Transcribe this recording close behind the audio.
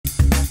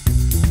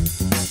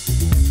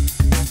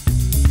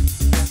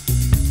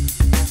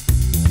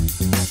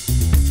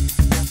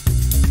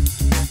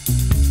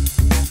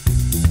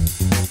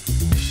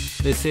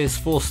This is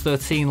Force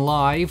 13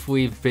 Live.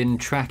 We've been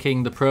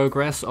tracking the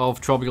progress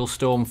of Tropical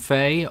Storm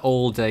Fay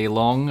all day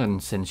long,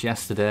 and since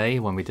yesterday,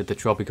 when we did the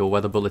Tropical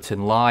Weather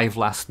Bulletin live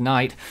last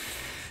night.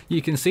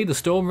 You can see the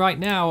storm right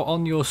now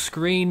on your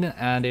screen,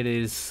 and it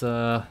is,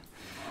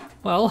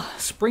 well,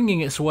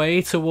 springing its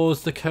way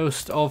towards the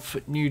coast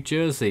of New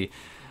Jersey.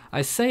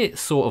 I say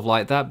it's sort of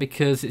like that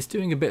because it's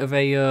doing a bit of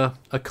a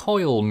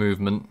coil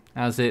movement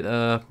as it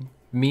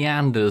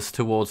meanders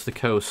towards the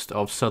coast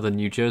of southern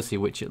New Jersey,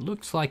 which it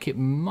looks like it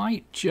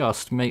might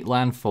just make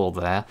landfall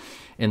there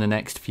in the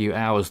next few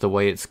hours the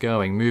way it's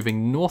going.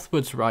 Moving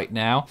northwards right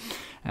now,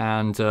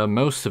 and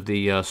most of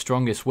the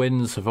strongest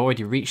winds have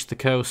already reached the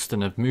coast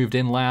and have moved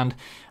inland.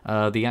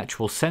 The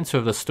actual centre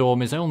of the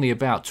storm is only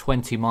about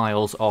 20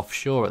 miles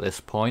offshore at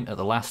this point. At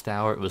the last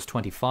hour it was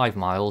 25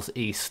 miles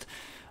east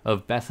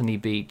of Bethany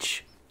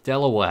Beach,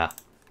 Delaware.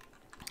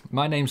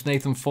 My name's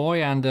Nathan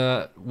Foy, and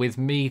with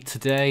me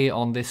today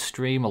on this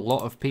stream, a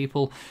lot of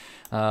people,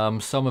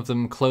 some of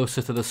them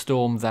closer to the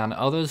storm than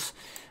others,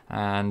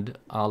 and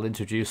I'll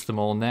introduce them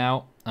all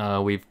now.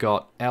 We've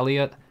got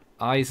Elliot,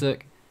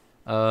 Isaac,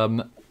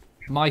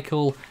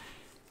 Michael,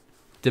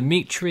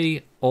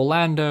 Dimitri,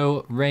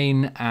 Orlando,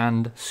 Rain,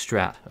 and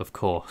Strat, of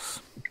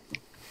course.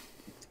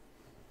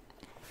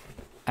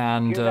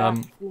 And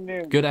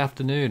good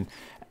afternoon.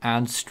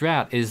 And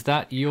Strat, is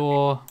that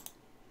your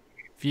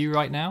view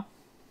right now?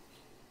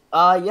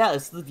 Yeah,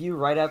 it's the view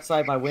right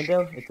outside my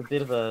window. It's a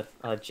bit of a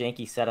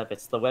janky setup.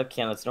 It's the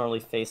webcam that's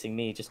normally facing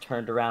me, just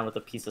turned around with a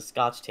piece of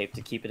scotch tape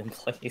to keep it in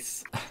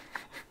place.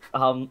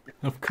 Of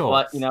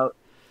course. But, you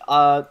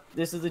know,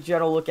 this is the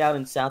general lookout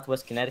in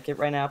southwest Connecticut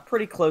right now,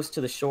 pretty close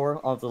to the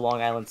shore of the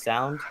Long Island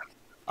Sound,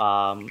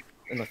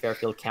 in the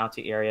Fairfield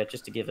County area,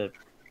 just to give a,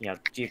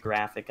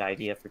 geographic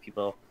idea for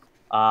people.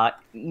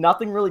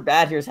 Nothing really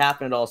bad here has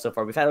happened at all so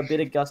far. We've had a bit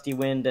of gusty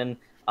wind and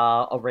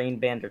a rain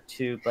band or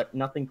two, but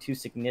nothing too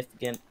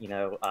significant.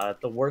 The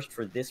worst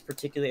for this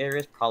particular area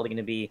is probably going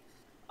to be,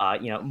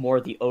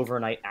 more the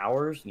overnight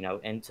hours,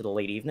 into the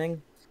late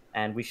evening.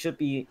 And we should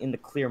be in the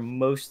clear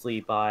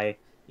mostly by,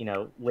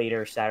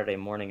 later Saturday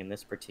morning in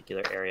this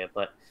particular area.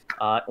 But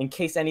in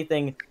case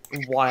anything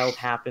wild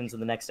happens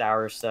in the next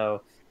hour or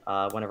so,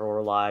 whenever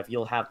we're live,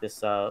 you'll have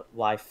this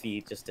live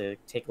feed just to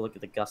take a look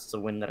at the gusts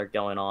of wind that are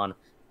going on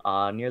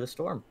near the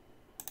storm.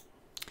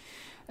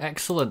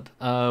 Excellent.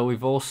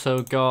 We've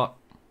also got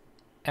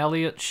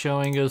Elliot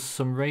showing us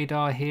some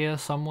radar here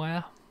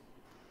somewhere.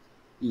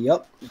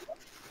 Yep.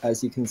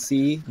 As you can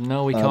see.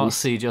 No, we can't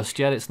see just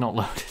yet. It's not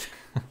loaded.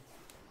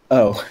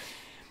 Oh.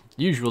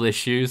 Usual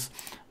issues.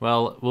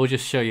 Well, we'll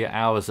just show you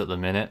ours at the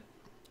minute,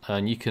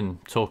 and you can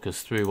talk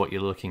us through what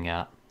you're looking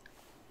at.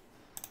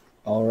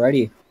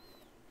 Alrighty.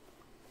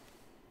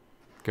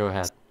 Go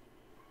ahead.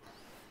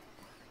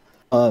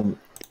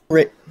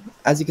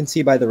 As you can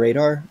see by the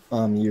radar,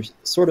 you're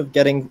sort of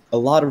getting a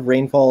lot of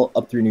rainfall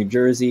up through New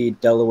Jersey,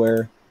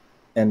 Delaware,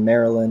 and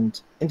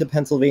Maryland, into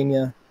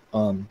Pennsylvania,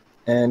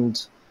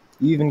 and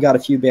you even got a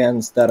few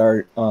bands that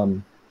are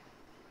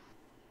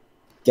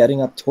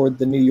getting up toward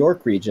the New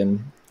York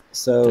region.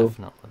 So,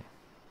 definitely.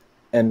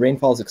 And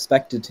rainfall is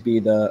expected to be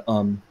the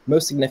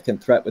most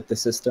significant threat with the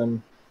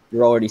system.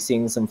 You're already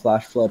seeing some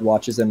flash flood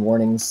watches and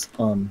warnings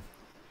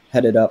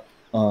headed up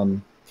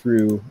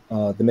through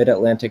the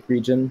Mid-Atlantic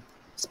region,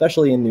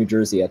 especially in New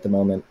Jersey at the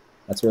moment.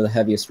 That's where the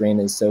heaviest rain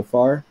is so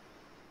far.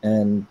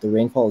 And the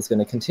rainfall is going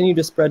to continue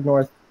to spread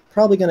north,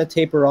 probably going to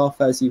taper off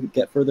as you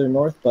get further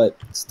north, but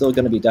still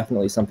going to be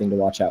definitely something to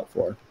watch out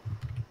for.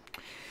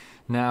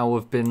 Now,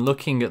 we've been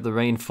looking at the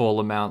rainfall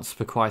amounts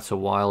for quite a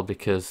while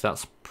because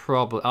that's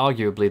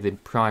arguably the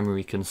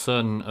primary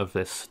concern of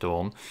this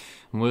storm.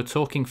 And we're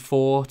talking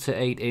 4 to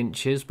 8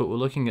 inches, but we're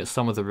looking at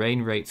some of the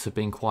rain rates have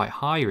been quite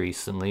high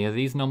recently. Are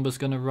these numbers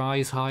going to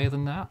rise higher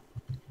than that?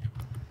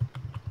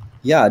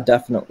 Yeah,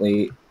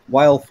 definitely.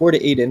 While 4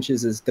 to 8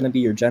 inches is going to be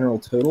your general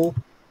total,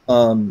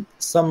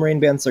 some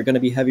rain bands are going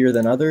to be heavier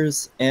than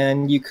others,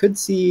 and you could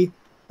see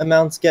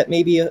amounts get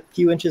maybe a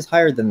few inches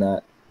higher than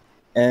that.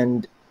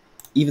 And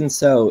even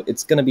so,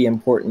 it's going to be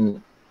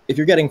important. If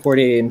you're getting 4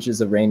 to 8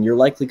 inches of rain, you're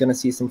likely going to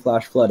see some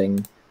flash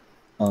flooding.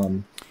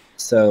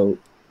 So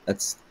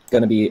that's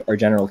going to be our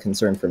general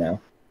concern for now.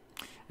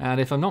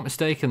 And if I'm not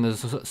mistaken,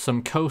 there's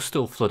some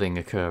coastal flooding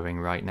occurring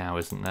right now,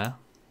 isn't there?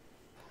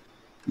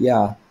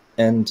 Yeah.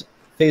 And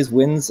Fay's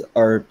winds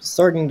are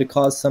starting to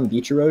cause some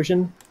beach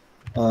erosion,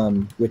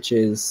 which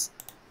is,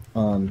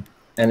 and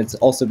it's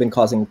also been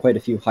causing quite a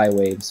few high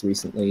waves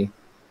recently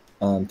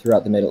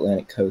throughout the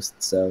Mid-Atlantic coast.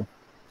 So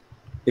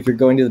if you're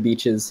going to the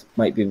beaches,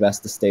 might be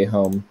best to stay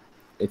home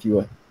if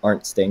you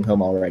aren't staying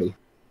home already.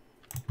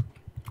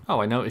 Oh,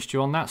 I noticed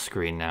you on that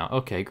screen now.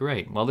 Okay,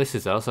 great. Well, this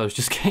is us. I was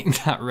just getting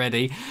that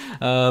ready.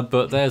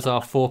 But there's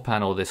our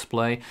 4-panel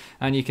display.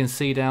 And you can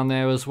see down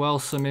there as well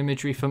some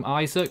imagery from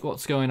Isaac.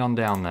 What's going on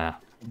down there?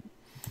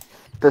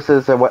 This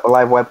is a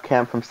live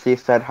webcam from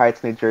Seaside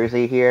Heights, New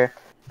Jersey here.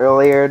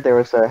 Earlier, there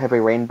was a heavy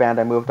rain band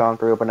I moved on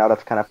through, but now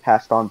that's kind of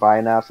passed on by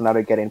now. So now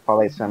they're getting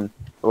probably some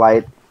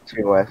light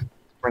to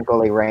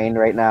sprinkly rain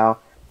right now.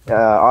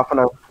 Off on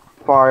a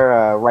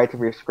far right of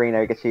your screen,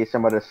 you can see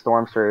some of the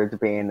storm surge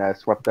being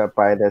swept up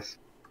by this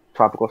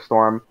tropical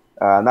storm.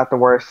 Not the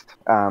worst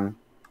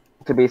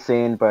to be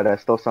seen, but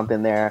still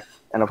something there.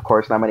 And of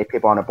course, not many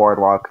people on the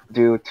boardwalk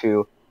due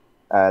to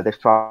this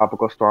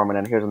tropical storm. And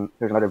then here's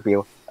another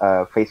view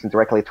facing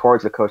directly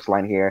towards the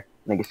coastline here.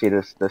 And you can see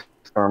this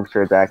storm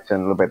surge action a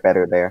little bit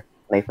better there,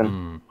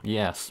 Nathan.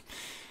 Yes.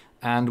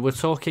 And we're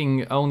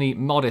talking only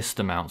modest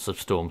amounts of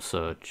storm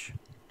surge.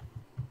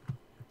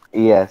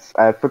 Yes,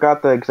 I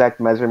forgot the exact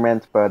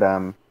measurement, but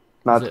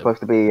not supposed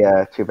to be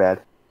too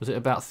bad. Was it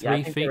about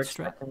 3 feet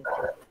straight?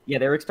 Yeah,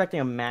 they were expecting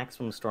a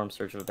maximum storm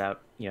surge of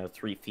about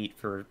 3 feet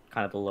for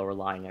kind of the lower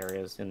lying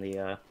areas in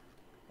the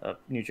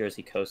New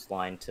Jersey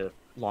coastline to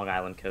Long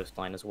Island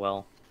coastline as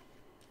well.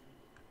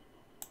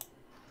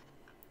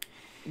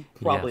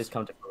 Probably has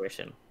come to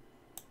fruition.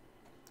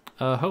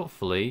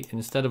 Hopefully,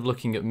 instead of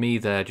looking at me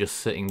there just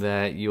sitting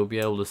there, you'll be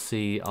able to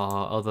see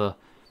our other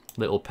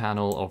little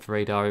panel of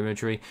radar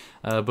imagery.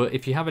 But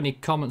if you have any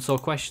comments or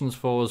questions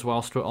for us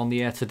whilst we're on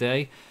the air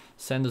today,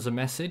 send us a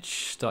message.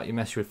 Start your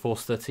message with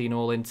Force 13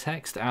 all in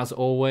text, as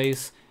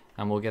always,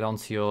 and we'll get on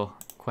to your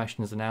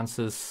questions and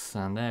answers.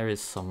 And there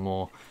is some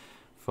more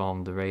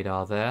from the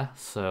radar there,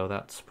 so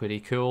that's pretty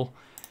cool.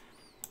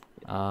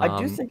 I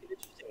do think an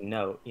interesting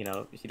note,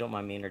 if you don't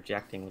mind me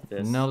interjecting with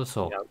this. Not at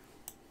all.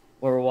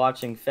 When we're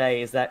watching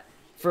Fay, is that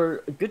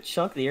for a good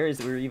chunk of the areas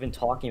that we were even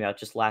talking about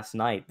just last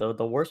night,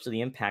 the worst of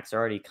the impacts are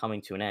already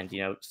coming to an end.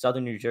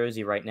 Southern New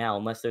Jersey right now,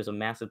 unless there's a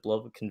massive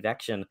blow of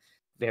convection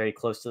very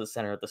close to the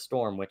center of the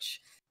storm,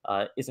 which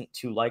isn't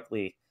too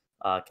likely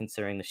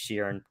considering the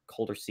sheer and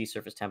colder sea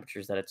surface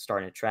temperatures that it's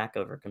starting to track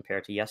over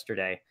compared to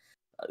yesterday.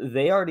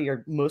 They already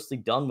are mostly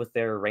done with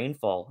their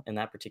rainfall in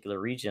that particular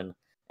region,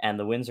 and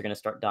the winds are going to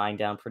start dying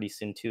down pretty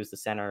soon too as the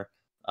center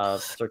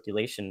of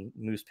circulation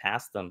moves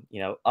past them.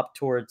 Up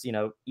towards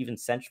even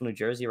central New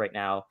Jersey right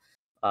now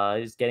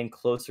is getting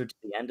closer to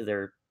the end of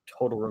their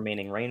total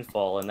remaining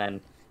rainfall, and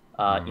then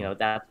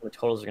that's when the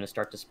totals are going to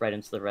start to spread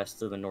into the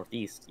rest of the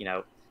Northeast.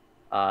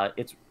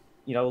 It's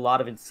a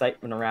lot of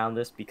excitement around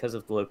this because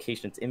of the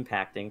location it's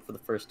impacting for the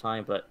first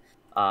time, but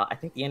I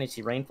think the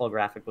NHC rainfall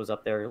graphic was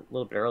up there a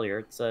little bit earlier.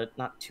 It's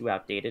not too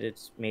outdated.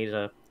 It's made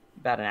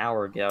about an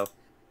hour ago,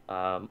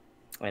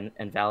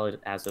 and valid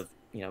as of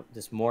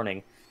this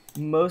morning.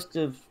 Most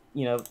of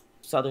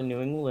southern New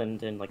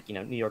England and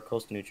New York,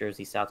 coastal New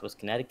Jersey, Southwest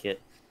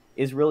Connecticut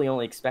is really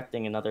only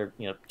expecting another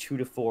 2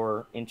 to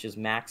 4 inches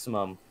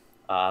maximum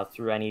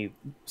through any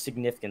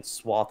significant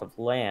swath of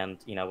land.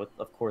 With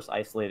of course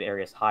isolated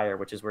areas higher,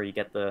 which is where you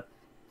get the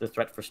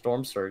threat for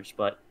storm surge.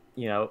 But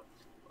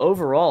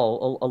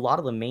overall, a lot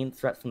of the main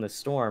threat from the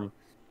storm,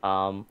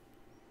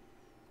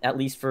 at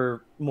least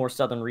for more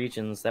southern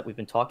regions that we've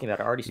been talking about,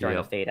 are already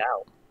starting to fade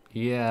out.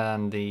 Yeah,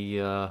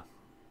 and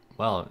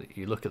well,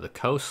 you look at the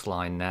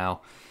coastline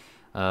now,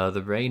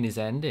 the rain is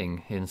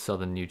ending in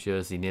southern New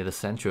Jersey near the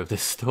center of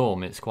this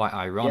storm. It's quite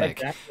ironic,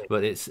 exactly.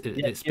 but it's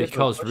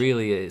because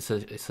really it's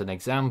an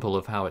example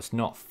of how it's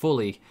not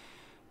fully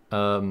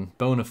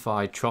bona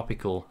fide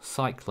tropical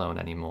cyclone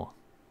anymore.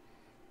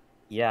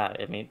 Yeah,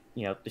 I mean,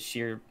 the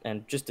sheer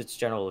and just its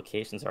general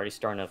location is already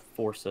starting to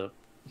force a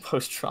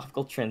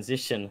post-tropical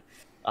transition.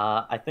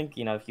 I think,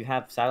 if you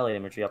have satellite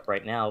imagery up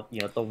right now,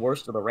 the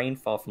worst of the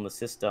rainfall from the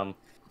system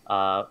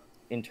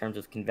in terms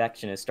of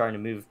convection is starting to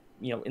move,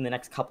 in the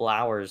next couple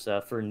hours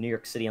for New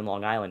York City and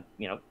Long Island.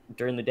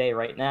 During the day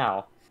right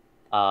now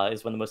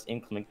is when the most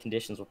inclement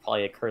conditions will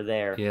probably occur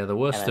there. Yeah, the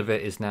worst of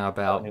it is now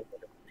about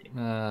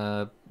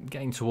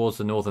getting towards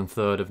the northern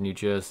third of New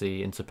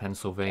Jersey into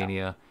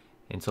Pennsylvania,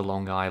 into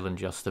Long Island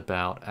just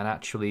about. And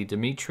actually,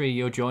 Dimitri,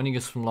 you're joining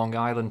us from Long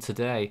Island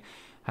today.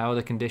 How are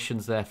the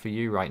conditions there for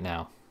you right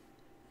now?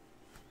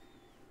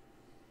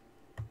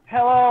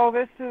 Hello,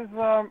 this is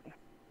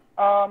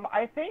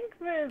I think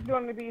there's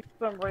going to be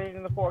some rain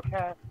in the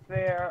forecast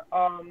there.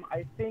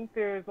 I think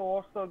there's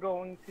also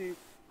going to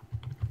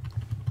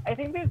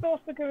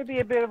be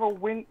a bit of a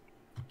wind.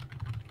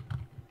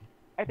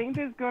 I think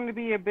there's going to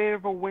be a bit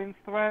of a wind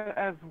threat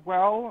as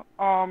well.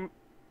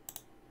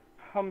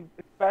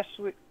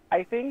 Especially,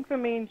 I think the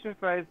main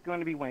threat is going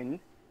to be wind.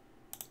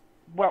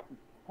 Well,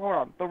 hold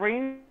on. The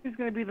rain is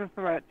going to be the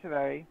threat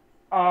today.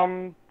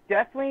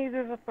 Definitely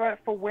there's a threat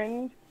for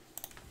wind.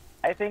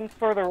 I think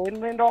further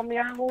inland on the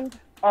island.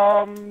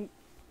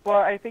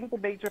 But I think the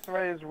major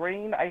threat is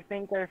rain. I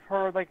think I've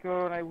heard,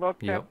 when I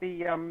looked at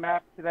the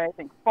map today, I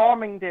think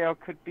Farmingdale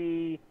could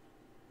be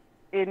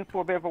in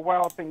for a bit of a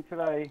walloping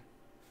today.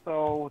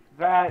 So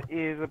that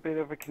is a bit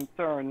of a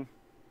concern.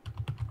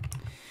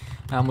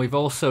 And we've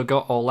also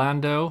got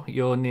Orlando.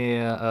 You're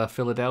near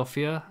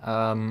Philadelphia.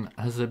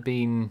 Has there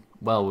been,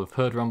 well, we've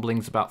heard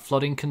rumblings about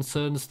flooding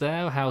concerns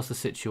there. How's the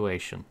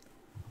situation?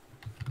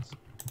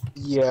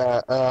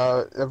 Yeah,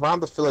 around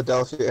the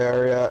Philadelphia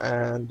area,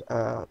 and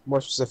more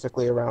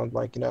specifically around,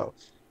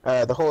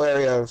 the whole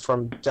area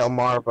from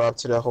Delmarva up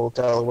to the whole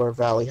Delaware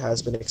Valley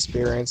has been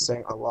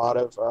experiencing a lot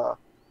of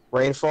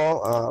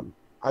rainfall.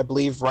 I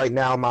believe right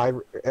now my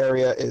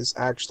area is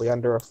actually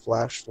under a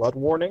flash flood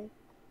warning.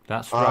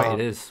 That's right,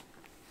 it is.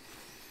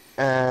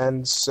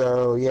 And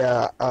so,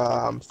 yeah,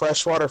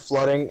 freshwater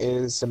flooding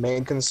is the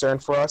main concern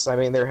for us. I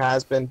mean, there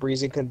has been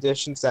breezy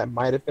conditions that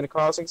might have been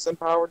causing some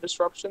power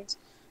disruptions,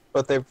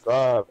 but they've,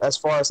 as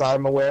far as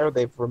I'm aware,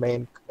 they've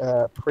remained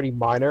pretty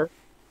minor.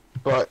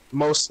 But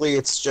mostly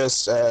it's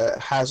just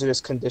hazardous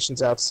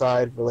conditions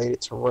outside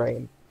related to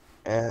rain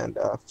and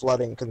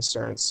flooding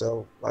concerns.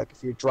 So, like,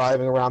 if you're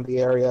driving around the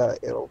area,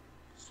 you'll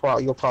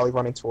probably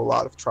run into a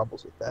lot of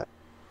troubles with that.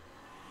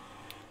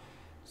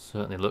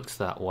 Certainly looks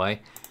that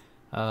way.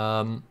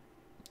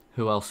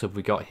 Who else have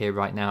we got here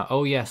right now?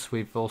 Oh yes,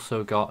 we've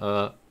also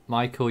got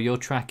Michael. You're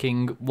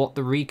tracking what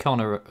the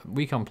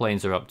recon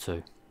planes are up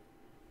to.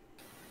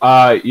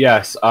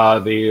 Yes,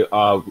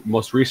 the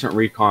most recent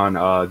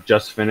recon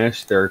just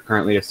finished. They're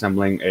currently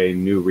assembling a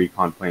new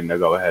recon plane to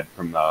go ahead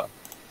from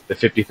the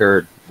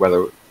 53rd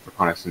Weather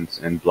Reconnaissance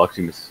in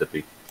Biloxi,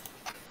 Mississippi.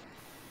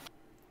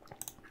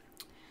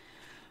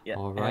 Yeah,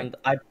 All right. and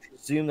I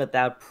presume that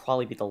would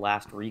probably be the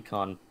last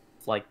recon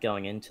flight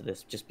going into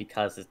this, just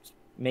because it's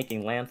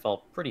making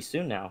landfall pretty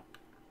soon now.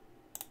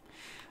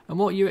 And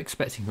what are you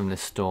expecting from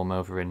this storm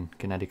over in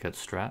Connecticut,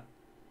 Strat?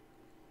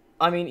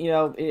 I mean,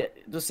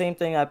 the same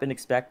thing I've been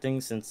expecting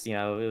since, it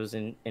was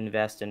in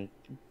Invest, and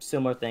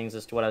similar things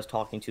as to what I was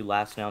talking to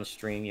last night on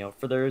stream.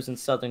 For those in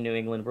southern New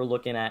England, we're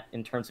looking at,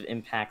 in terms of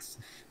impacts,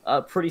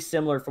 pretty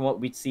similar from what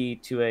we'd see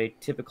to a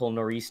typical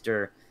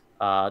nor'easter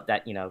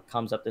that,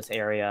 comes up this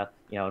area,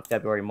 in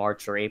February,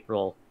 March, or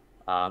April.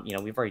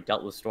 We've already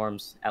dealt with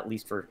storms, at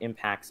least for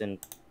impacts in,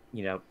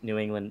 New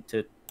England,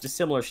 to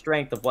similar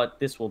strength of what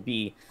this will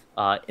be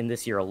in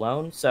this year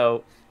alone.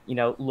 So,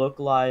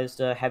 localized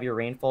heavier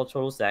rainfall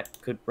totals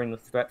that could bring the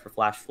threat for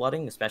flash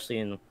flooding, especially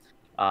in,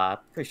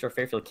 pretty sure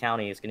Fairfield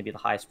County is going to be the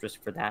highest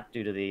risk for that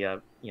due to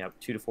the,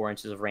 2 to 4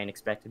 inches of rain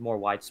expected, more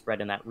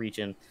widespread in that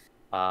region,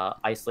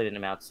 isolated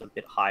amounts a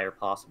bit higher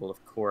possible,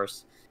 of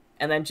course.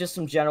 And then just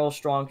some general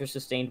stronger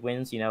sustained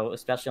winds,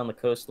 especially on the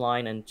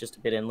coastline and just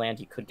a bit inland,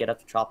 you could get up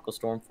to tropical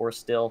storm force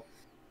still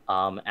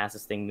as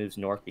this thing moves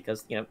north,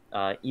 because,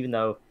 even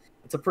though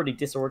it's a pretty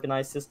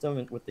disorganized system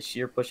and with the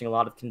shear pushing a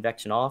lot of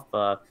convection off,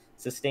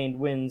 sustained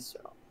winds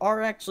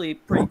are actually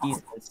pretty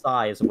decent in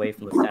size away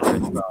from the center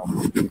as well.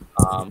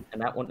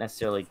 And that won't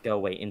necessarily go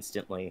away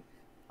instantly.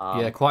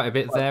 Yeah, quite a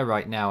bit there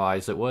right now,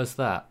 Isaac. Where's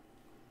that?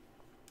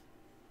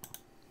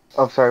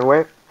 Oh, sorry,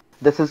 where?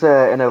 This is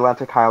in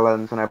Atlantic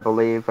Highlands, and I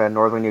believe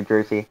northern New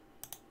Jersey.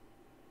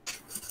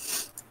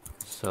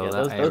 So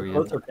yeah, that area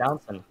those are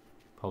bouncing.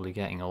 probably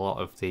getting a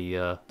lot of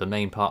the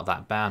main part of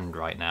that band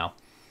right now.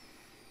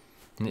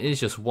 And it is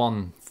just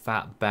one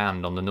fat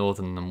band on the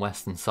northern and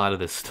western side of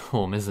this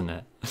storm, isn't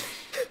it?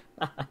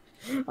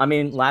 I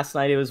mean, last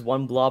night it was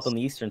one blob on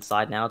the eastern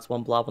side. Now it's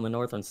one blob on the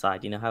northern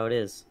side. You know how it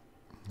is.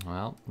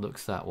 Well,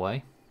 looks that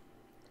way.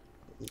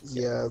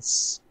 Yeah,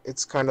 it's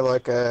kind of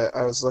like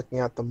I was looking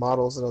at the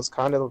models, and it was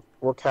kind of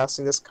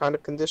forecasting this kind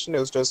of condition. It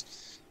was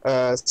just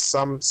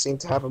some seemed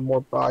to have a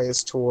more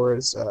bias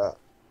towards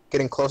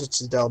getting closer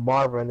to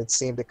Delmarva, and it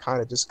seemed it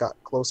kind of just got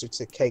closer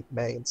to Cape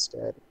May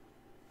instead.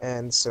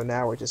 And so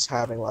now we're just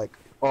having like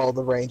all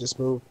the rain just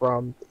move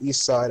from the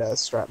east side, as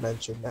Strat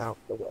mentioned, now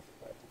to the west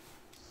side.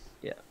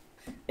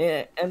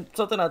 Yeah, and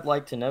something I'd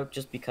like to note,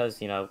 just because,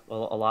 a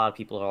lot of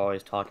people are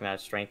always talking about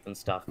strength and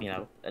stuff,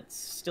 it's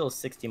still a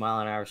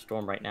 60-mile-an-hour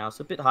storm right now,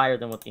 so a bit higher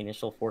than what the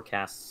initial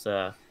forecasts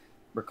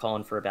were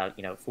calling for, about,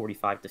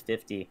 45 to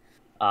 50.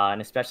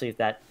 And especially if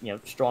that,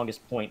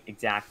 strongest point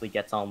exactly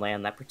gets on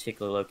land, that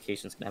particular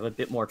location is going to have a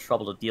bit more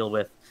trouble to deal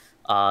with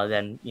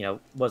than,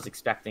 was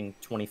expecting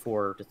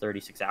 24 to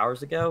 36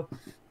 hours ago.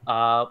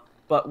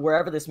 But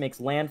wherever this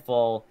makes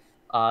landfall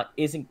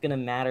isn't going to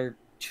matter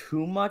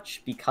too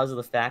much, because of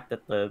the fact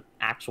that the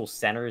actual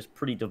center is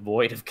pretty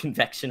devoid of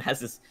convection, has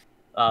this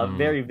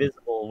very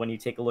visible when you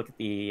take a look at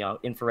the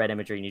infrared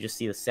imagery, and you just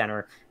see the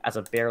center as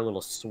a bare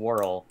little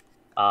swirl.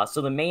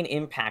 So the main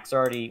impact's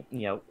already,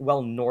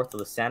 well north of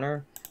the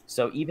center.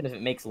 So even if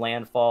it makes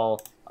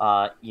landfall,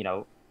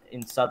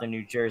 in southern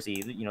New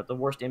Jersey, the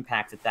worst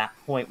impacts at that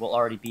point will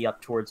already be up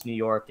towards New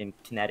York and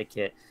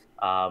Connecticut,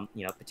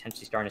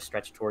 potentially starting to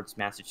stretch towards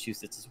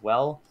Massachusetts as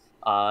well.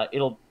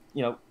 It'll,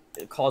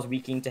 cause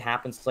weakening to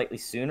happen slightly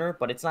sooner,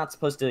 but it's not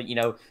supposed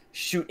to,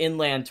 shoot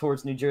inland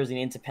towards New Jersey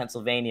and into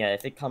Pennsylvania.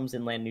 If it comes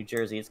inland New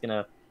Jersey, it's going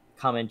to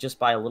come in just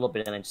by a little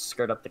bit and then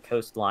skirt up the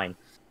coastline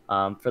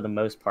for the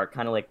most part.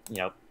 Kind of like,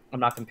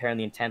 I'm not comparing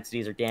the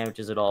intensities or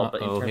damages at all,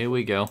 but in terms here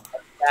we go. of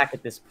back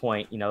at this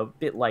point, a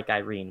bit like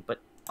Irene, but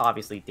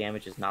obviously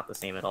damage is not the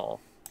same at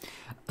all.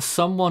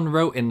 Someone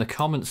wrote in the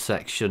comments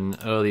section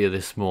earlier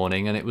this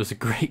morning, and it was a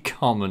great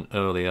comment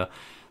earlier,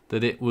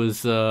 that it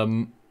was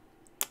that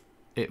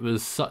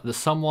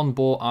someone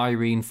bought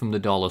Irene from the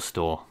dollar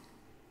store.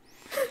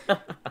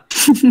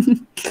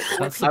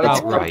 That's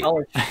about right.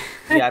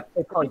 Yeah,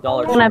 I probably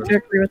dollar. I have to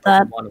agree with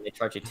that. They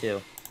charge you too.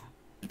 I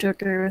have to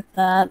agree with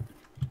that.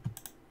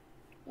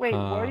 Wait,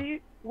 what are you?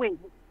 Wait.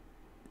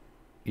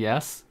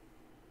 Yes?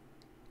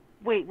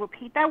 Wait,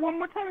 repeat that one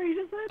more time. What you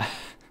just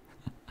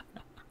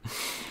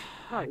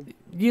said.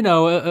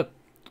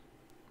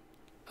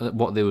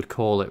 What they would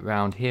call it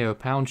round here, a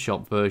pound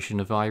shop version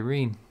of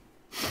Irene.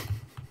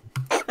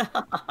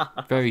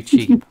 Very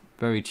cheap.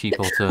 Very cheap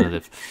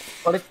alternative.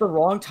 But it's the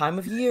wrong time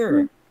of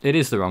year. It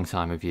is the wrong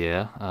time of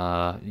year.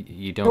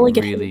 You don't Really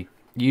good. really...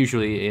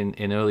 Usually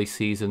in early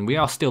season... We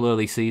are still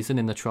early season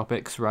in the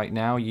tropics right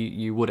now.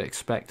 You would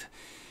expect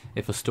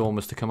if a storm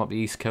was to come up the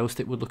east coast,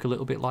 it would look a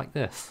little bit like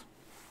this.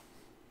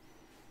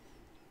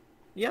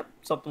 Yep,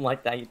 something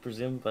like that, you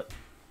presume. But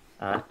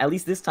at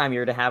least this time of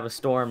year to have a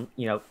storm,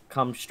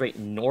 come straight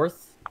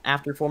north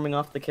after forming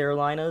off the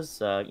Carolinas,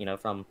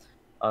 from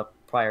a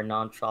prior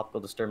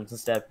non-tropical disturbance,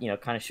 instead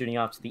of, kind of shooting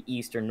off to the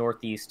east or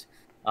northeast,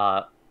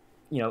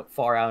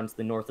 far out into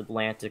the North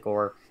Atlantic,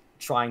 or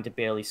trying to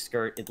barely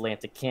skirt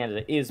Atlantic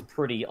Canada, is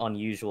pretty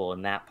unusual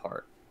in that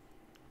part.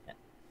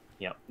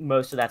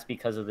 Most of that's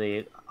because of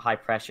the high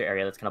pressure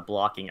area that's kind of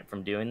blocking it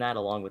from doing that,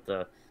 along with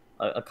a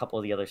couple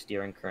of the other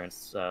steering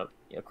currents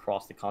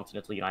across the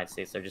continental United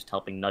States. They're just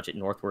helping nudge it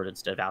northward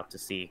instead of out to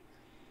sea.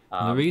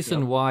 The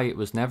reason why it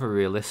was never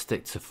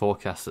realistic to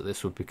forecast that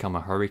this would become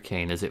a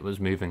hurricane as it was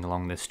moving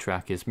along this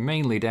track is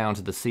mainly down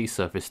to the sea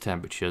surface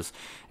temperatures.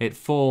 It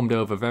formed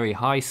over very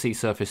high sea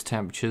surface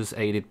temperatures,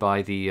 aided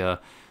by the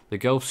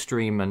Gulf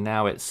Stream, and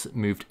now it's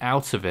moved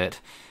out of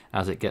it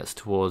as it gets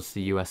towards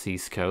the US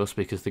East Coast,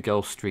 because the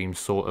Gulf Stream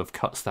sort of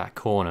cuts that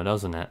corner,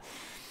 doesn't it?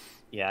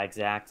 Yeah,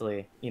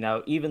 exactly.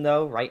 Even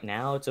though right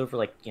now it's over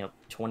 26s,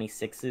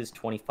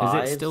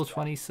 25s. Is it still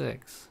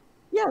 26?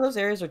 Yeah, those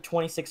areas are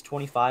 26,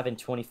 25, and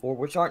 24,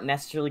 which aren't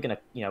necessarily going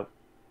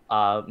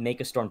to, make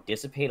a storm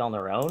dissipate on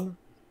their own.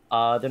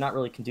 They're not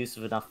really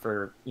conducive enough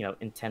for,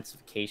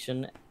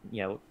 intensification,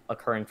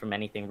 occurring from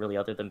anything really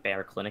other than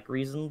baroclinic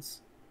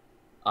reasons.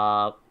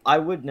 I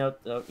would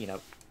note, though,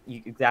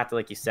 exactly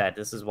like you said,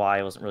 this is why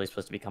it wasn't really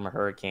supposed to become a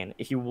hurricane.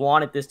 If you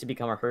wanted this to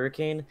become a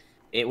hurricane,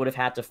 it would have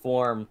had to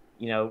form,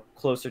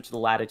 closer to the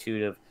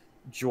latitude of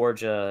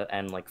Georgia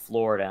and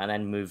Florida, and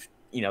then move,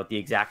 the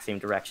exact same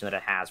direction that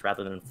it has,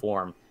 rather than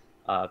form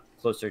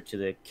closer to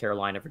the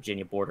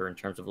Carolina-Virginia border in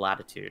terms of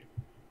latitude.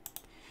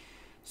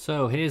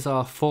 So here's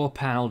our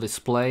 4-panel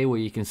display where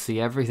you can see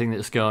everything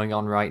that's going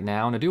on right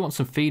now, and I do want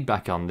some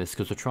feedback on this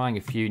because we're trying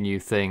a few new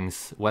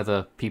things,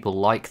 whether people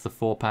like the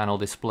 4-panel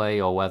display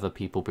or whether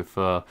people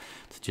prefer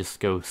to just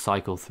go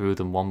cycle through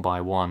them one by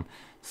one.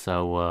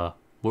 So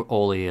we're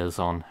all ears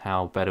on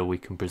how better we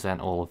can present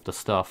all of the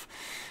stuff.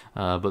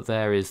 But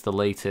there is the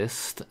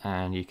latest,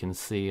 and you can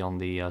see on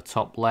the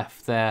top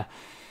left there,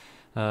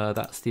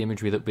 that's the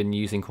imagery that we've been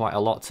using quite a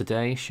lot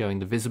today, showing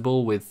the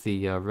visible with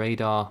the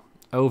radar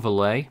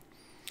overlay.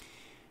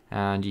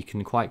 And you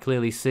can quite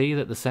clearly see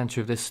that the center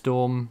of this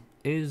storm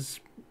is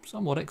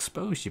somewhat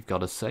exposed, you've got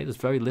to say. There's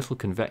very little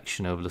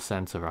convection over the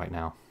center right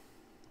now.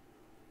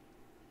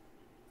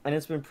 And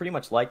it's been pretty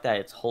much like that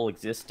its whole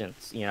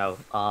existence.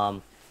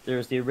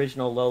 There's the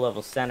original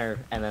low-level center,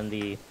 and then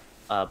the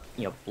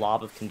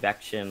blob of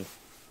convection,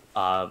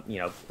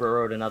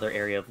 burrowed another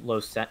area of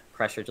low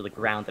pressure to the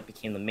ground that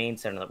became the main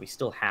center that we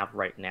still have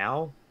right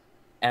now.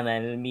 And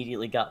then it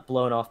immediately got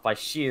blown off by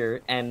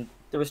shear. And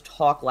there was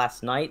talk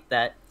last night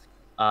that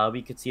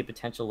we could see a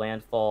potential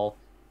landfall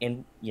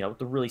in, the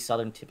really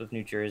southern tip of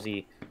New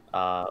Jersey,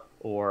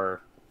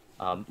 or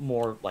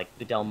more like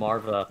the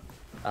Delmarva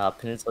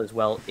Peninsula as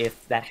well,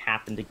 if that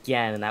happened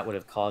again, and that would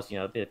have caused,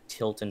 a bit of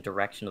tilt in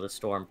direction of the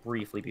storm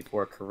briefly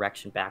before a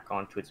correction back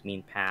onto its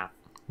mean path.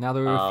 Now,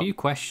 there are a few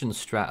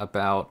questions, Strat,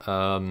 about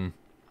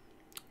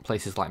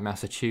places like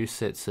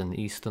Massachusetts and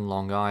eastern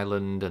Long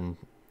Island and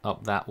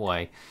up that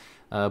way,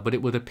 but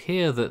it would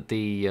appear that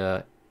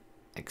the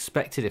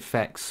expected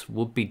effects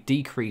would be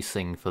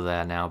decreasing for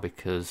there now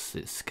because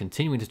it's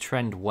continuing to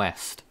trend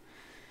west.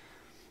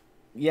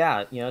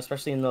 Yeah,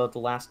 especially in the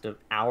last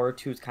hour or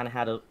two, it's kind of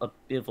had a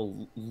bit of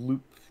a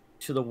loop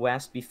to the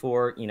west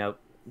before,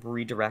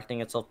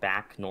 redirecting itself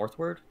back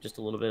northward. Just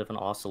a little bit of an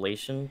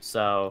oscillation.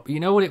 So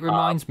you know what it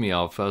reminds me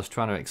of? I was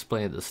trying to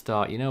explain at the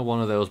start.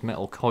 One of those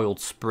metal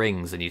coiled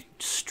springs, and you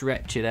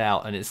stretch it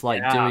out, and it's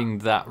like doing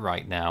that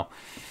right now.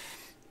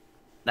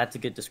 That's a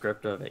good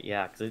descriptor of it,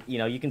 yeah. Because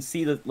you can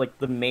see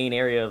the main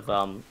area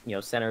of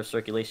center of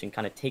circulation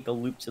kind of take a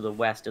loop to the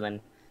west and then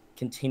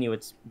continue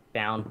its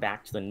bound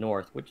back to the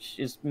north, which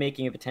is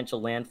making a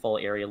potential landfall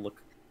area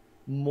look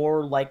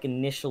more like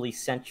initially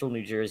central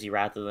New Jersey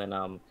rather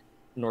than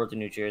northern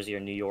New Jersey or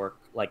New York,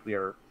 like we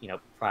were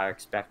prior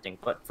expecting.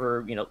 But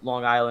for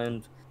Long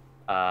Island,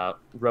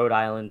 Rhode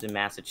Island, and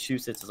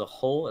Massachusetts as a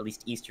whole, at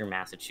least eastern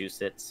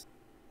Massachusetts,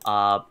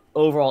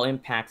 overall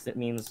impacts, that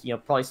means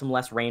probably some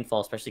less rainfall,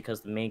 especially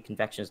because the main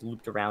convection is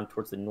looped around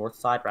towards the north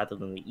side rather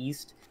than the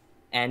east,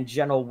 and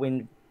general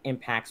wind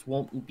impacts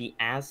won't be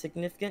as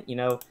significant,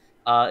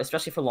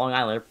 especially for Long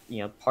Island,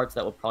 parts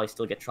that will probably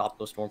still get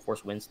tropical storm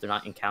force winds. They're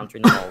not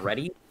encountering them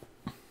already.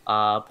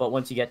 But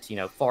once you get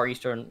to, far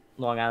eastern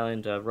Long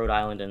Island, Rhode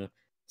Island, and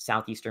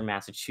southeastern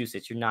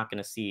Massachusetts, you're not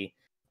going to see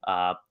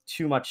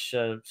too much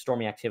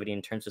stormy activity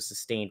in terms of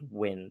sustained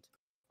wind.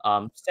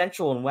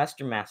 Central and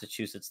western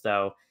Massachusetts,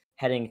 though,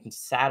 heading into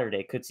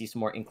Saturday, could see some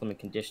more inclement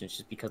conditions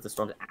just because the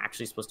storm's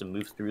actually supposed to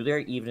move through there,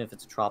 even if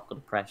it's a tropical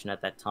depression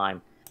at that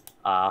time.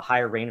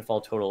 Higher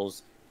rainfall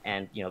totals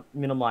and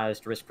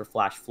minimized risk for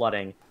flash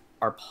flooding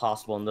are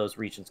possible in those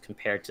regions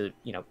compared to,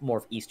 more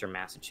of eastern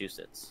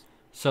Massachusetts.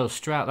 So,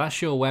 Strat,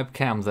 that's your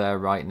webcam there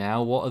right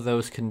now. What are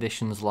those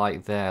conditions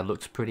like there?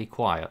 Looks pretty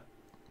quiet.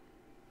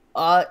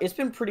 It's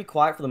been pretty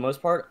quiet for the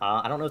most part.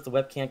 I don't know if the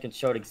webcam can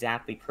show it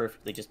exactly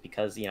perfectly, just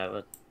because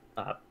there's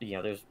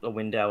a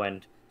window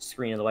and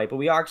screen in the way. But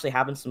we are actually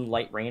having some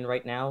light rain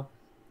right now.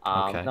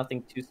 Okay.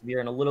 Nothing too severe,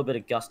 and a little bit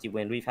of gusty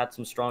wind. We've had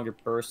some stronger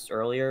bursts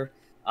earlier,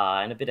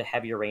 and a bit of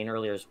heavier rain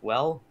earlier as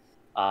well.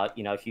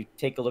 If you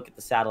take a look at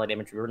the satellite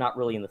imagery, we're not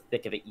really in the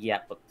thick of it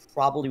yet, but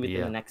probably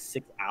within the next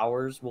 6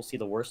 hours, we'll see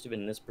the worst of it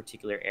in this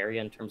particular area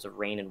in terms of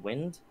rain and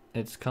wind.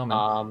 It's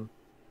coming.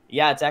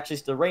 Yeah,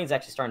 the rain's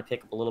actually starting to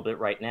pick up a little bit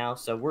right now,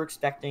 so we're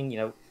expecting,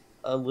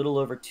 a little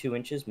over 2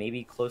 inches,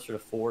 maybe closer to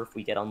 4 if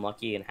we get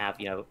unlucky and have,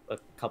 a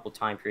couple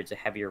time periods of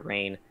heavier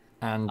rain.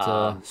 And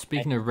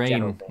speaking of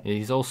rain,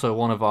 he's also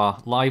one of our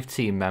live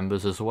team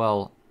members as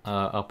well,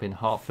 up in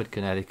Hartford,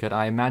 Connecticut.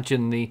 I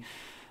imagine the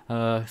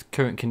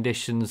current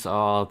conditions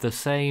are the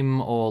same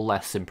or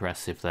less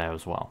impressive there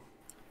as well.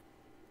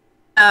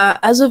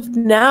 As of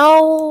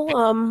now,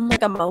 I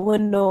got my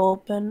window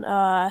open.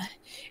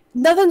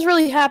 Nothing's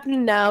really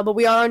happening now, but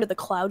we are under the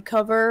cloud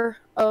cover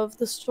of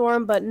the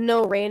storm, but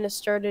no rain has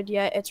started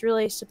yet. It's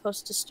really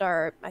supposed to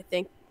start, I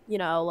think,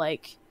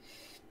 like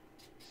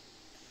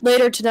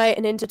later tonight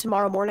and into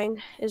tomorrow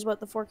morning is what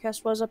the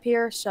forecast was up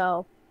here.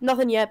 So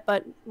nothing yet,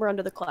 but we're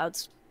under the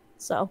clouds.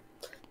 So.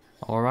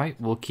 All right,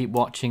 we'll keep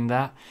watching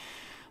that.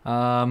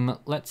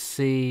 Let's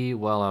see.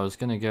 Well, I was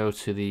going to go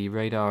to the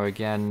radar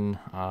again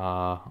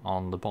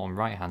on the bottom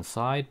right-hand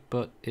side,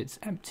 but it's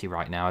empty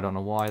right now. I don't know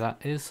why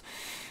that is.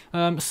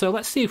 So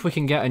let's see if we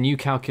can get a new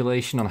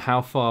calculation on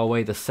how far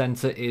away the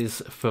center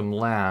is from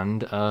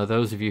land.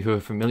 Those of you who are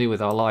familiar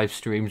with our live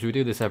streams, we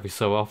do this every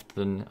so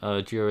often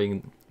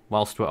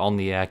whilst we're on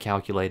the air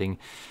calculating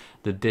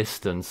the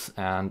distance,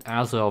 and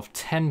as of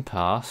 10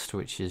 past,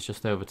 which is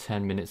just over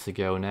 10 minutes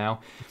ago now,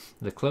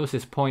 the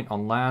closest point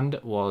on land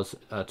was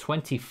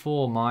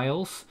 24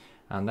 miles,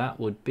 and that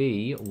would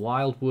be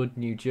Wildwood,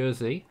 New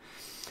Jersey.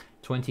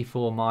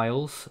 24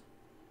 miles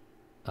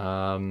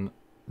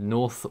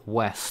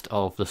northwest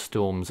of the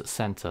storm's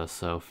center.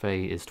 So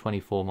Fay is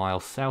 24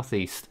 miles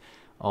southeast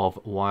of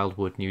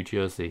Wildwood, New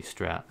Jersey.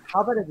 Strat. How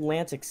about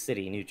Atlantic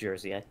City, New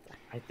Jersey? I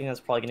think that's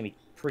probably going to be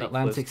pretty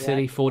Atlantic close to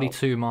City, that.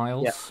 42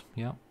 miles.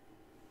 Yeah.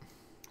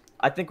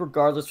 I think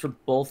regardless for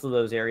both of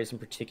those areas in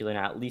particular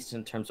now, at least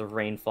in terms of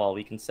rainfall,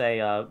 we can say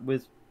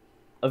with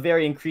a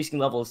very increasing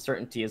level of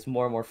certainty as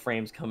more and more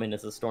frames come in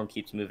as the storm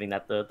keeps moving,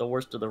 that the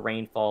worst of the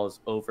rainfall is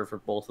over for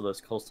both of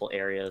those coastal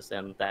areas,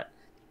 and that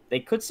they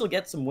could still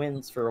get some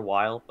winds for a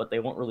while, but they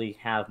won't really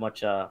have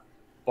much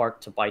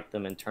bark to bite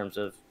them in terms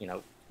of,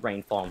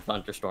 rainfall and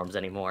thunderstorms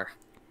anymore.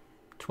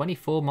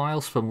 24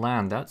 miles from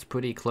land, that's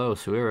pretty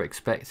close. We were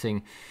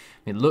expecting,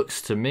 it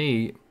looks to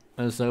me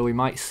as though we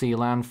might see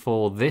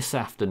landfall this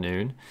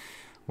afternoon,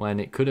 when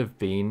it could have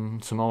been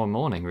tomorrow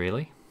morning,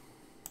 really.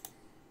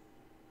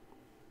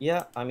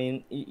 Yeah, I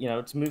mean,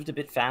 it's moved a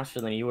bit faster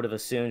than you would have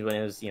assumed when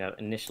it was,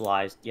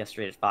 initialized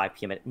yesterday at 5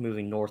 p.m. at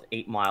moving north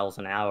 8 miles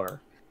an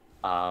hour.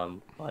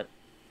 But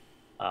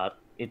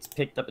it's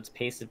picked up its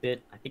pace a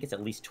bit. I think it's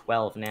at least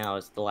 12 now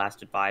is the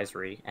last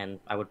advisory, and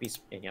I would be,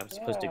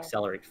 supposed to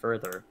accelerate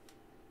further.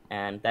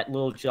 And that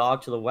little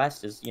jog to the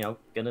west is,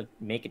 going to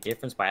make a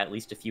difference by at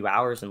least a few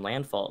hours in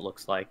landfall, it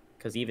looks like.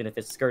 Because even if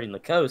it's skirting the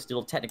coast,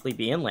 it'll technically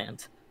be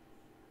inland.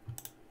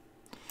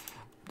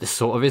 This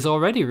sort of is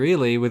already,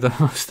 really, with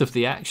most of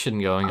the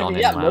action going on inland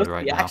right now. Yeah, most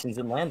of the action's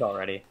inland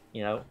already.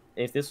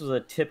 If this was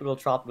a typical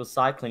tropical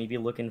cyclone, you'd be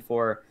looking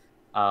for,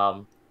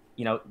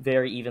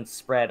 very even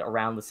spread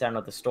around the center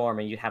of the storm,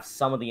 and you'd have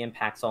some of the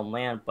impacts on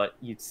land, but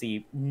you'd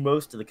see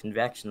most of the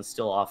convection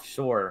still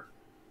offshore.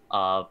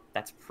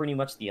 That's pretty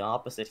much the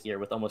opposite here,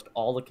 with almost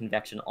all the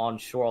convection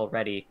onshore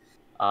already,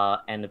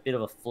 and a bit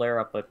of a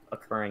flare-up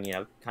occurring,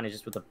 kind of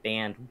just with a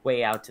band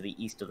way out to the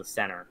east of the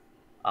center.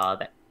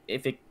 That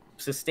if it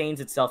sustains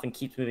itself and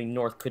keeps moving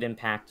north, could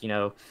impact,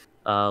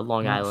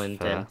 Long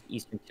Island and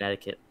eastern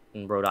Connecticut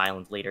and Rhode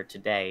Island later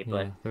today.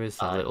 But yeah, there is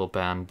that little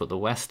band, but the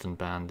western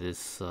band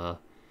is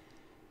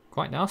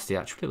quite nasty,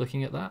 actually,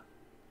 looking at that.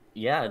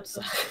 Yeah, it's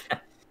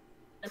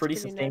pretty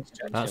sustained.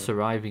 Nice. That's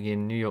arriving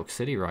in New York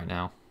City right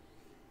now.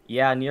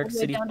 Yeah, New York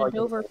City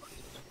Dover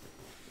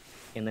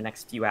in the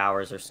next few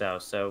hours or so.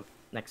 So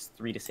next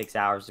 3 to 6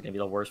 hours is going to be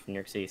the worst for New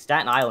York City.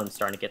 Staten Island's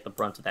starting to get the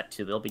brunt of that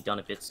too. They'll be done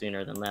a bit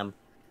sooner than them.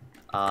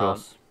 Of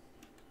course.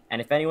 And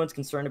if anyone's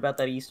concerned about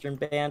that eastern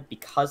band,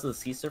 because of the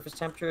sea surface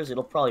temperatures,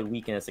 it'll probably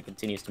weaken as it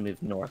continues to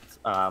move north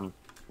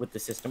with the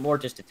system, or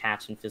just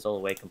detach and fizzle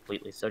away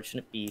completely. So it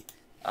shouldn't be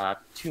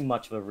too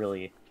much of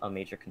a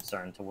major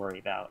concern to worry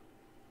about.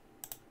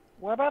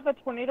 What about the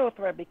tornado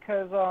threat?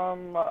 Because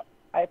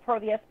I've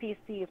heard the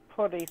SPC has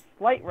put a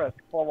slight risk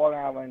for Long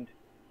Island.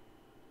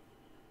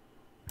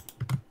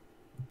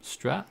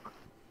 Strat?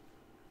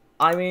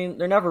 I mean,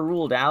 they're never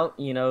ruled out,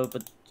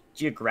 but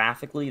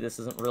geographically, this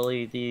isn't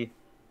really the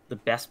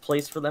best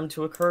place for them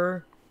to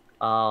occur.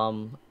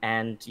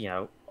 And,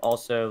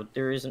 also,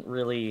 there isn't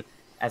really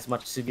as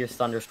much severe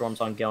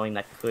thunderstorms ongoing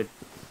that could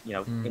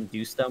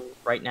induce them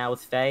right now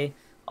with Fay.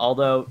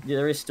 Although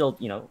there is still,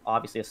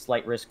 obviously a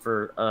slight risk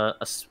for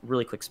a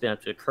really quick spin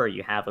up to occur.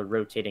 You have a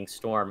rotating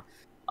storm,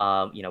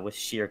 with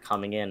shear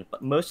coming in.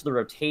 But most of the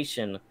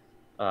rotation,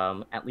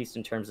 at least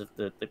in terms of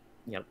the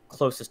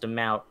closest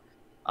amount,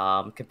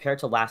 compared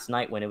to last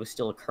night when it was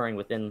still occurring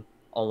within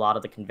a lot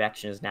of the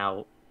convection, is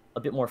now a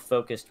bit more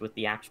focused with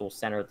the actual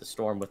center of the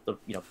storm, with the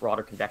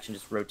broader convection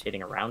just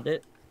rotating around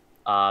it.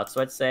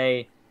 So I'd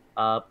say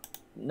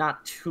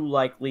not too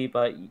likely,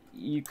 but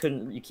you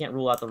can't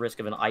rule out the risk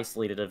of an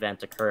isolated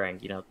event occurring.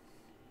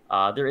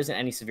 There isn't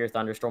any severe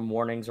thunderstorm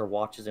warnings or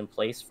watches in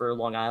place for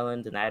Long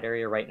Island in that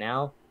area right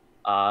now.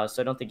 So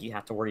I don't think you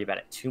have to worry about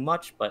it too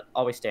much, but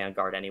always stay on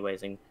guard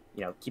anyways, and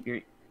keep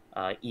your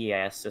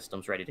EAS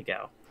systems ready to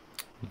go.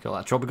 You've got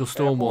that tropical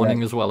storm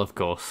warning as well, of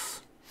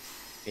course.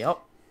 Yep.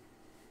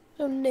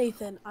 So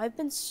Nathan, I've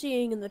been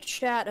seeing in the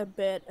chat a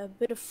bit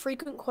of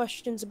frequent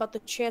questions about the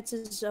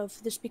chances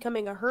of this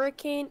becoming a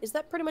hurricane. Is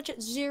that pretty much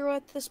at 0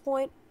 at this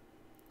point?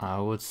 I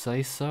would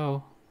say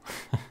so.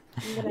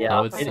 Yeah,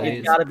 I would say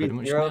it's got to be pretty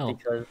much 0 nil.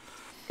 because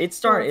it's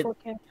starting.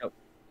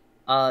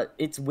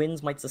 Its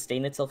winds might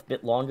sustain itself a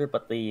bit longer,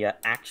 but the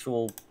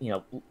actual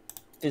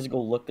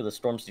physical look of the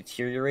storm's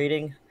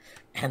deteriorating,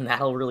 and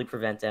that'll really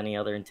prevent any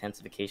other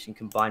intensification,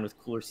 combined with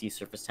cooler sea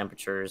surface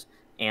temperatures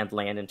and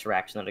land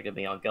interaction that are going to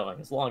be ongoing,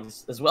 as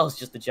well as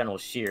just the general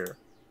shear.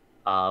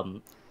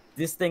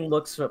 This thing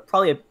looks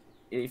probably,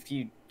 if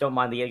you don't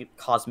mind the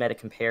cosmetic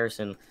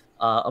comparison,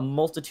 a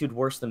multitude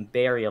worse than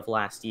Barry of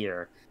last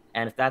year.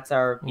 And if that's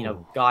our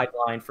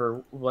guideline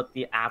for what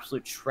the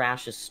absolute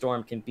trashiest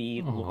storm can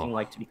be looking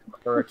like to become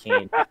a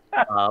hurricane,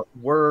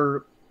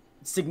 we're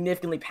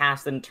significantly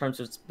past it in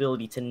terms of its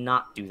ability to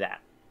not do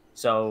that.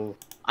 So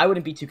I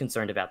wouldn't be too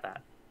concerned about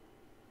that.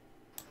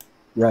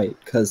 Right,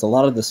 because a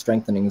lot of the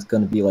strengthening is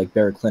going to be like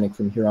Bear Clinic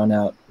from here on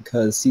out,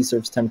 because sea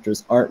surface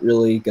temperatures aren't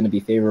really going to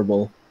be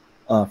favorable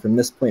from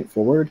this point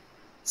forward.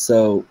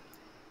 So,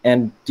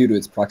 and due to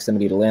its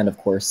proximity to land, of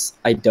course,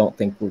 I don't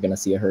think we're going to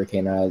see a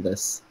hurricane out of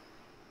this.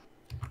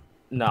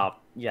 No,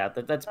 yeah,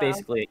 that's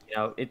basically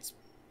it.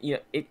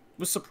 It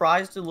was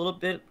surprised a little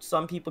bit,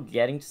 some people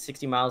getting to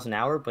 60 miles an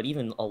hour, but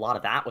even a lot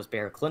of that was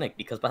Bear Clinic,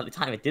 because by the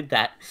time it did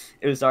that,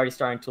 it was already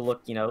starting to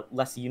look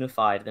less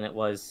unified than it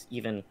was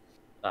even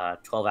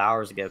 12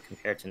 hours ago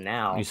compared to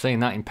now. You're saying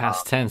that in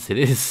past tense. It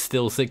is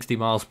still 60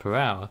 miles per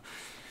hour.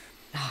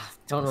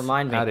 Don't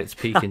remind me. At its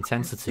peak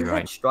intensity,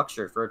 right?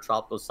 Structure for a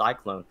tropical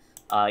cyclone,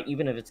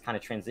 even if it's kind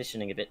of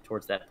transitioning a bit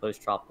towards that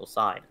post-tropical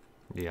side.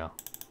 Yeah.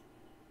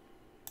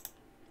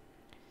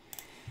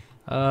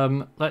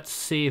 Let's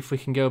see if we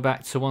can go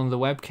back to one of the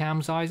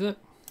webcams, Isaac.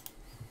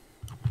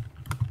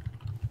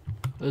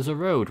 There's a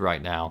road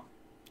right now.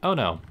 Oh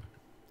no.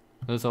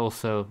 There's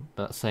also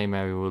that same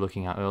area we were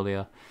looking at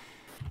earlier.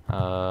 We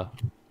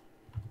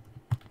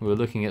were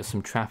looking at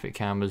some traffic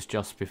cameras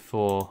just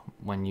before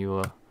when you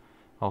were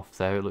off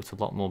there. It looked a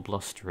lot more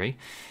blustery.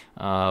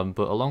 But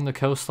along the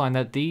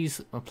coastline,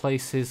 these are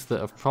places that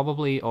have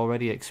probably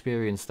already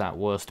experienced that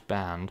worst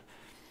band,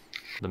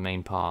 the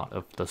main part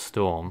of the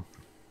storm.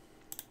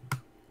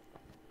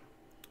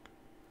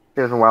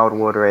 There's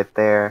Wildwood right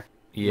there.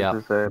 Yeah,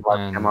 There's a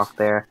cam off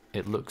there.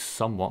 It looks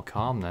somewhat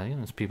calm there.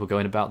 There's people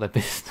going about their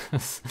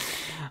business,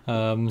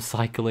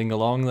 cycling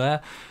along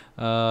there.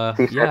 Yeah,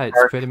 it's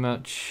Park. pretty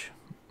much.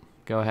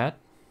 Go ahead.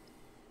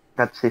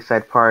 That's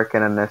Seaside Park,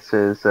 and then this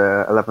is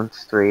 11th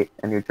Street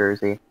in New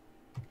Jersey.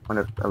 One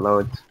of the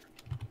loads.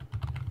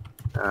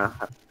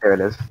 There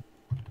it is.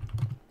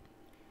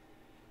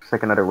 It's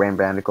like another rain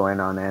band going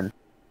on in.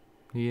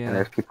 Yeah. And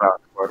there's people out on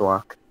the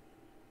boardwalk.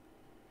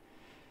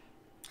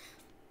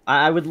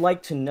 I would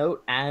like to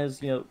note, as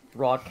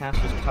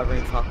broadcasters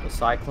covering tropical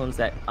cyclones,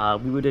 that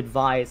we would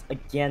advise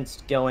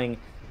against going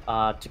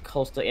to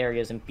coastal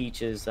areas and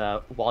beaches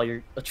while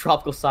a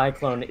tropical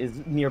cyclone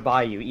is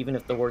nearby you, even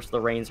if the worst of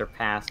the rains are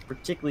past.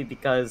 Particularly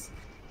because,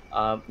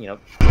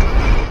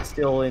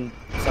 still in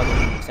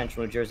southern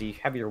central New Jersey,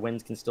 heavier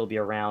winds can still be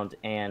around,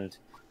 and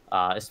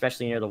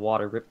especially near the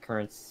water, rip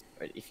currents,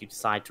 if you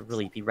decide to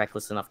really be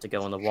reckless enough to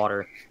go in the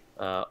water,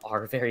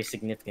 are a very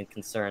significant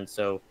concern.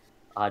 So.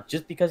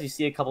 Just because you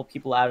see a couple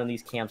people out in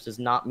these camps does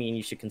not mean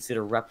you should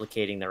consider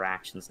replicating their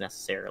actions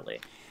necessarily.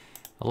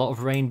 A lot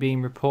of rain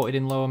being reported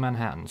in Lower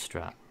Manhattan,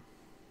 Strat.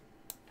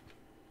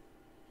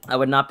 I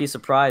would not be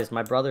surprised.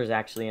 My brother's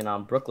actually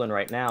in Brooklyn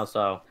right now,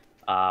 so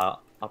I'll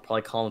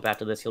probably call him up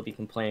after this. He'll be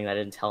complaining that I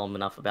didn't tell him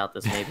enough about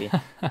this, maybe.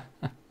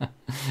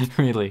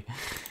 Really?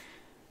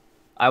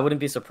 I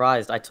wouldn't be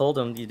surprised. I told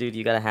him, dude,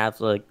 you gotta have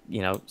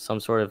some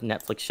sort of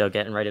Netflix show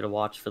getting ready to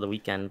watch for the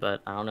weekend,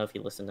 but I don't know if he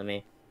listened to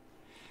me.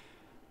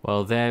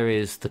 Well, there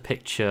is the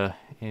picture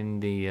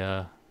in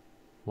the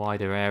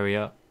wider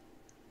area.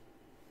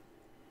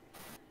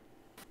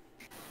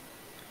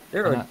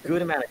 There are a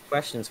good amount of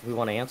questions if we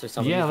want to answer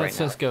some of these right now. Yeah, let's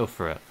just go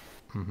for it.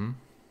 Mm-hmm.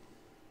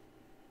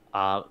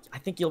 I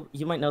think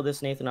you might know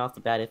this, Nathan, off the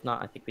bat. If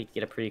not, I think we can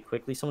get it pretty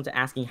quickly. Someone's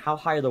asking, how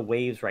high are the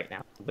waves right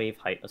now? The wave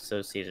height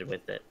associated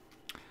with it.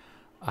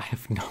 I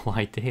have no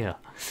idea.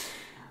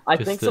 I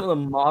Just think the- some of the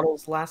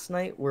models last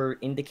night were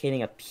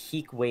indicating a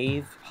peak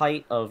wave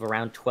height of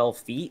around 12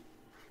 feet,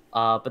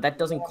 but that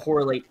doesn't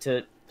correlate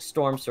to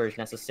storm surge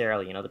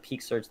necessarily. You know, the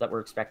peak surge that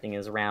we're expecting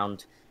is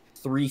around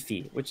 3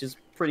 feet, which is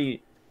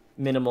pretty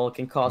minimal. It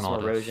can cause some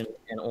Modest. erosion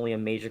and only a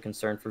major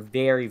concern for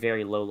very,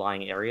 very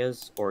low-lying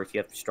areas or if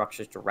you have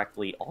structures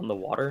directly on the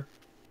water.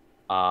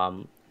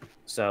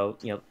 So,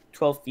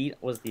 12 feet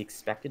was the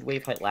expected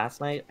wave height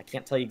last night. I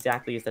can't tell you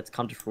exactly if that's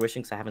come to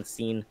fruition because I haven't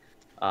seen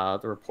the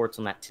reports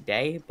on that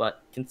today,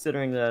 but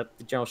considering the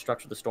general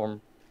structure of the storm,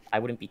 I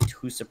wouldn't be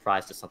too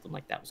surprised if something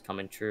like that was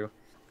coming true.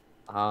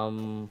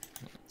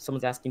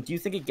 Someone's asking, do you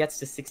think it gets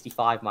to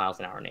 65 miles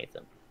an hour,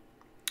 Nathan?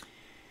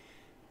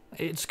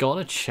 It's got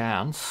a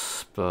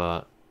chance,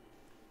 but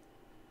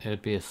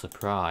it'd be a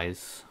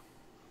surprise.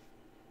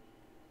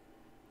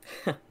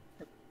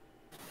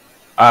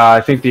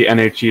 I think the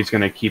NHE is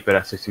going to keep it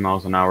at 60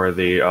 miles an hour.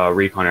 The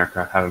recon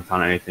aircraft haven't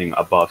found anything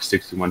above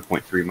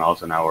 61.3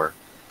 miles an hour.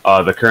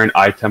 The current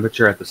eye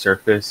temperature at the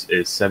surface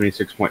is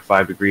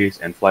 76.5 degrees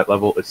and flight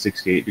level is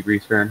 68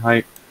 degrees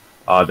Fahrenheit.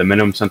 The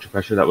minimum central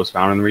pressure that was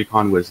found in the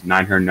recon was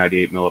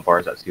 998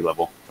 millibars at sea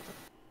level.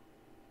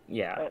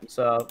 Yeah,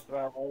 so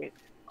Right.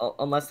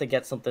 unless they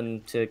get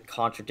something to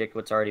contradict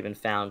what's already been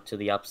found to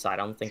the upside,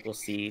 I don't think we'll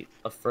see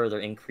a further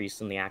increase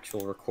in the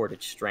actual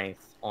recorded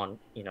strength on,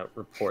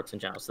 reports in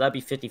general. So that'd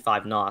be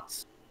 55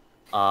 knots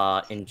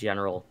in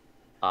general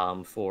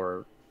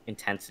for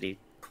intensity.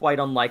 Quite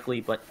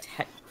unlikely, but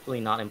technically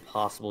not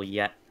impossible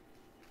yet.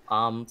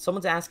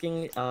 Someone's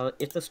asking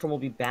if the storm will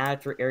be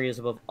bad for areas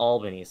above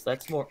Albany. So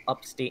that's more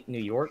upstate New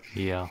York.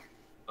 Yeah.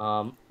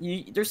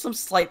 There's some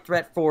slight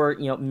threat for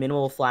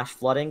minimal flash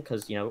flooding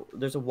because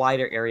there's a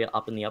wider area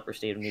up in the upper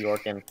state of New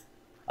York and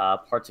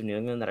parts of New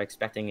England that are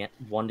expecting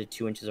 1 to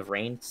 2 inches of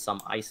rain. Some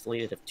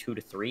isolated of 2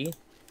 to 3.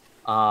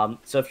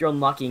 So if you're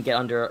unlucky and get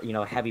under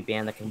a heavy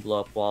band that can blow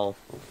up while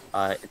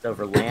it's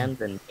over land,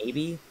 then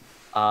maybe.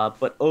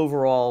 But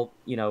overall,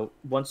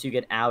 once you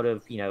get out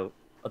of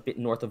a bit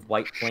north of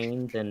White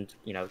Plains and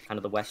kind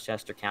of the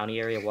Westchester County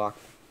area,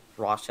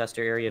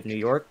 Rochester area of New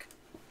York,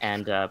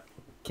 and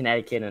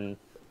Connecticut and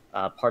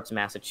parts of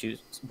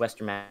Massachusetts,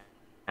 western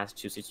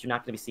Massachusetts, you're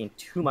not going to be seeing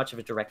too much of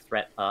a direct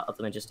threat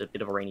other than just a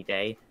bit of a rainy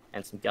day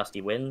and some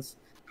gusty winds.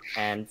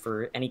 And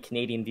for any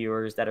Canadian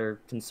viewers that are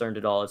concerned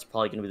at all, it's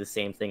probably going to be the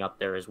same thing up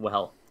there as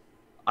well.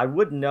 I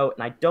would note,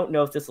 and I don't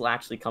know if this will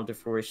actually come to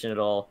fruition at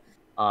all,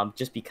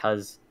 just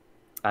because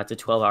it's a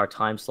 12-hour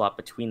time slot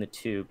between the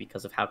two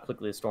because of how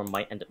quickly the storm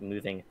might end up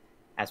moving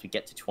as we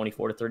get to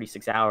 24 to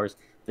 36 hours.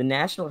 The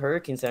National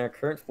Hurricane Center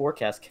current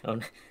forecast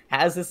cone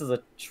has this as a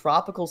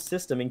tropical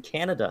system in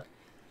Canada.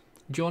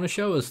 Do you want to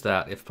show us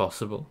that, if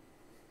possible?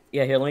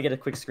 Yeah, here, let me get a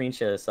quick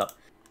screenshot of this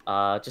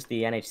up. Just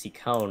the NHC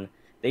cone.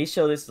 They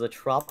show this as a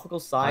tropical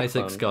cyclone.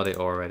 Isaac's got it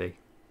already.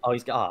 Oh,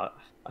 he's got...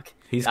 okay.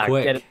 He's Get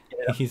quick. it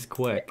up. He's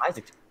quick. Yeah,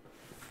 Isaac.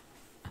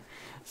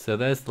 So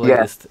there's the Yeah.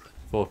 latest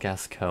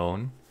forecast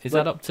cone. Is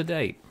that up to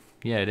date?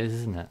 Yeah, it is,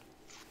 isn't it?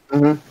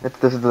 Mm-hmm.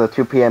 This is the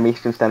 2 p.m.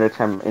 Eastern Standard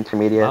Time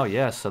intermediate. Oh,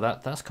 yeah, so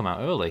that's come out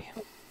early.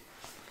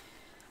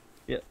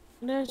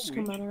 No, just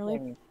come out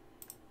early.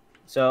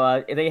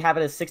 So they have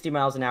it as 60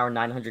 miles an hour,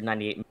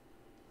 998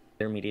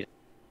 intermediate,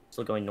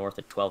 still going north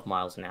at 12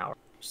 miles an hour.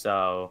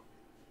 So,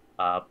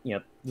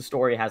 the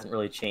story hasn't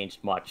really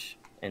changed much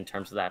in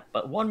terms of that.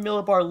 But 1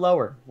 millibar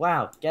lower.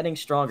 Wow, getting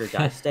stronger,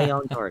 guys. Stay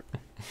on guard.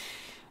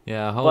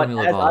 Yeah, a whole But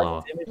millibar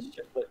lower.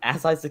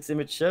 as Isaac's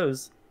image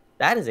shows,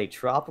 that is a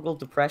tropical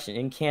depression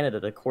in Canada,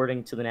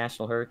 according to the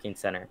National Hurricane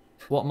Center.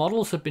 What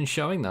models have been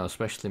showing, though,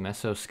 especially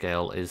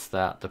mesoscale, is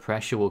that the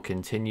pressure will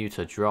continue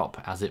to drop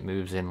as it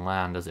moves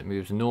inland, as it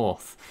moves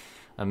north.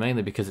 And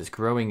mainly because it's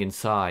growing in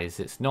size.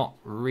 It's not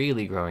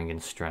really growing in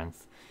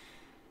strength.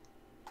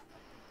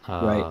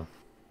 Right.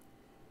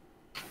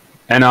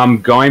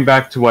 And going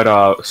back to what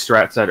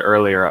Strat said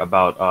earlier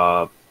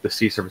about the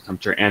sea surface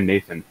temperature and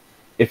Nathan,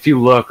 if you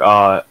look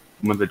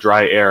with the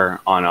dry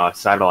air on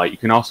satellite, you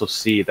can also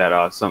see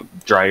that some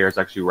dry air is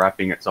actually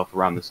wrapping itself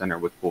around the center,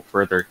 which will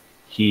further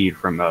heat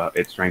from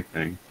its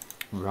strengthening.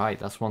 Right,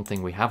 that's one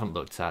thing we haven't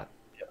looked at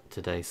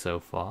today so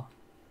far.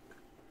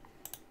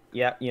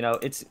 Yeah,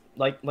 it's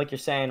like you're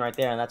saying right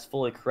there, and that's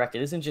fully correct.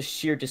 It isn't just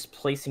sheer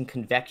displacing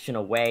convection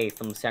away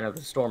from the center of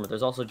the storm, but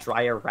there's also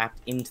dry air wrapped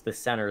into the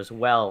center as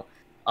well.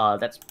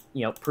 That's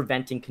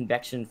preventing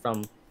convection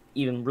from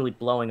even really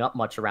blowing up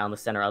much around the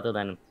center, other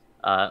than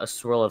a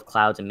swirl of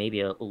clouds and maybe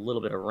a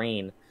little bit of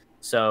rain.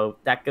 So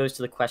that goes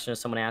to the question of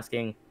someone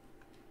asking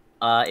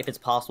if it's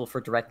possible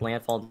for direct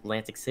landfall in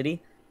Atlantic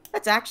City.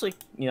 That's actually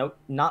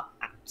not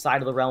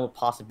outside of the realm of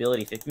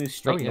possibility. If it moves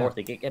straight north,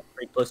 it get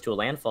pretty close to a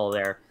landfall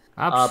there.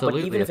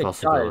 Absolutely but even a if it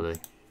possibility.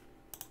 Does,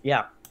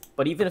 yeah,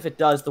 but even if it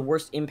does, the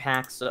worst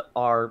impacts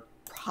are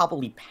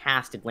probably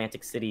past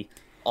Atlantic City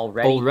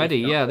already.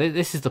 Yeah,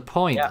 this is the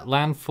point. Yeah.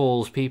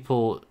 Landfalls,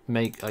 people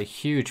make a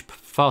huge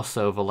fuss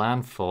over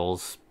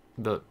landfalls,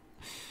 but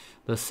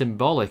they're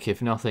symbolic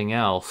if nothing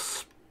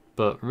else.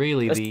 But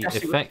really, the Especially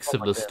with effects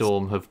stuff of like the this.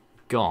 storm have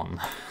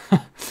gone.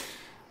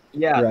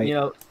 Yeah, Right.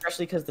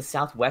 especially because the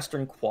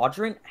southwestern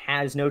quadrant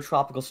has no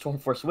tropical storm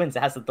force winds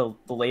as of the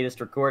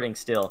latest recording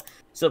still.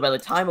 So by the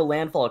time a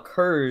landfall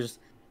occurs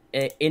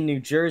in New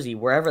Jersey,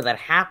 wherever that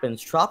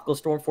happens, tropical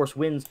storm force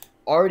winds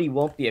already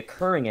won't be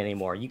occurring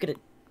anymore. You could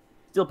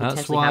still That's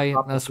potentially have why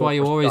tropical that's storm why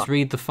you force always gusts.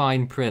 read the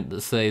fine print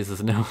that says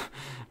there's no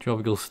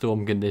tropical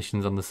storm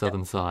conditions on the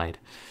southern side.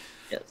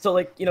 Yeah,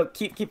 so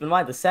keep in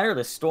mind the center of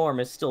the storm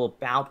is still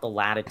about the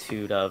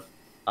latitude of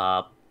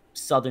uh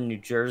southern New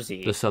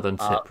Jersey. The southern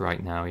tip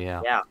right now,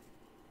 yeah. Yeah.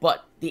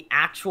 But the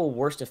actual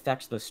worst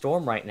effects of the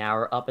storm right now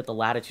are up at the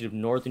latitude of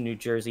northern New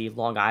Jersey,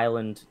 Long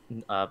Island,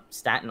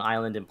 Staten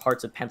Island, and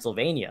parts of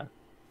Pennsylvania.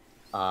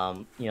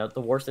 The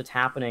worst that's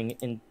happening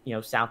in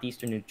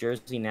southeastern New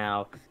Jersey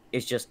now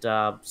is just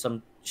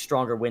some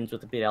stronger winds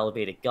with a bit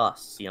elevated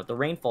gusts. The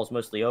rainfall's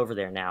mostly over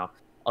there now,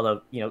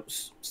 although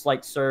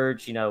slight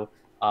surge,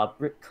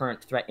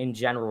 current threat in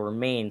general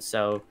remains.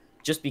 So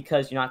just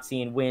because you're not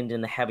seeing wind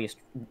in the heaviest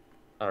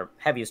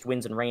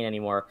winds and rain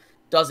anymore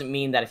doesn't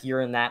mean that if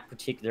you're in that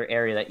particular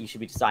area that you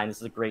should be deciding this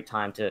is a great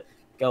time to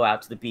go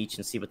out to the beach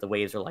and see what the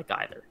waves are like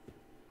either.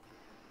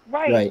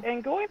 Right.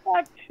 And going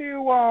back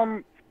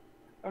to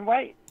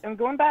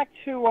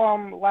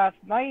last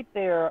night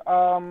there,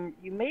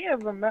 you may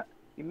have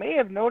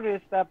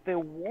noticed that the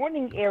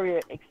warning area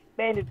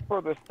expanded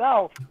further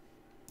south,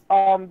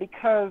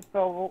 because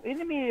the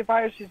intermediate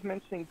advisor is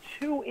mentioning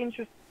two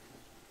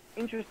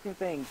interesting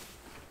things.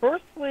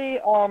 Firstly,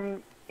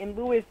 in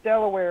Lewis,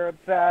 Delaware,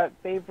 that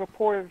they've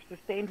reported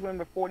sustained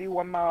wind of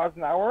 41 miles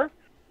an hour,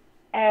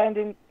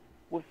 and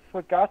with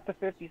gusts of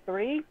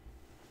 53,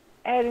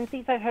 and in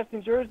Seaside Heights, New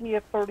Jersey,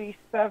 at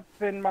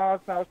 37 miles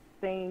an hour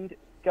sustained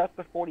gusts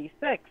of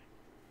 46.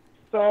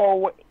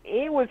 So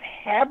it was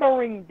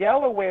hammering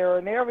Delaware,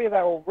 an area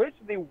that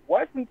originally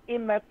wasn't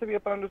in that severe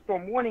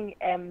thunderstorm warning,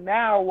 and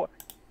now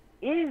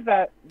is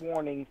that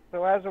warning.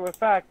 So as a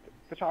result,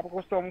 the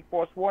tropical storm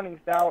force warning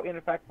is now in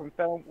effect from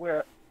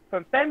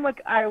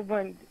Fenwick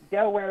Island,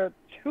 Delaware,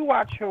 to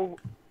Washoe,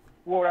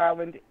 Rhode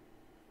Island,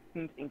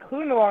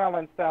 including the Long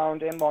Island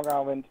Sound and Long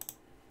Island,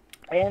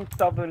 and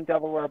southern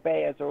Delaware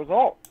Bay as a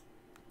result.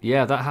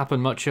 Yeah, that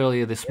happened much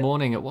earlier this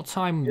morning. At what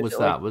time was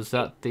that? Was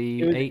that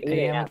the 8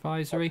 a.m.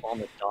 advisory? On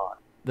the dot.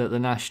 That the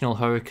National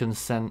Hurricane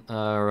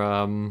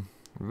Center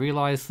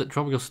realized that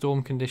tropical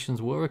storm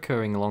conditions were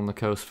occurring along the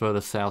coast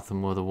further south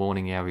than where the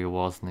warning area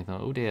was, and they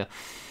thought, oh dear.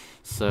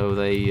 So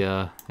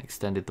they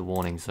extended the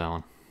warning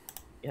zone.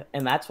 Yeah,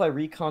 and that's why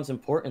recon's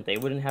important. They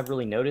wouldn't have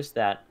really noticed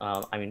that,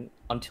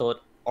 until it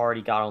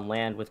already got on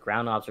land with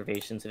ground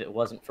observations if it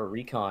wasn't for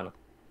recon.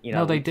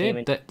 No, they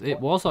did. It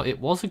was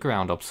a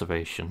ground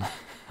observation.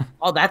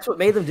 Oh, that's what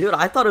made them do it.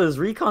 I thought it was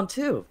recon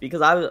too,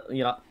 because I was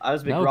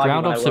a bit groggy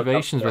ground when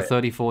observations I woke up were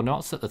 34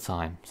 knots at the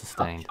time,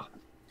 sustained.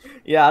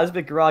 Yeah, I was a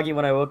bit groggy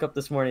when I woke up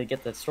this morning to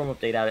get that storm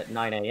update out at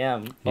 9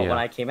 a.m. But Yeah. when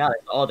I came out,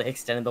 they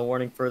extended the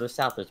warning further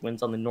south. There's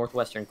winds on the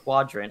northwestern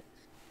quadrant.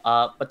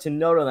 But to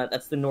note on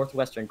that's the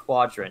northwestern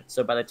quadrant.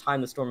 So by the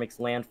time the storm makes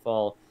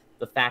landfall,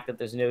 the fact that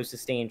there's no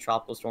sustained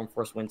tropical storm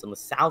force winds on the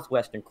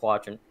southwestern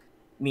quadrant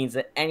means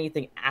that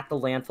anything at the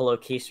landfall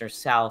location or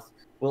south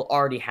will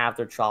already have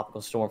their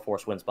tropical storm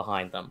force winds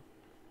behind them.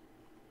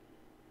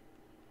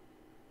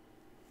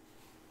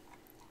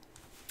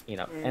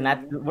 And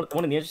that's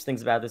one of the interesting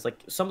things about this.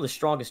 Like, some of the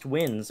strongest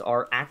winds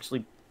are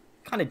actually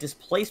kind of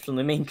displaced from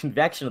the main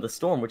convection of the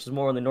storm, which is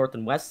more on the north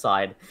and west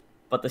side.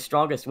 But the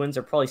strongest winds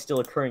are probably still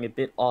occurring a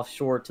bit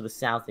offshore to the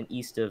south and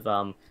east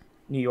of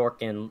New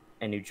York and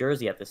New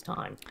Jersey at this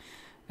time.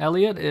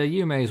 Elliot,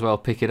 you may as well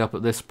pick it up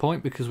at this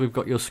point because we've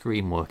got your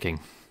screen working.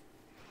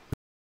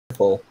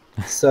 Wonderful.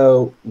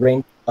 So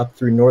rain up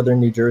through northern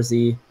New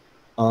Jersey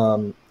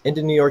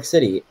into New York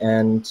City,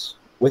 and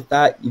with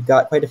that you've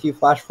got quite a few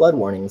flash flood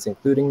warnings,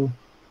 including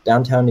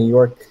downtown New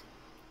York,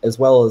 as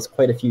well as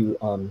quite a few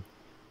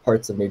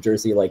parts of New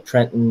Jersey like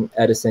Trenton,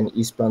 Edison,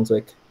 East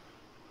Brunswick,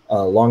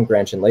 Long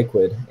Branch, and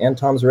Lakewood, and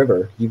Tom's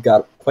River. You've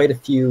got quite a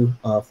few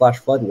flash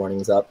flood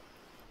warnings up.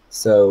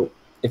 So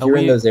if you're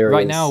in those areas...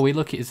 Right now,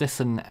 is this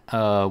an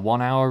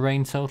 1 hour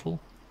rain total?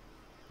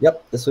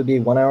 Yep, this would be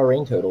 1 hour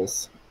rain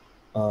totals.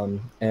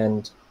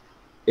 And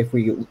if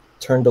we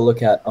turn to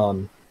look at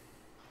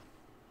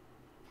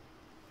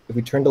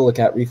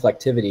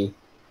reflectivity,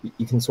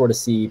 you can sort of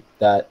see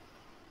that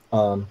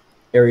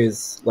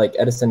areas like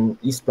Edison,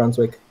 East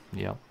Brunswick,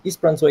 you're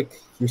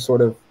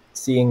sort of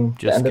seeing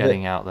just the end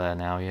getting of it. Out there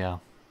now, yeah.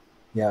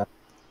 Yeah.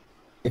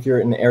 If you're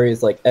in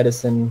areas like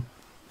Edison,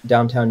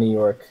 downtown New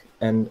York,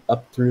 and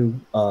up through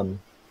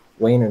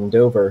Wayne and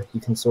Dover, you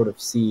can sort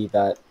of see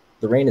that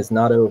the rain is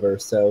not over,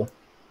 so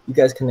you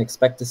guys can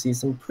expect to see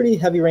some pretty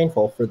heavy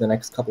rainfall for the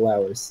next couple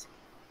hours.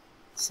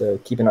 So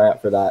keep an eye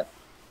out for that.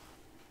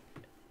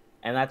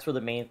 And that's where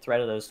the main threat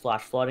of those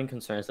flash flooding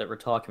concerns that we're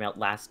talking about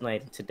last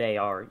night and today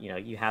are.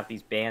 You have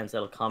these bands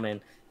that'll come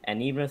in,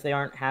 and even if they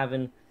aren't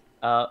having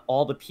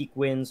all the peak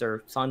winds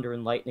or thunder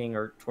and lightning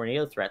or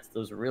tornado threats,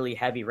 those really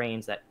heavy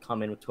rains that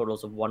come in with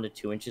totals of 1 to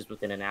 2 inches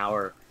within an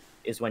hour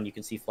is when you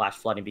can see flash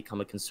flooding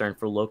become a concern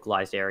for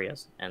localized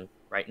areas. And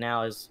right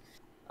now, as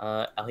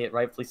Elliot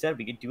rightfully said,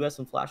 we do have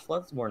some flash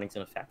floods warnings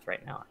in effect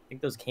right now. I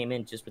think those came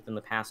in just within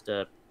the past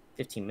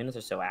 15 minutes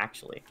or so,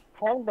 actually.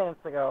 10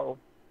 minutes ago,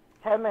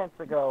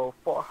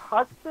 for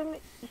Hudson,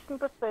 Eastern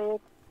Pacific,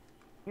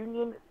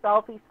 Union,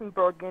 Southeastern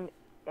Bergen,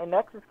 and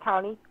Essex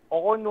County,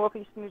 all in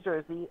northeastern New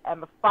Jersey,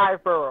 and the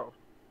 5 boroughs.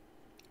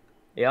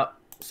 Yep.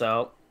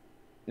 So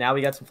now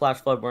we got some flash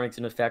flood warnings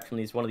in effect from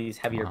one of these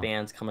heavier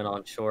bands coming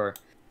on shore.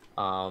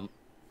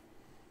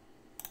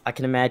 I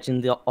can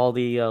imagine all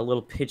the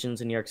little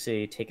pigeons in New York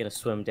City taking a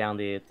swim down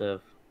the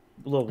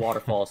little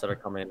waterfalls that are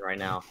coming in right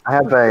now. I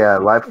have a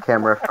live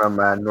camera from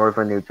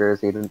northern New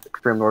Jersey, the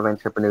extreme northern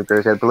tip of New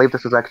Jersey. I believe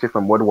this is actually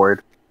from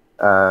Woodward,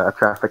 a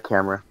traffic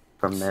camera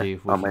from there See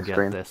if we on can my get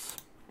screen. this.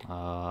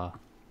 We're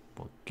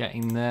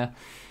getting there.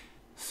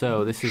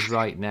 So this is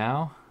right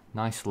now.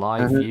 Nice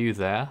live view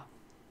there.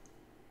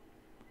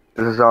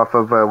 This is off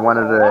of one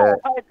of the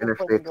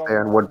interstates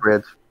there in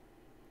Woodbridge.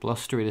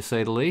 Blustery to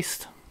say the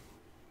least.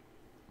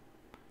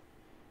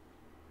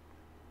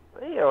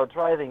 They are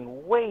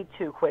driving way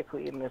too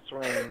quickly in this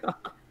rain.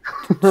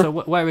 So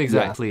where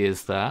exactly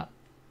is that?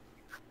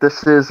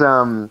 This is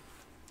no,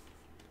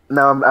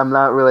 I'm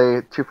not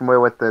really too familiar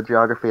with the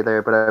geography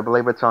there, but I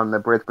believe it's on the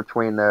bridge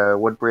between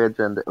Woodbridge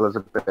and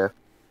Elizabeth.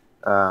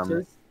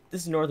 So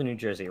this is northern New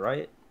Jersey,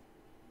 right?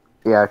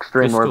 Yeah,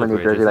 extreme Crystal northern New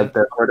Bridge, Jersey, is like it?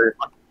 the border.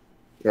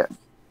 Yeah, I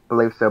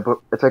believe so. But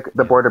it's like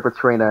the border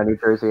between New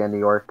Jersey and New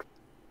York.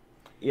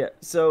 Yeah,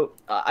 so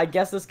I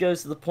guess this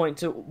goes to the point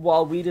to,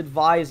 while we'd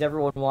advise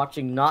everyone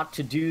watching not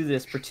to do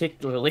this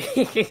particularly,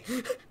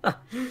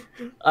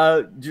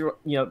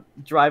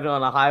 driving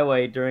on a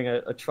highway during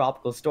a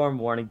tropical storm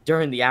warning,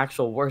 during the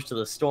actual worst of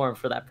the storm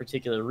for that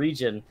particular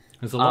region.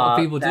 There's a lot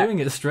of people doing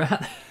it,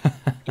 Strat.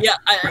 Yeah,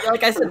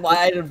 like I said, why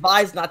I'd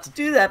advise not to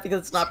do that, because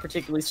it's not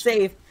particularly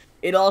safe.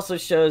 It also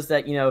shows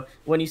that,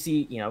 when you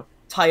see,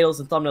 titles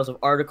and thumbnails of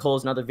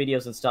articles and other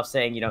videos and stuff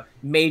saying,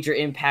 major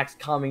impacts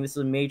coming, this is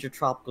a major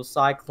tropical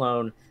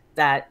cyclone,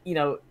 that,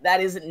 that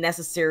isn't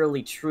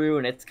necessarily true,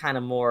 and it's kind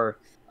of more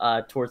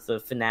towards the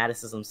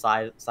fanaticism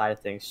side of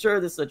things. Sure,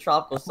 this is a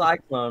tropical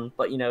cyclone,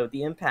 but,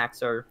 the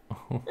impacts are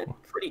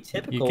pretty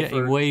typical. You're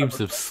getting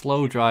waves of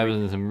slow drivers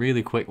and some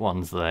really quick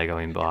ones there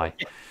going by.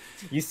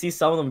 You see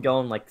some of them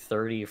going like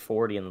 30 or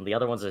 40, and the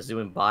other ones are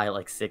zooming by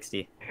like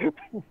 60.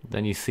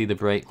 Then you see the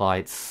brake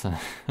lights.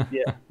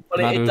 Yeah. But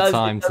Matter of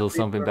time till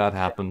something bad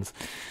happens.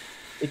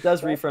 It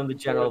does reaffirm the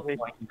general point,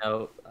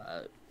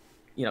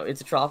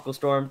 it's a tropical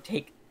storm.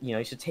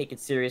 You should take it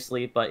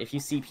seriously. But if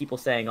you see people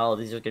saying, "Oh,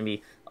 these are going to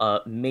be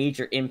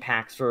major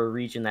impacts for a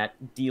region that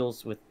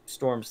deals with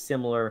storms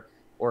similar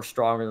or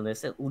stronger than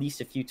this at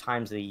least a few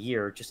times a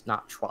year, just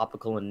not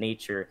tropical in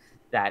nature,"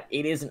 that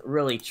it isn't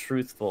really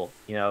truthful.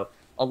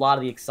 A lot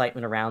of the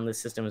excitement around this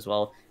system as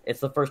well.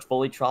 It's the first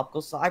fully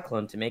tropical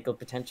cyclone to make a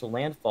potential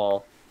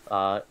landfall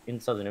in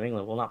southern New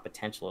England. Well, not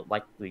potential, it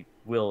likely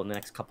will in the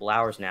next couple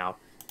hours now,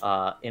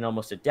 in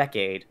almost a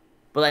decade.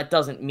 But that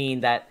doesn't mean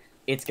that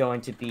it's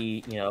going to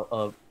be,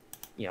 a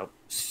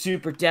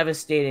super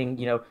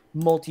devastating,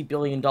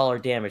 multi-billion-dollar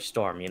damage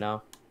storm.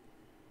 The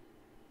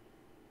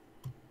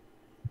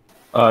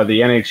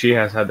NHG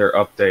has had their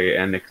update,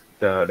 and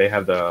they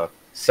have the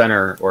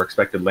center or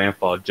expected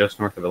landfall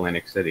just north of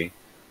Atlantic City.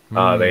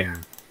 They,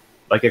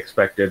 like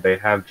expected, they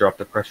have dropped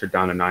the pressure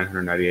down to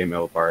 998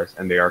 millibars,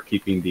 and they are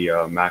keeping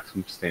the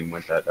maximum sustained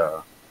wind at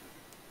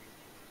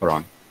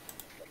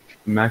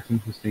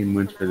maximum sustained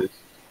winds for this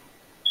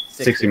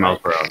 60 miles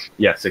per hour.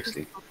 Yeah,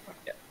 60.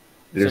 Yeah.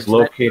 It is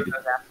located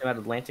at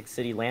Atlantic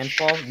City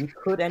landfall. You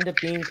could end up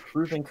being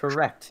proven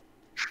correct.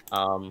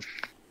 I'm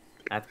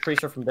pretty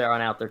sure from there on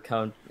out, their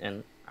cone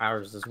and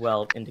ours as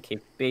well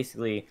indicate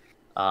basically,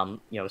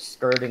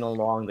 skirting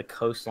along the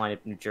coastline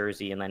of New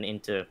Jersey and then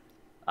into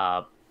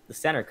the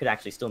center could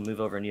actually still move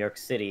over New York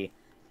City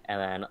and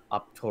then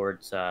up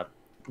towards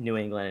New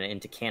England and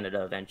into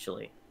Canada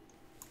eventually.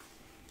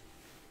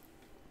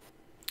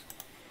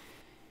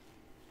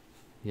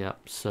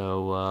 Yep,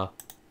 so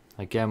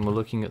again, we're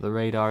looking at the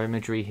radar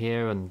imagery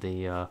here and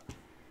the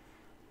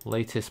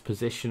latest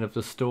position of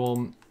the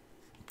storm,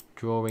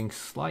 drawing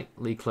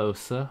slightly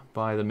closer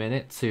by the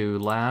minute to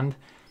land,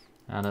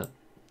 and at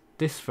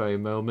this very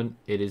moment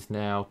it is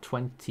now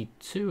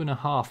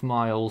 22.5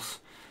 miles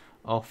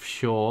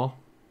offshore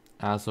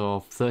as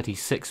of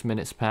 36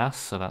 minutes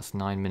past, so that's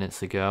 9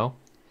 minutes ago.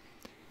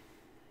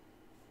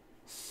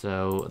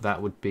 So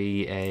that would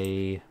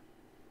be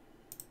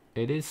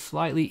it is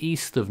slightly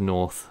east of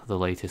north, the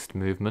latest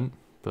movement,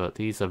 but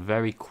these are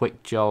very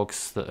quick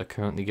jogs that are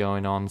currently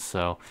going on,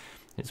 so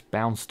it's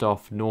bounced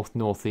off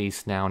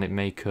north-northeast now, and it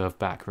may curve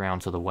back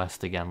around to the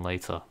west again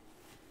later.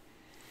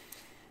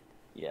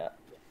 Yeah,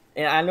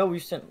 and I know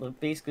we've spent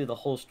basically the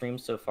whole stream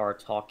so far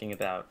talking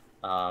about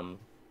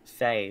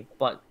Fay,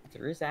 but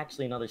there is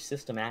actually another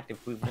system active.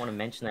 We want to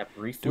mention that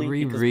briefly. Do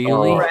we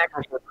really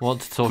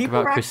want to talk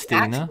about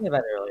Christina? About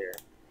it earlier.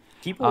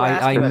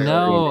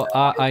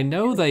 I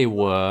know they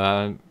were.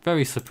 I'm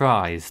very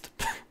surprised.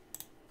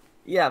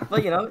 Yeah,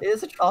 but it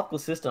is a tropical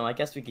system. I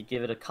guess we could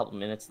give it a couple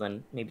minutes,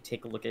 then maybe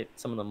take a look at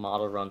some of the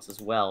model runs as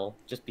well,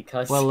 just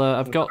because. Well,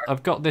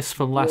 I've got this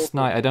from last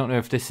night. I don't know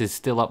if this is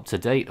still up to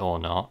date or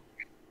not.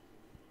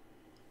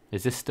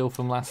 Is this still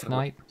from last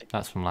night?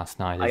 That's from last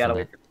night, isn't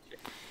it?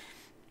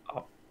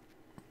 Oh.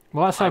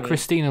 Well, that's how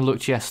Christina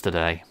looked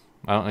yesterday.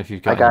 I don't know if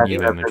you've got any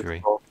new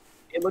imagery.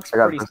 It looks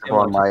pretty similar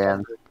on my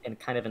end. And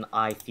kind of an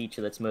eye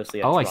feature that's mostly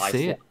a I dry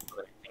see it. than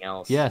anything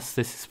else. Yes,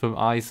 this is from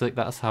Isaac.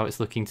 That's how it's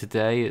looking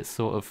today. It's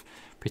sort of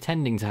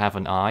pretending to have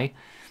an eye.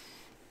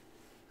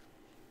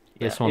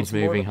 This one's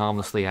moving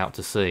harmlessly out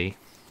to sea.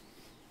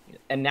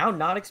 And now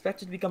not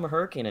expected to become a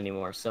hurricane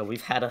anymore. So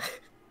we've had a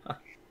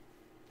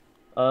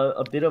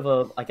bit of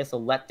a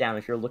letdown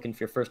if you're looking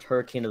for your first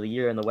hurricane of the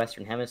year in the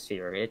Western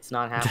Hemisphere. It's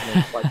not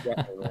happening quite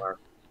yet anymore.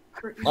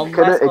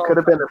 It could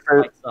have been the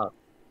first.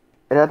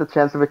 It had the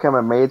chance to become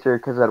a major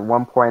because at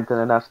one point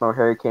the National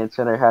Hurricane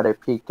Center had a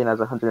peak in as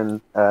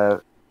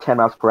 110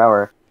 miles per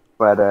hour,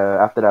 but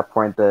after that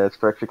point the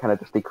structure kind of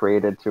just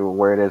degraded to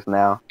where it is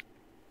now.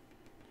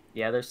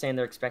 Yeah, they're saying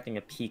they're expecting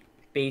a peak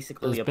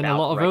basically. There's been a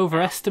lot of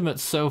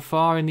overestimates so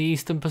far in the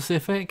Eastern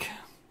Pacific.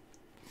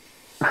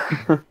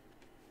 The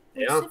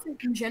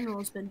Pacific in general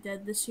has been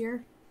dead this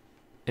year.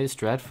 It's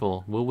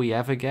dreadful. Will we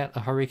ever get a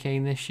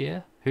hurricane this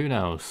year? Who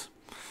knows?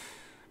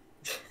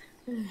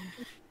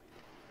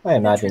 I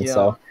imagine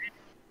so.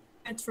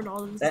 Transferred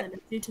all of this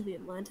energy to the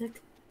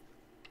Atlantic.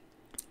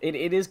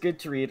 It is good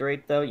to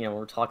reiterate, though, when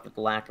we're talking about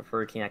the lack of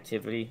hurricane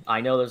activity.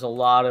 I know there's a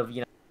lot of,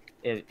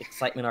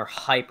 excitement or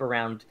hype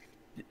around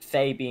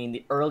Fay being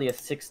the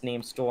earliest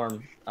 6-named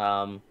storm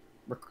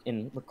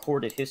in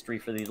recorded history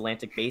for the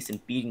Atlantic Basin,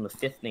 beating the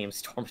 5th named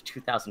storm of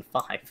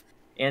 2005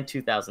 and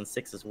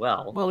 2006 as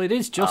well. Well, it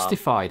is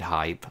justified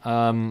hype.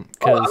 I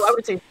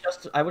would say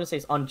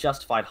it's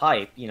unjustified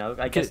hype.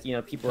 I guess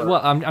people are.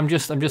 Well, I'm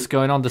just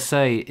going on to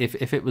say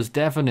if it was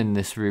Devon in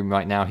this room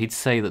right now, he'd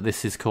say that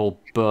this is called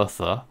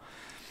Bertha,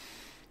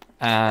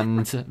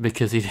 and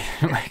because he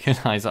didn't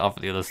recognise it off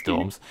the other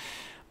storms.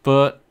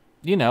 But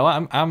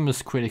I'm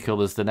as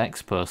critical as the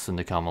next person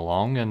to come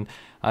along, and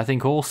I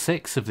think all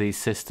 6 of these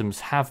systems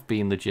have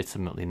been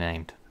legitimately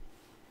named.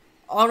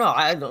 Oh no,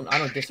 I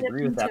don't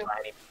disagree with that by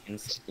any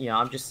means.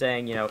 I'm just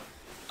saying,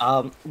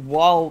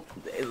 while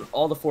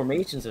all the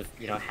formations have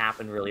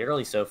happened really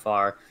early so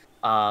far,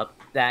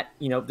 that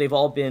they've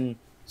all been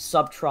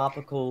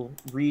subtropical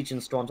region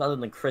storms, other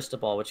than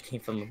Cristobal, which came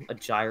from a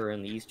gyre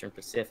in the Eastern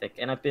Pacific,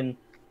 and have been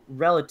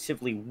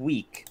relatively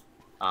weak.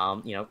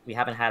 We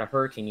haven't had a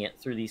hurricane yet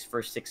through these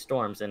first 6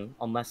 storms, and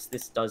unless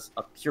this does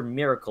a pure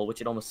miracle,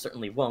 which it almost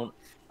certainly won't,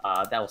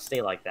 that will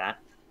stay like that.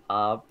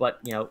 But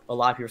a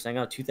lot of people are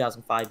saying,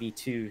 2005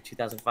 V2,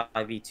 2005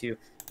 V2.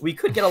 We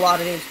could get a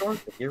lot of named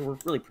storms this year. We're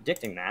really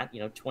predicting that.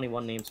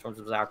 21 named storms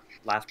was our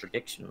last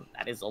prediction.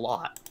 That is a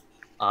lot.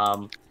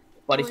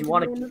 But if you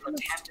want to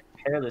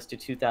compare this to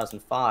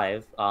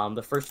 2005,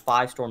 the first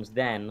 5 storms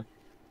then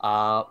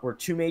were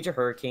 2 major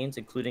hurricanes,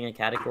 including a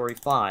Category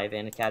 5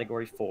 and a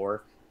Category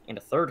 4, and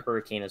a 3rd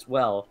hurricane as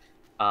well.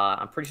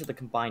 I'm pretty sure the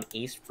combined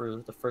ACE for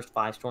the first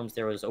 5 storms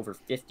there was over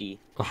 50.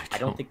 I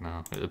don't think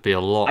no. It would be a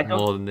lot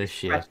more than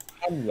this year.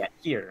 10 yet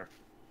here.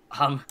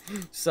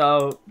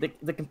 So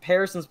the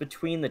comparisons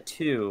between the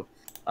 2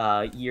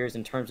 years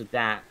in terms of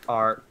that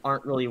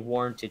aren't really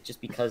warranted, just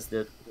because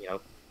the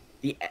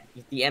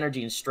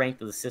energy and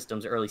strength of the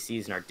system's early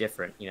season are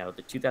different.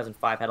 The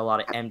 2005 had a lot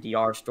of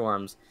MDR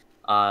storms,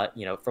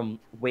 from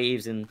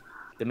waves in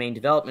the main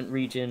development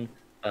region,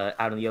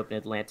 out in the open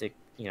Atlantic,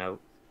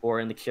 or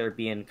in the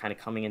Caribbean, kind of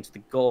coming into the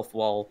Gulf,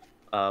 while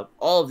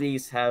all of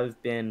these have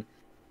been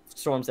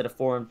storms that have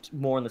formed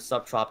more in the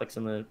subtropics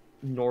in the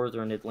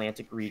northern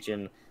Atlantic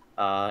region,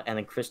 and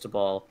then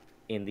Cristobal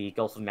in the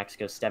Gulf of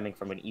Mexico, stemming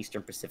from an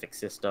Eastern Pacific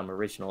system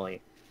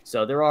originally.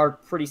 So there are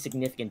pretty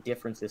significant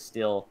differences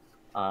still,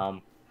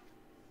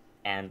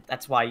 and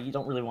that's why you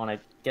don't really want to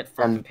get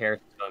fun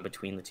comparisons going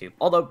between the 2.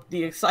 Although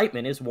the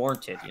excitement is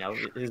warranted,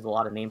 there's a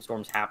lot of named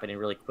storms happening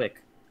really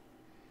quick.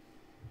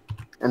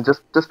 And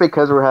just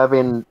because we're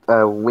having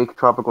weak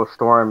tropical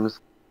storms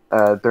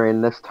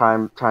during this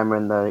time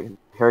in the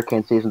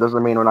hurricane season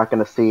doesn't mean we're not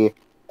going to see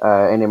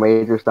any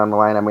majors down the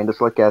line. I mean, just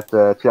look at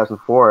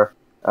 2004.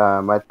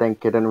 I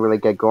think it didn't really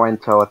get going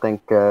until I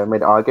think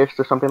mid-August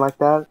or something like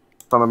that,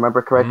 if I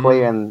remember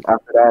correctly. And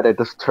after that, it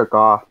just took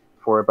off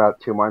for about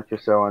 2 months or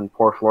so, and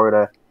poor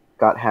Florida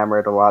got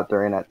hammered a lot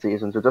during that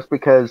season. So just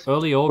because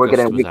we're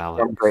getting weak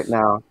storms right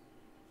now,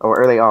 or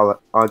early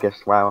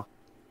August, wow.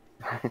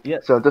 Yeah,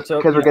 so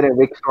because we're getting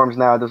weak storms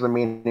now doesn't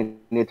mean you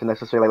need to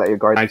necessarily let your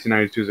guard.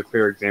 1992 is a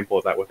clear example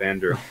of that with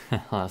Andrew.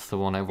 That's the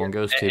one everyone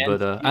goes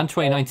to, and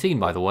 2019,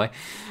 by the way.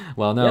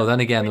 Well, no, then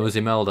again there was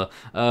Imelda,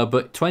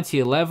 but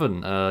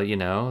 2011,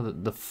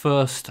 the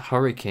first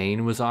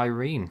hurricane was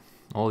Irene.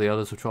 All the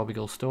others were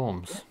tropical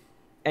storms.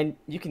 And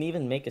you can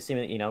even make a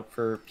similar,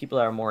 for people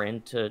that are more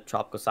into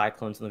tropical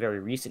cyclones in the very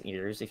recent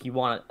years, if you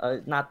want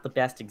not the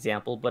best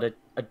example, but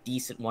a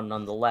decent one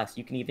nonetheless,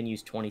 you can even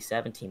use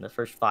 2017. The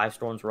first 5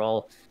 storms were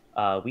all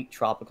weak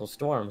tropical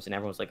storms, and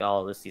everyone's like,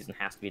 "Oh, this season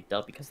has to be a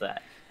dub because of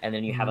that." And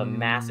then you have a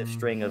massive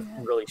string of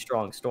really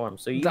strong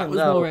storms. So even That was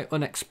though, more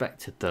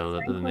unexpected, though,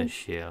 than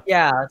this year.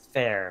 yeah, that's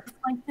fair.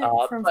 Like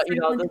that from But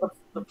Franklin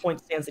the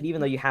point stands that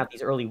even though you have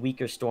these early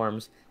weaker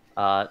storms,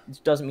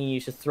 it doesn't mean you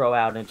should throw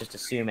out and just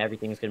assume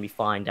everything's going to be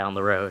fine down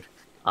the road.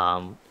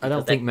 I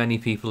don't think many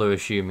people are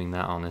assuming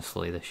that,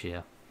 honestly, this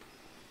year.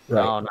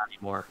 Right. No, not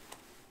anymore.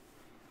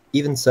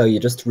 Even so, you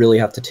just really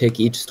have to take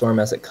each storm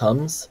as it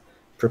comes.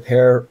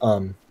 Prepare.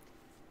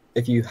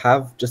 If you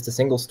have just a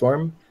single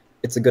storm,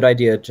 it's a good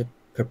idea to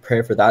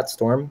prepare for that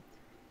storm,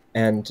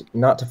 and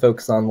not to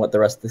focus on what the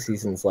rest of the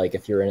season's like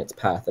if you're in its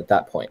path at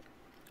that point.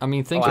 I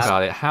mean, think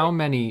about it. How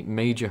many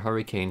major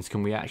hurricanes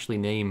can we actually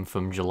name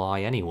from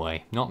July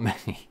anyway? Not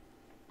many.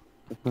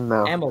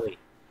 No. Emily.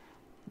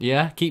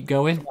 Yeah, keep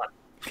going.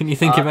 Can you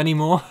think of any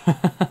more?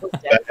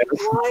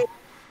 July?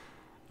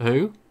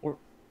 Who?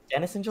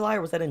 Dennis in July,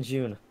 or was that in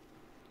June?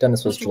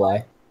 Dennis was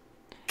July.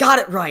 Got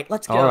it right.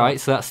 Let's go. All right,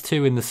 so that's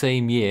 2 in the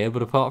same year,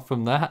 but apart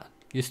from that,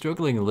 you're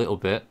struggling a little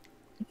bit.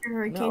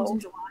 hurricanes No. in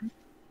July.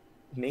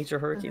 Major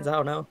hurricanes? I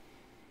don't know.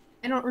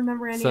 I don't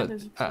remember any So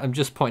others. I'm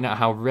just pointing out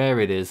how rare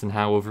it is and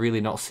how we've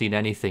really not seen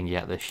anything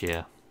yet this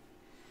year.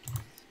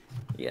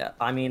 Yeah,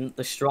 I mean,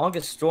 the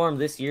strongest storm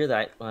this year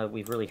that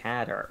we've really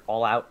had are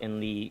all out in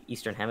the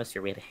Eastern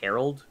Hemisphere. We had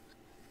Harold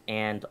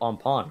and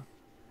Ampon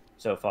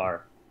so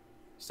far.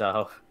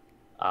 So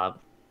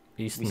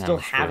Eastern we still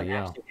Hemisphere, haven't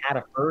yeah. actually had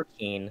a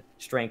hurricane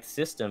strength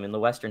system in the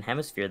Western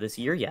Hemisphere this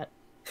year yet.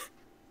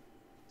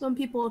 Some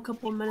people a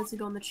couple of minutes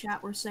ago in the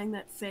chat were saying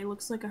that Fay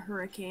looks like a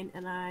hurricane,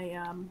 and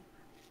I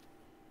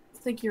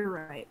think you're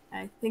right.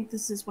 I think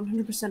this is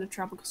 100% a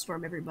tropical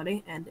storm,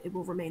 everybody, and it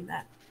will remain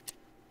that.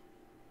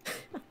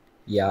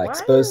 Yeah,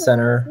 exposed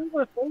center.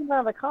 People are saying that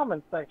in the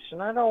comment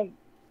section. I don't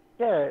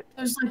get it.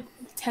 It was like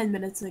 10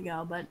 minutes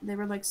ago, but they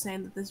were like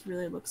saying that this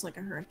really looks like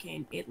a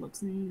hurricane. It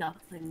looks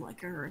nothing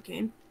like a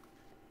hurricane.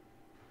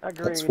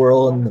 Agreed. That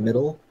swirl in the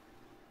middle.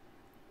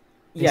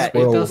 Yeah, It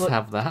Swirl. does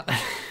have that.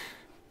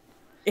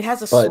 it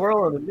has a But-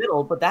 swirl in the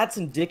middle, but that's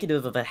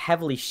indicative of a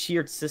heavily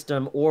sheared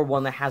system or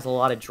one that has a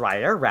lot of dry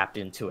air wrapped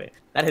into it.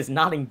 That is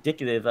not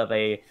indicative of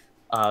a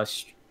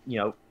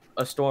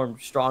storm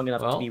strong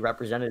enough to be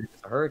represented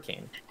as a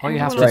hurricane. All you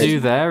have to Right.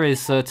 do there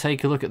is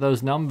take a look at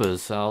those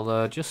numbers.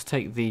 I'll just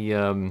take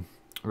the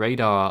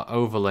radar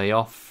overlay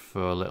off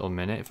for a little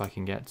minute if I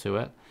can get to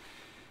it.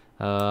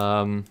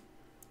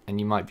 And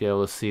you might be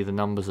able to see the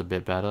numbers a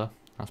bit better.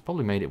 That's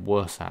probably made it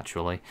worse,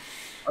 actually.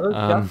 Are those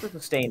gusts or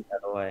sustained, by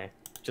the way?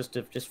 Just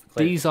for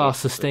These are clarification.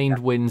 sustained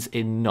winds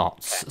in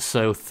knots.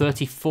 So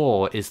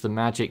 34 is the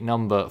magic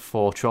number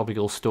for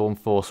tropical storm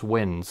force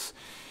winds.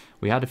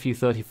 We had a few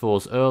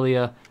 34s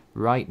earlier.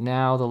 Right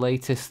now, the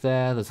latest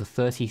there's a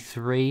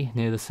 33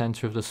 near the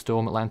center of the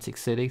storm, Atlantic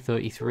City.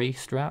 33,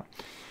 Strat.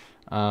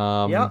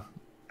 Yeah,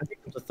 I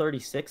think there's a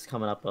 36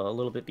 coming up a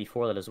little bit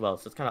before that as well,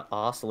 so it's kind of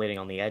oscillating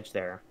on the edge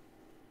there.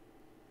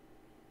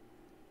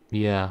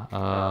 Yeah,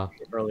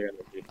 Earlier in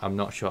the week. I'm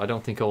not sure. I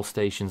don't think all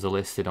stations are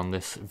listed on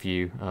this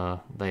view.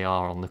 They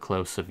are on the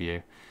closer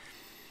view.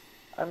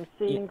 I'm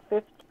seeing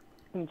 50s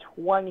and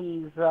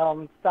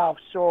 20s south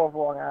shore of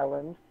Long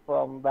Island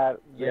from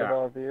that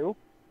radar view.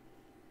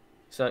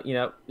 So,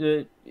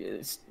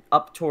 it's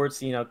up towards,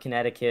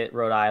 Connecticut,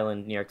 Rhode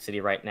Island, New York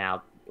City right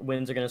now.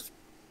 Winds are going to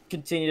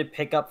continue to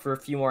pick up for a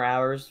few more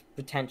hours,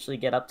 potentially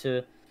get up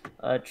to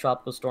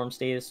tropical storm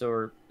status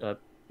or, a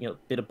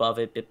bit above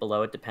it, bit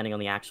below it, depending on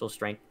the actual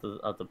strength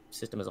of the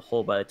system as a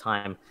whole by the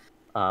time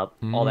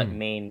all that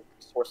main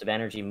source of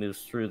energy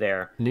moves through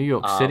there. New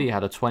York City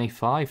had a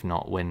 25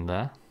 knot wind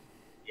there.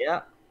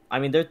 Yeah. I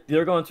mean,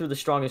 they're going through the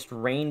strongest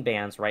rain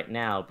bands right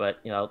now, but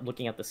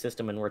looking at the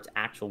system and where its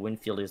actual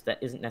wind field is, that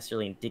isn't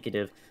necessarily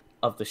indicative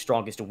of the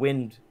strongest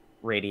wind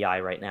radii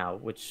right now.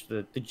 Which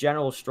the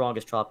general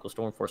strongest tropical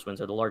storm force winds,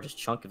 or the largest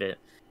chunk of it,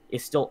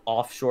 is still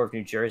offshore of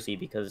New Jersey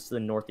because it's the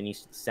north and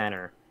east of the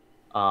center.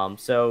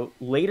 So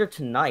later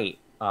tonight,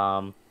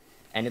 and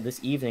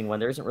this evening,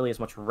 when there isn't really as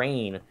much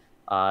rain,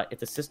 if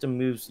the system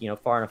moves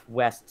far enough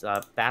west,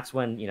 that's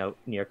when New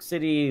York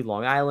City,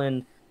 Long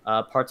Island.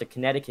 Parts of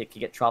Connecticut could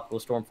get tropical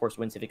storm force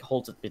winds if it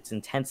holds its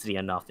intensity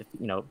enough. If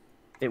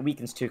it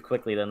weakens too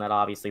quickly, then that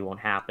obviously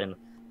won't happen.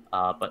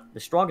 But the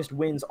strongest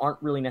winds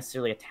aren't really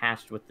necessarily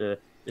attached with the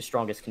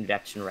strongest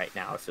convection right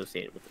now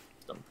associated with the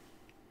system.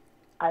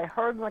 I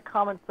heard in the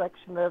comment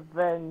section that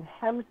in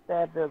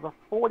Hempstead there's a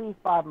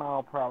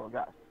 45-mile-per-hour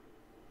gust.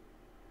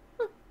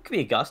 Could be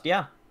a gust,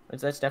 yeah.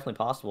 That's definitely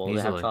possible. They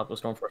have Easily. tropical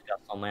storm force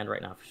gusts on land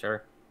right now for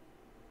sure.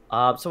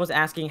 Someone's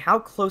asking, how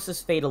close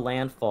is Fay to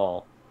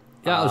landfall?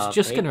 Yeah, I was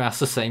just Fay- going to ask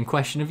the same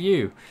question of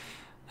you.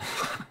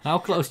 How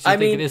close do you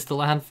think it is to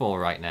landfall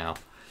right now?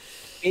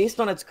 Based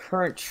on its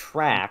current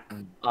track,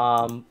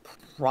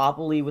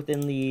 probably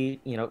within the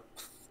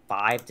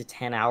 5 to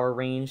 10 hour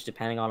range,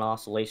 depending on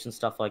oscillation,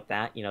 stuff like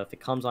that. If it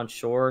comes on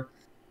shore,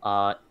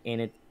 in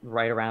it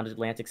right around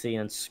Atlantic City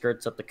and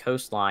skirts up the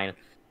coastline,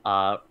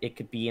 it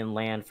could be in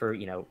land for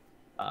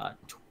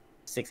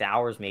 6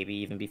 hours maybe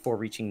even before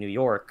reaching New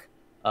York.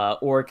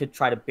 or it could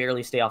try to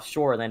barely stay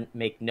offshore and then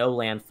make no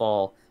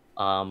landfall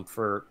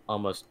for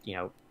almost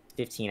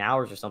 15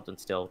 hours or something.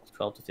 Still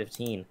 12 to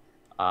 15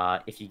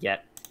 if you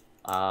get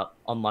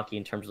unlucky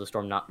in terms of the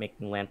storm not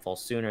making landfall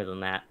sooner than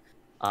that.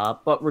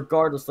 But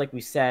regardless, like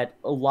we said,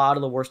 a lot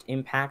of the worst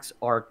impacts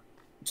are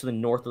to the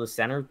north of the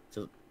center.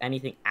 So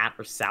anything at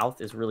or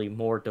south is really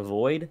more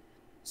devoid.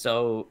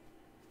 So,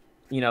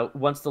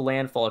 once the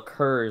landfall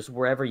occurs,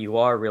 wherever you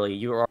are, really,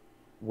 you are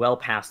well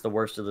past the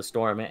worst of the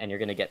storm, and you're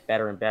going to get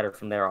better and better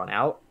from there on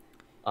out.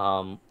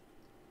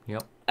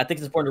 Yep. I think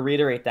it's important to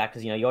reiterate that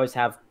because, you always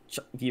have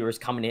viewers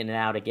coming in and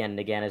out again and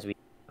again as we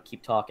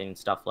keep talking and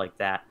stuff like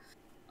that.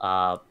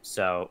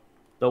 So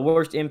the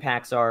worst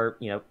impacts are,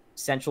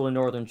 central and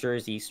northern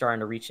Jersey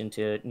starting to reach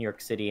into New York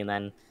City, and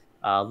then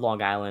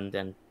Long Island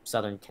and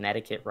southern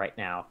Connecticut right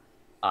now.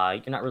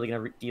 You're not really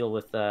going to deal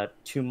with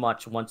too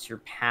much once you're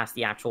past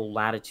the actual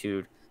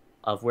latitude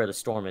of where the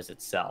storm is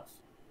itself.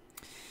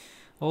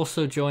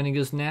 Also joining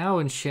us now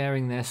and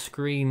sharing their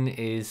screen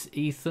is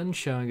Ethan,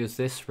 showing us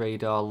this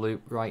radar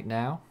loop right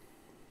now.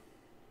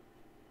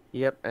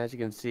 Yep, as you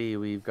can see,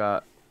 we've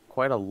got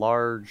quite a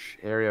large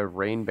area of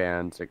rain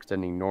bands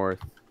extending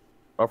north.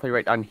 Roughly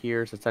right down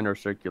here is the center of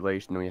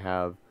circulation. We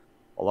have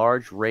a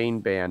large rain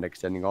band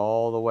extending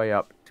all the way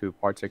up to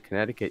parts of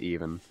Connecticut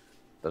even.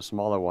 The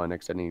smaller one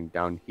extending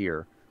down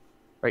here.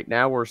 Right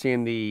now we're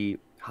seeing the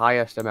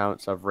highest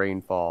amounts of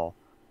rainfall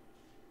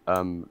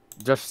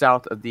just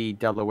south of the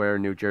Delaware,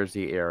 New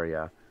Jersey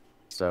area.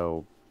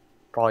 So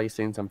probably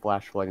seeing some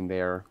flash flooding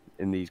there.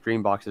 In these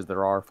green boxes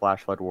there are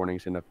flash flood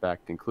warnings in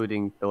effect,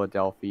 including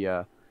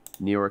Philadelphia,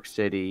 New York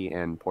City,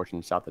 and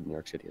portions south of New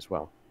York City as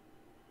well.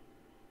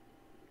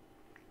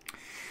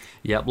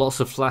 Yep, lots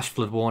of flash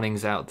flood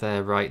warnings out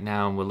there right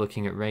now, and we're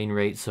looking at rain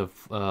rates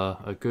of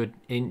a good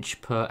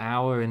inch per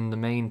hour in the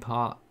main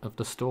part of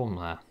the storm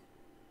there.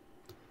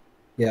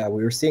 Yeah,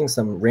 we were seeing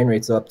some rain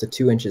rates up to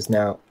 2 inches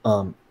now,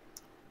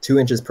 2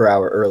 inches per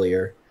hour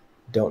earlier.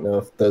 Don't know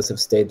if those have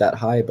stayed that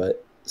high,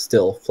 but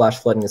still, flash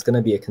flooding is going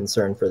to be a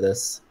concern for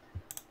this.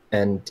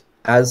 And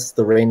as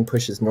the rain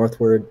pushes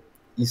northward,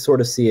 you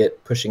sort of see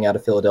it pushing out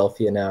of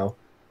Philadelphia now,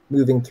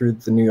 moving through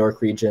the New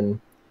York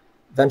region.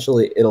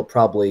 Eventually, it'll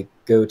probably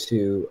go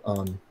to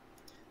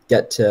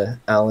get to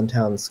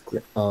Allentown's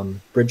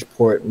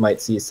Bridgeport.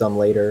 Might see some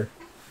later.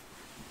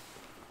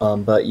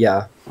 But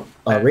yeah,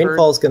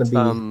 rainfall is going to be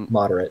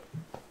moderate.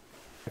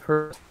 I've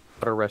heard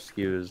water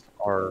rescues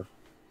are.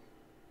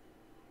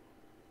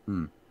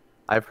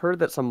 I've heard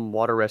that some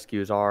water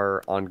rescues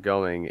are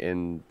ongoing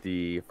in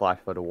the flash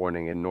flood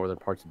warning in northern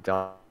parts of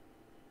Delaware.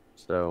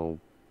 So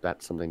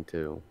that's something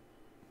too.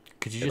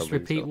 Could you just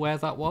repeat where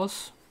that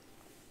was?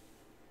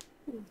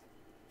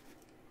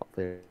 Up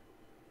there.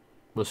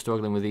 We're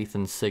struggling with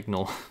Ethan's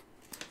signal.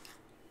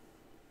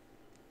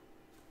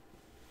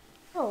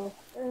 Oh,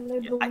 and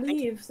I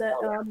believe that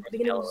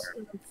beginning of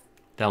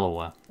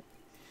Delaware.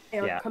 they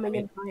are coming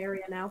into my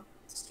area now.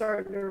 It's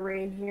starting to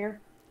rain here.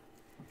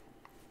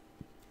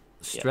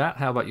 Strat,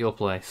 how about your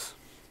place?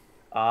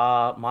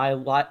 My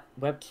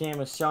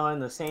webcam is showing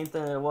the same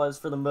thing it was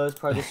for the most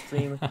part of the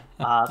stream.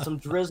 Some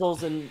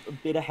drizzles and a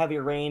bit of heavy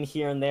rain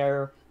here and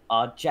there.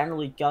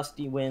 Generally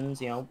gusty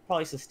winds,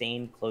 probably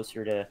sustained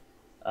closer to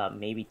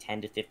maybe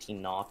 10 to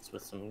 15 knots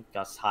with some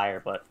gusts higher.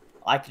 But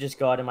I could just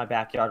go out in my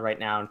backyard right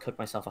now and cook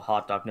myself a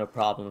hot dog, no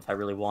problem, if I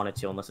really wanted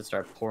to, unless it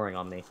started pouring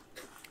on me.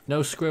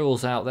 No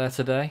squirrels out there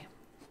today?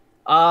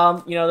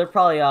 They're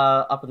probably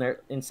up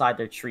inside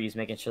their trees,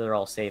 making sure they're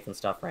all safe and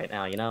stuff right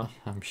now,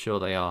 I'm sure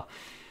they are.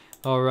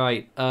 All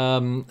right,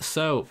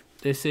 so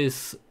this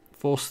is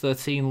Force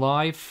 13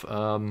 Live.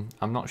 I'm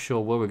not sure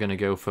where we're going to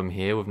go from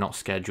here. We've not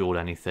scheduled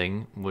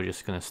anything. We're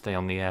just going to stay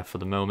on the air for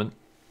the moment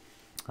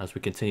as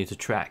we continue to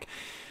track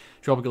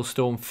Tropical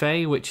Storm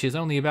Fay, which is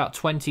only about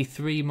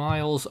 23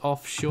 miles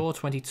offshore,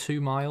 22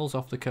 miles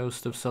off the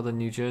coast of southern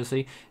New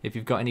Jersey. If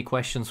you've got any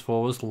questions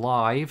for us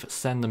live,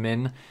 send them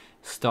in.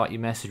 Start your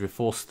message with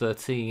Force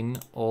 13,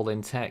 all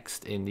in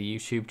text in the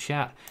YouTube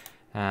chat,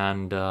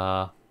 and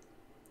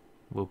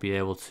we'll be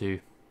able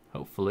to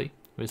hopefully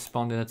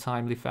respond in a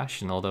timely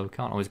fashion, although we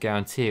can't always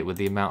guarantee it with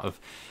the amount of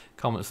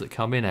comments that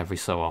come in every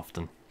so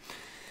often.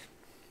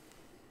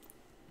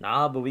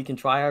 Nah, but we can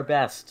try our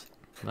best.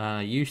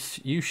 You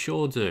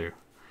sure do.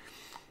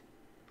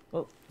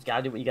 Well, you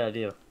gotta do what you gotta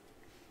do.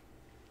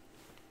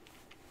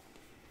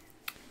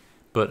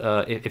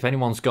 But if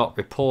anyone's got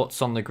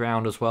reports on the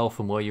ground as well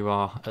from where you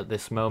are at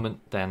this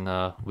moment, then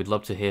we'd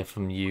love to hear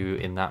from you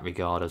in that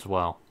regard as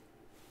well.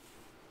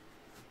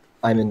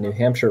 I'm in New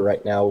Hampshire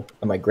right now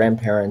at my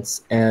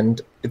grandparents',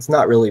 and it's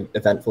not really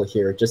eventful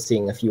here, just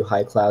seeing a few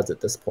high clouds at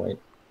this point.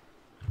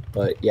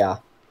 But yeah,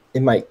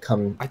 it might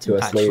come to us later. I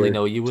didn't actually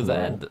know you were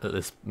there at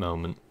this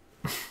moment.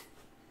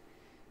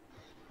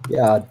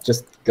 Yeah,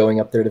 just going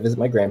up there to visit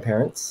my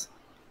grandparents.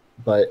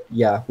 But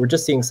yeah, we're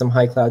just seeing some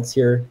high clouds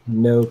here,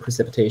 no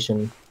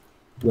precipitation,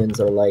 winds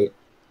are light,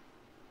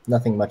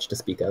 nothing much to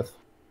speak of.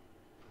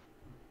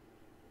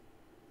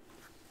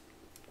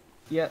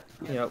 Yeah,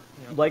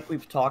 like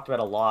we've talked about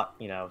a lot,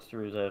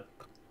 through the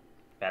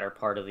better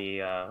part of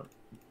the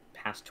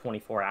past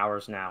 24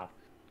 hours now,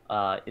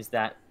 is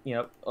that,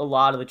 a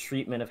lot of the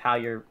treatment of how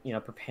you're,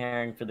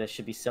 preparing for this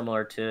should be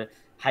similar to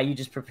how you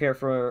just prepare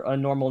for a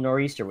normal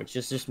nor'easter, which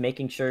is just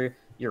making sure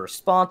you're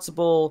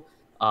responsible.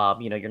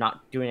 You're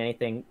not doing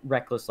anything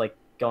reckless, like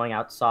going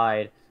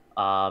outside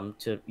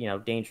to,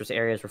 dangerous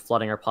areas where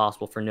flooding are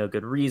possible for no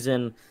good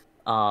reason.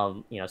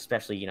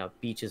 Especially,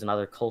 beaches and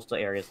other coastal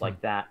areas like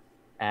that.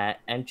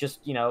 And just,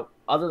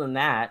 other than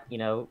that,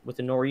 with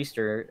the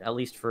nor'easter, at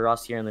least for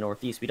us here in the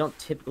Northeast, we don't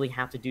typically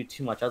have to do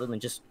too much other than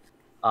just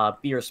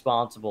be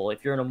responsible.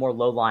 If you're in a more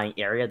low-lying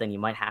area, then you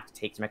might have to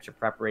take some extra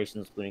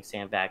preparations, including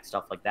sandbags,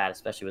 stuff like that,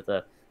 especially with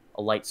a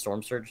light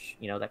storm surge,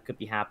 that could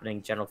be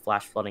happening, general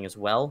flash flooding as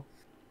well.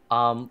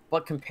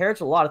 But compared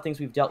to a lot of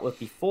things we've dealt with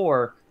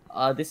before,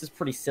 this is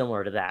pretty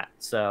similar to that.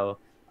 So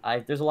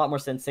there's a lot more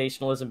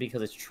sensationalism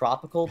because it's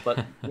tropical,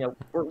 but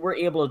we're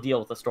able to deal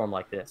with a storm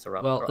like this.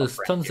 Well, there's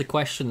tons of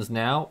questions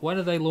now. When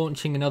are they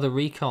launching another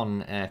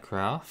recon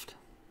aircraft?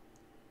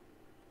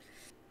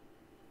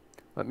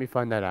 Let me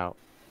find that out.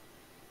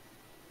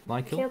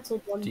 Michael,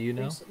 do you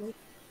know? Recently.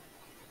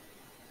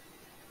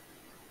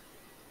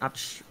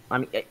 I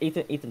mean,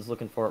 Ethan's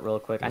looking for it real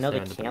quick. I know they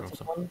They're in the canceled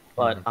barrel, one,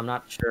 but I'm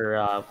not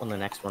sure when the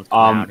next one's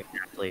coming out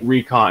exactly.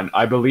 Recon.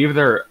 I believe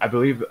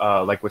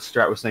like what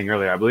Strat was saying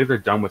earlier, I believe they're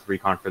done with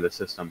recon for the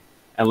system,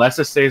 unless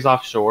it stays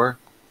offshore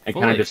and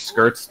kind of just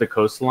skirts the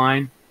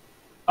coastline.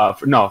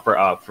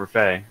 For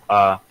Fay.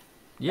 Yeah,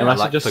 unless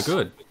like it just for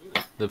good.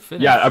 The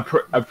finish. Yeah,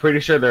 I'm pretty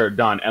sure they're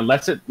done.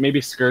 Unless it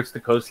maybe skirts the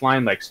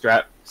coastline, like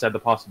Strat said, the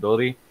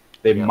possibility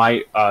they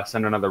might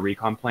send another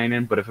recon plane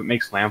in. But if it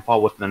makes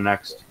landfall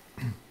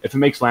if it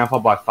makes landfall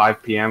by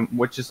 5 p.m.,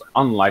 which is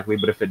unlikely,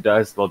 but if it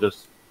does, they'll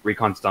just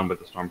recon's done with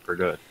the storm for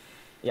good.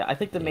 Yeah, I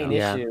think the main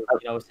issue,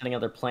 with sending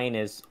another plane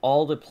is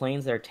all the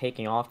planes that are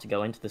taking off to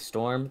go into the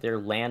storm, they're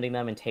landing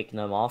them and taking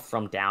them off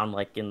from down,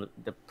 like in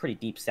the pretty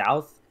deep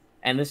south.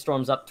 And this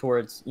storm's up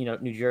towards,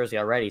 New Jersey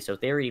already. So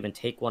if they were to even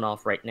take one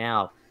off right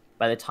now,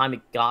 by the time it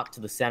got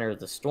to the center of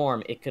the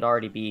storm, it could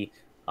already be,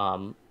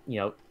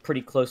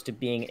 pretty close to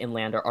being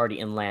inland or already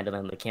inland. And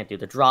then they can't do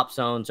the drop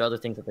zones or other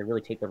things that they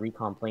really take the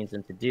recon planes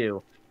in to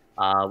do,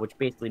 which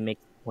basically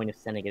makes the point of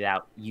sending it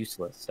out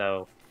useless.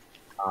 So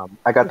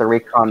I got the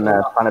recon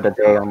fun of the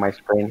day on my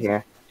screen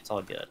here. It's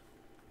all good.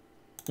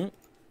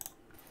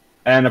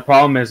 And the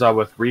problem is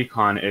with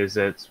recon is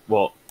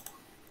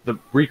the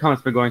recon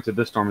that's been going to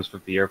this storm is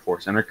with the Air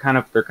Force, and they're kind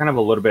of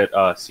a little bit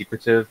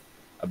secretive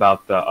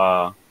about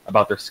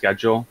their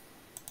schedule.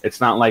 It's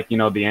not like the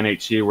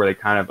NHE where they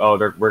kind of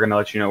we're gonna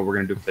let you know what we're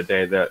gonna do for the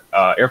day. The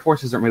Air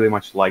Force isn't really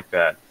much like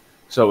that,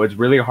 so it's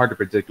really hard to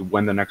predict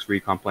when the next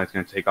recon plane is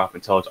gonna take off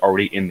until it's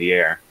already in the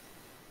air.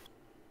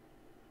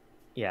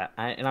 Yeah,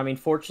 and I mean,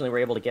 fortunately, we're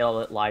able to get all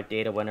that live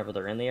data whenever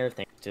they're in the air,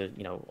 thanks to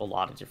a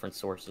lot of different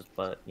sources.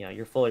 But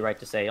you're fully right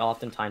to say,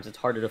 oftentimes it's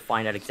harder to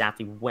find out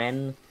exactly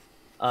when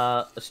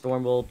a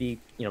storm will be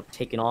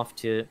taken off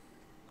to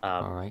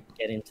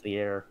get into the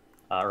air,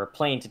 or a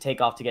plane to take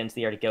off to get into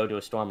the air to go to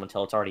a storm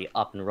until it's already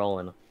up and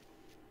rolling.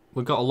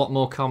 We've got a lot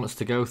more comments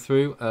to go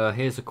through.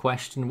 Here's a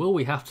question: will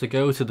we have to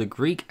go to the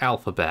Greek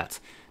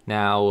alphabet?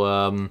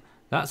 Now,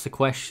 that's a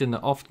question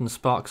that often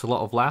sparks a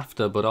lot of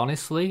laughter, but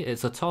honestly,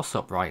 it's a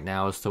toss-up right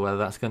now as to whether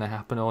that's going to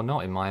happen or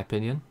not, in my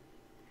opinion.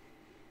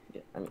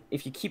 Yeah, I mean,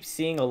 if you keep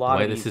seeing a lot the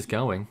way of this is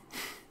going.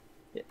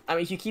 I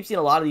mean, if you keep seeing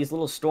a lot of these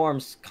little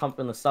storms come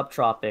from the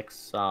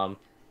subtropics,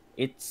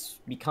 it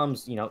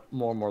becomes,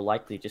 more and more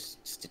likely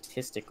just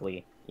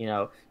statistically.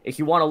 If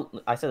you want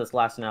to, I said this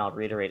last night, I'll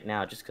reiterate it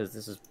now, just because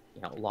this is,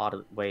 a lot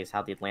of ways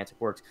how the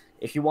Atlantic works.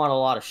 If you want a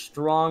lot of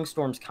strong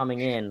storms coming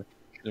in,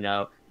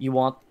 you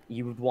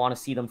would want to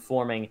see them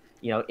forming,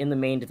 in the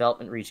main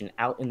development region,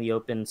 out in the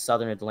open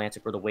southern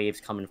Atlantic where the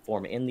waves come and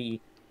form, in the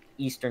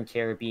Eastern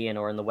Caribbean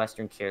or in the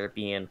Western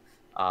Caribbean.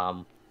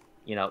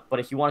 But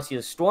if you want to see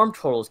the storm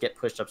totals get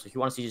pushed up, so if you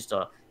want to see just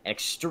an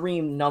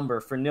extreme number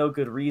for no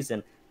good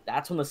reason,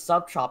 that's when the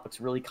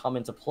subtropics really come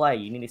into play.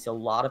 You need to see a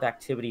lot of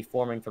activity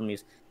forming from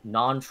these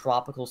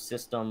non-tropical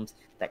systems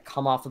that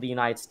come off of the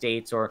United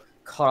States, or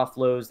cutoff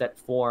lows that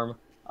form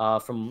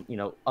from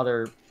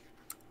other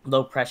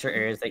low pressure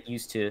areas that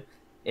used to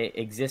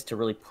exist to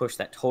really push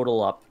that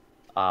total up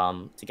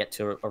to get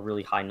to a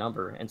really high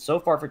number. And so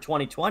far for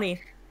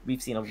 2020,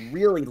 we've seen a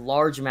really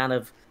large amount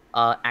of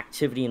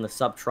activity in the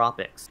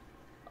subtropics.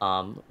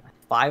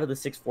 5 of the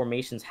 6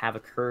 formations have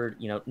occurred,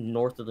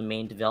 north of the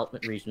main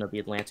development region of the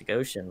Atlantic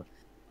Ocean.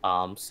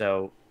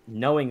 So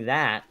knowing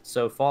that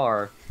so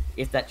far,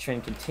 if that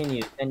trend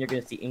continues, then you're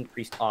going to see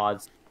increased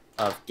odds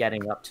of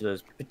getting up to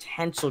those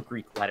potential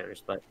Greek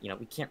letters. But,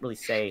 we can't really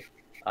say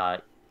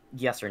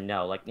yes or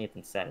no. Like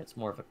Nathan said, it's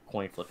more of a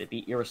coin flip. It'd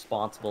be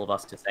irresponsible of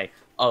us to say,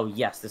 oh,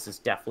 yes, this is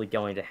definitely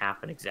going to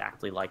happen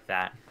exactly like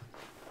that.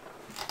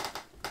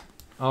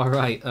 All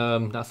right,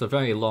 that's a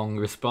very long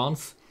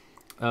response.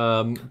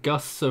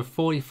 Gusts of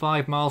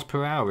 45 miles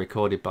per hour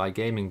recorded by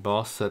Gaming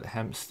Boss at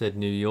Hempstead,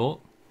 New York.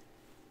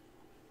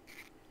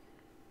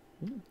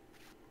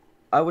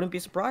 I wouldn't be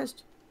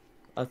surprised.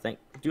 I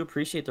do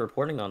appreciate the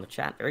reporting on the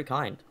chat. Very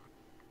kind.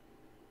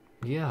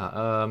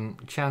 Yeah,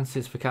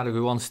 chances for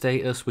Category 1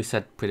 status, we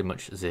said pretty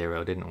much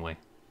 0, didn't we?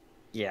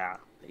 Yeah.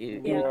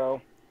 Yeah.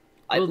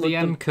 Will the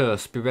M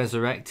curse be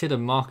resurrected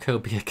and Marco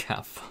be a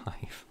Cat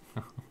 5?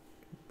 I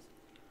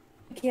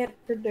can't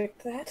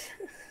predict that.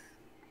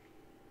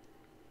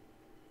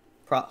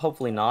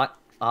 Hopefully not.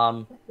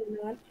 Not.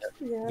 Yeah.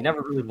 You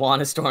never really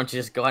want a storm to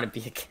just go out and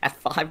be a Cat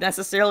 5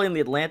 necessarily in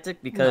the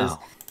Atlantic because,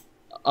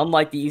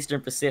 unlike the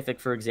Eastern Pacific,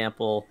 for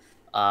example,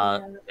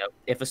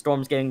 if a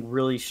storm's getting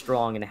really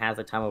strong and it has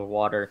a time of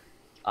water,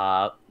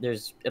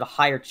 there's a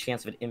higher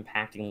chance of it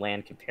impacting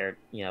land compared,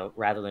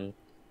 rather than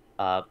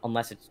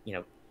unless it's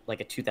like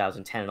a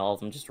 2010 and all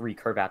of them just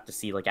recurve out to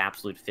sea like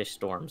absolute fish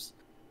storms.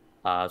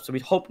 So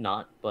we'd hope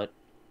not, but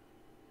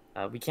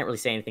we can't really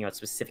say anything about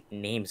specific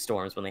named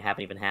storms when they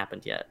haven't even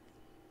happened yet.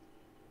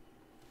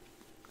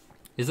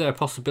 Is there a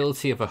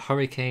possibility of a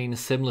hurricane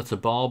similar to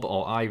Bob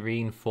or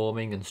Irene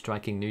forming and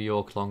striking New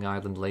York, Long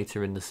Island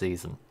later in the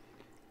season?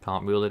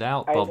 Can't rule it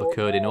out. Bob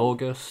occurred in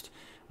August.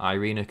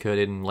 Irene occurred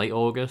in late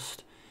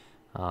August.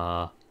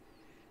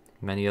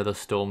 Many other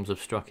storms have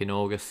struck in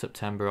August,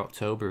 September,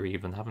 October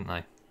even, haven't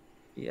they?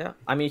 Yeah.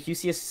 I mean, if you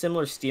see a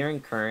similar steering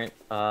current,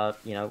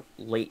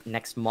 late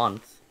next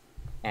month,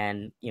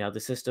 and, the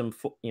system,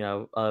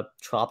 a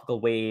tropical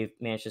wave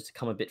manages to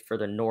come a bit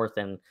further north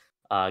and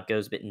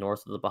goes a bit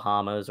north of the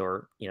Bahamas,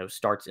 or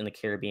starts in the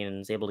Caribbean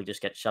and is able to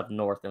just get shoved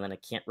north, and then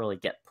it can't really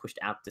get pushed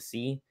out to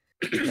sea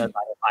because either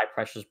high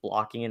pressure's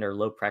blocking it or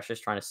low pressure's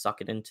trying to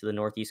suck it into the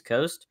northeast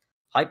coast.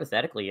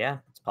 Hypothetically, yeah,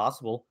 it's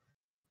possible,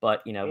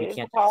 but we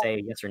can't just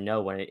say yes or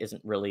no when it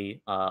isn't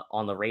really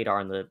on the radar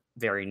in the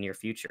very near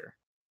future.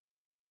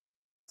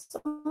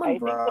 Someone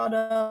brought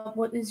up,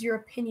 what is your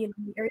opinion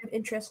on the area of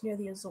interest near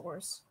the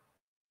Azores?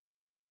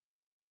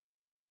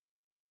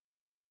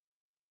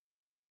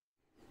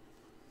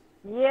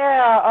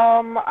 Yeah,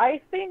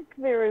 I think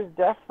there is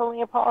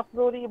definitely a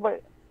possibility,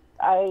 but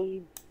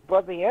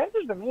the answer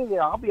to me,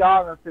 I'll be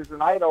honest, is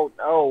that I don't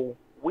know.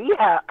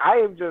 I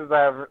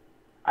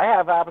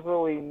have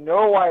absolutely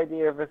no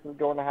idea if this is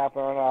going to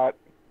happen or not.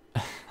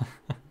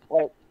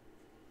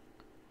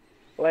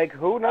 like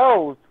who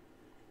knows?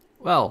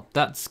 Well,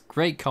 that's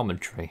great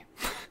commentary.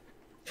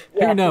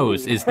 Who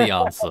knows is the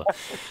answer.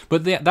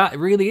 But that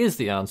really is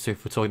the answer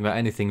if we're talking about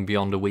anything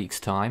beyond a week's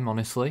time,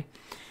 honestly.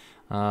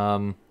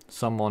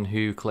 Someone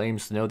who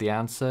claims to know the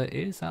answer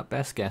is at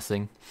best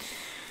guessing.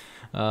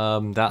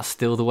 That's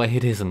still the way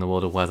it is in the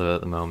world of weather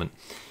at the moment.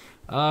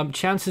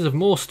 Chances of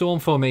more storm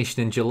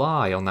formation in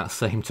July on that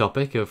same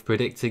topic of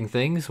predicting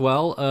things.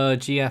 Well,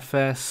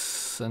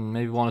 GFS and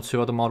maybe one or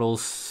two other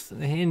models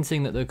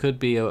hinting that there could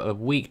be a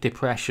weak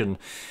depression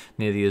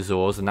near the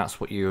Azores, and that's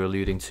what you were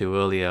alluding to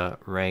earlier,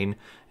 Rain,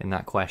 in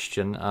that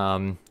question.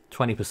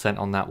 20%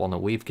 on that one that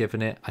we've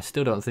given it. I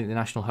still don't think the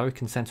National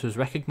Hurricane Center has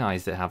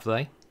recognised it, have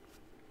they?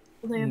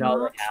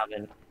 No, they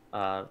haven't.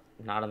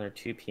 Not on their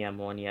 2 p.m.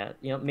 one yet.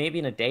 Maybe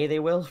in a day they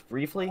will,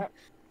 briefly.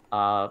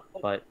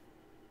 But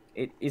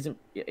it isn't.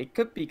 It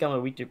could become a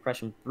weak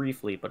depression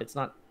briefly, but it's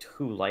not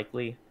too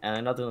likely.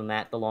 And other than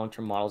that, the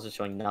long-term models are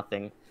showing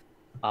nothing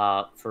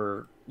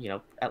for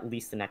at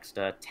least the next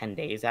 10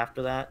 days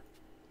after that.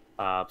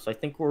 So I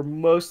think we're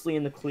mostly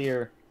in the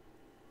clear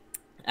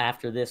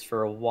after this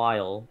for a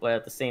while. But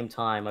at the same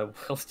time, I will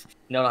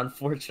note,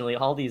 unfortunately,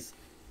 a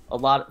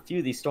few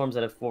of these storms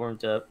that have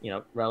formed,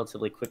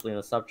 relatively quickly in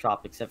the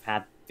subtropics have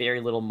had very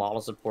little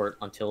model support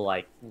until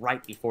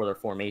right before their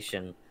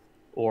formation,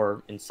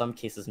 or in some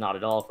cases not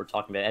at all if we're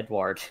talking about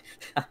Edward.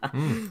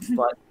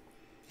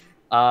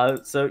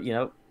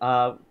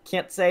 But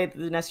can't say that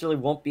there necessarily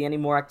won't be any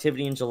more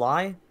activity in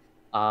July,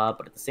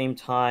 but at the same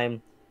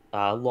time,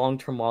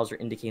 long-term models are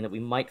indicating that we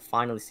might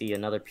finally see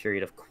another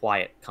period of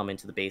quiet come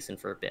into the basin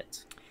for a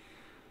bit.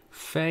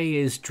 Fay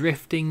is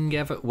drifting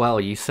ever... Well,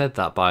 you said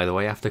that, by the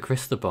way, after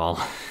Cristobal.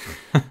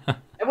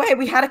 Wait,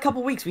 we had a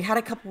couple weeks.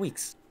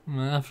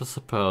 I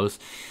suppose.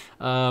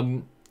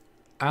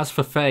 As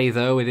for Fay,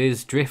 though, it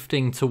is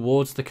drifting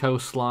towards the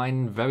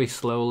coastline very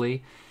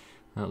slowly,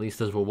 at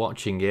least as we're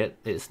watching it.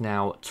 It's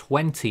now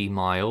 20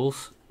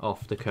 miles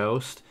off the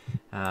coast,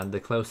 and the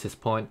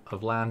closest point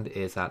of land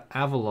is at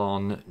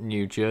Avalon,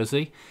 New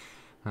Jersey.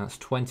 That's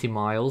 20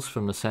 miles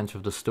from the centre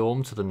of the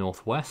storm to the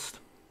northwest.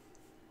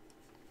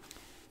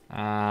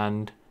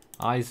 And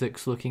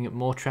Isaac's looking at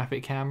more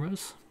traffic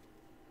cameras.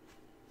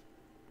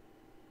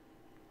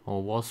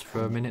 Or was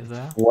for a minute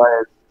there.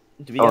 What?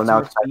 Do we get some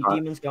more speed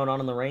demons going on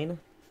in the rain?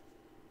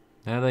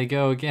 There they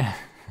go again.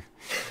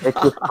 It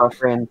keeps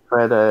buffering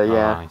for the,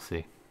 yeah. Oh, I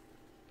see.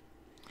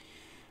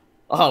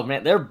 Oh,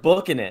 man, they're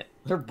booking it.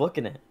 I'll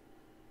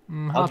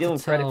give them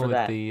credit for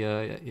that.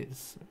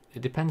 It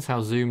depends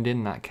how zoomed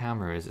in that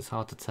camera is. It's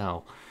hard to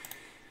tell.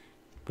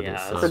 But yeah,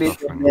 it's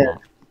buffering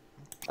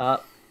a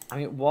lot. I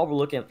mean, while we're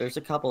looking at, there's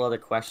a couple other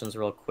questions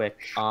real quick.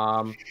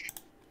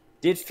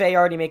 Did Fay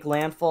already make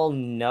landfall?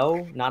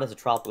 No, not as a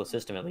tropical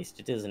system, at least.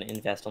 It is an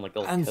invest on the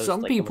Gulf Coast. And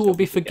some people will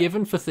be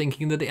forgiven for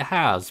thinking that it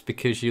has,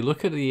 because you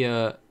look at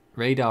the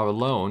radar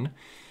alone,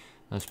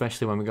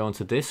 especially when we go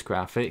into this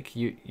graphic,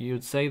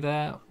 you'd say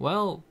there,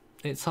 well,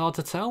 it's hard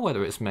to tell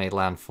whether it's made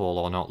landfall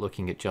or not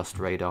looking at just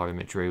radar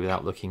imagery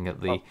without looking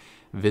at the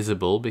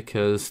visible,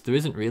 because there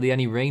isn't really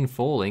any rain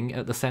falling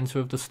at the center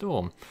of the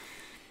storm.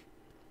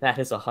 That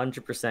is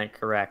 100%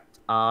 correct.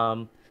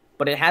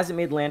 But it hasn't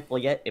made landfall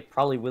yet. It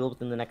probably will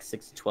within the next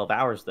 6 to 12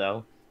 hours,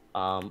 though.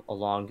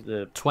 Along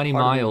the 20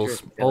 part of New miles,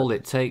 Jersey. all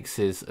it takes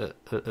is at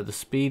the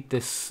speed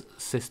this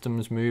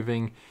system's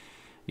moving,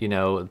 you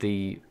know,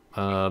 the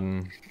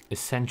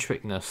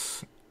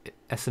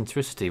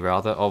eccentricity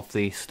of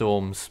the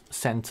storm's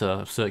center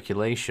of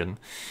circulation,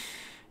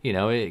 you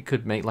know, it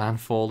could make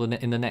landfall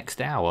in the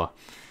next hour.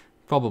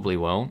 Probably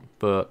won't,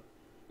 but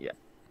yeah,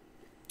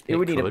 it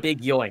would need a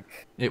big yoink.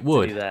 It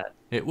would. To do that.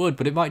 It would,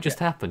 but it might just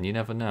happen. You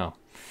never know.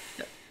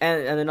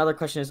 And another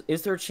question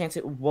is there a chance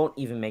it won't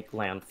even make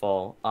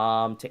landfall?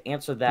 To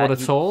answer that,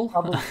 What, at all?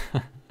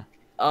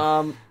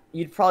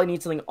 You'd probably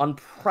need something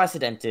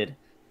unprecedented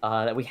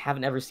that we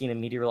haven't ever seen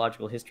in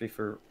meteorological history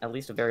for at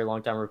least a very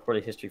long time,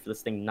 recorded history, for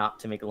this thing not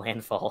to make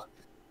landfall.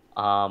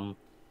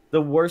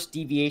 The worst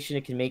deviation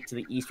it can make to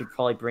the east would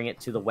probably bring it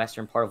to the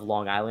western part of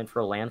Long Island for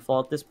a landfall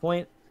at this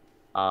point.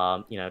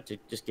 You know, to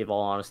just give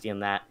all honesty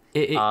on that.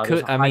 It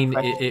could. I mean,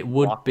 it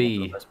would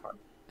be.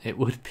 It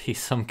would be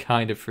some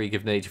kind of freak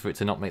of nature for it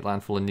to not make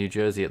landfall in New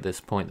Jersey at this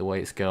point, the way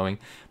it's going.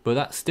 But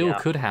that still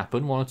could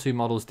happen. One or two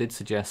models did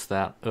suggest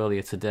that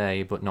earlier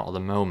today, but not at the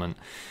moment.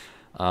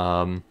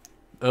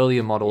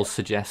 Earlier models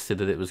suggested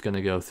that it was going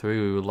to go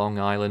through Long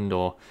Island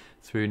or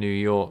through New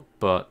York,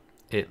 but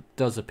it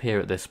does appear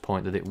at this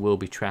point that it will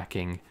be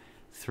tracking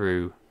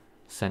through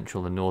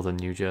central and northern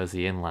New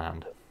Jersey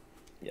inland.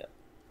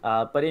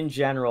 But in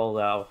general,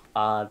 though,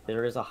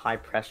 there is a high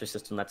pressure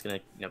system that's going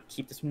to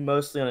keep this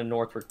mostly on a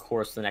northward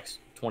course the next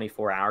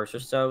 24 hours or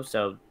so.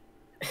 So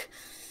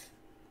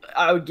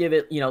I would give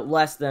it,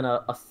 less than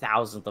a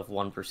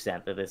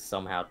 1,000th% that this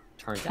somehow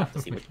turns out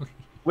to see.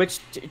 Which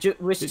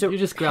You're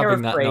just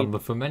grabbing that number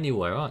from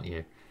anywhere, aren't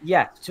you?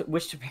 Yeah,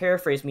 which to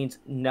paraphrase means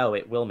no,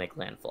 it will make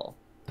landfall.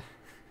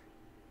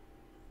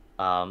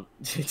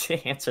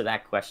 To answer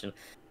that question.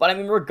 But I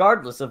mean,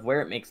 regardless of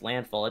where it makes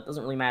landfall, it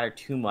doesn't really matter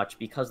too much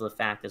because of the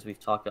fact, as we've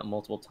talked about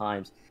multiple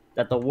times,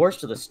 that the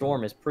worst of the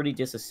storm is pretty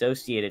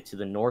disassociated to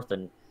the north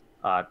and,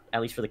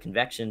 at least for the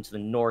convection, to the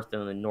north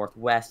and the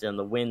northwest, and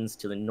the winds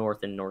to the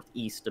north and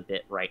northeast a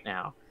bit right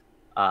now.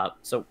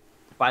 So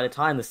by the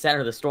time the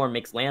center of the storm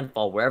makes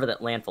landfall, wherever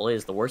that landfall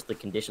is, the worst of the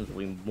conditions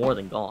will be more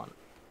than gone.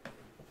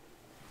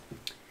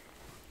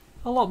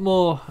 A lot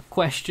more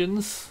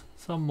questions.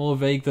 Some more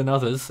vague than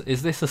others.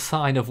 Is this a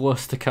sign of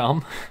worse to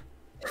come?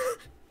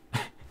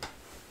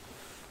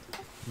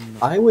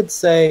 I would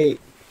say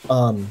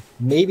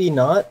maybe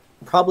not,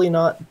 probably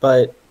not,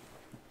 but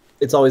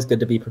it's always good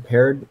to be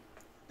prepared.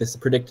 This is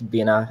predicted to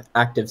be an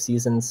active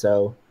season,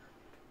 so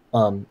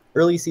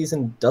early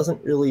season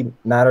doesn't really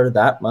matter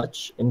that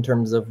much in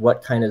terms of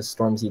what kind of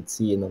storms you'd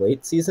see in the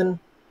late season,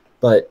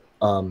 but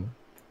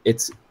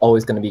it's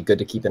always going to be good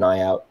to keep an eye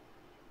out.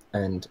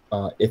 And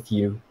if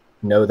you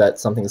know that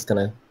something's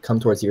going to come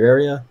towards your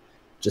area,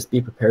 just be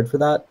prepared for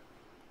that.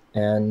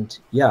 And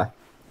yeah.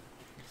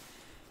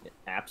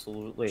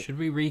 Absolutely. Should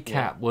we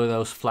recap where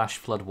those flash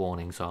flood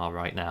warnings are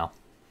right now?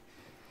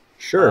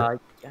 Sure.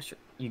 Yeah, sure.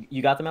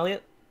 You got them,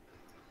 Elliot?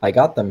 I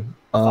got them.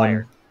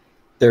 Fire.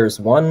 There's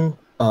one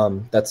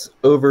that's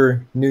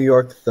over New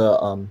York,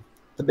 the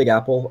Big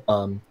Apple.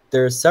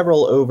 There's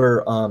several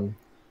over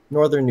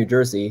northern New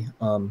Jersey.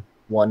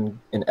 One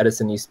in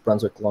Edison, East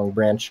Brunswick, Long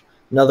Branch.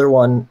 Another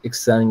one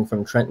extending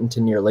from Trenton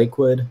to near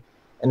Lakewood,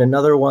 and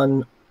another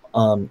one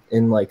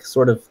in like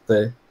sort of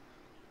the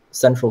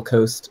central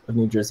coast of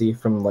New Jersey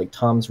from like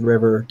Tom's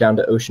River down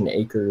to Ocean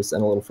Acres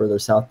and a little further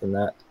south than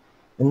that.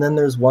 And then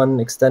there's one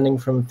extending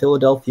from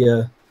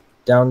Philadelphia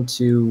down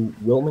to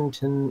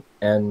Wilmington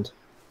and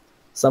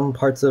some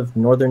parts of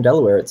northern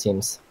Delaware, it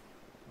seems.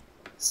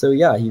 So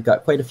yeah, you've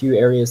got quite a few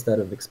areas that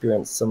have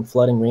experienced some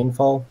flooding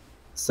rainfall.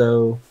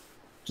 So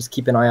just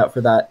keep an eye out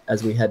for that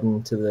as we head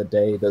into the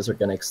day. Those are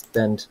going to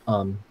extend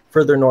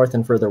further north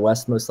and further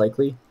west, most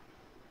likely.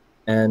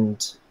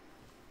 And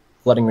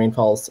flooding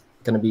rainfall is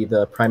going to be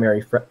the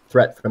primary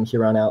threat from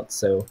here on out.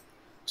 So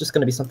just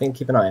going to be something to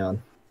keep an eye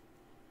on.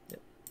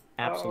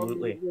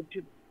 Absolutely.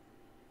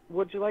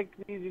 Would you like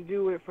me to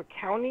do it for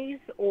counties,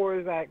 or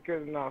is that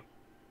good enough?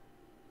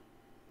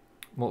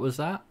 What was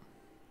that?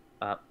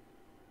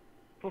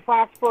 For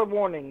flash flood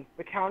warnings,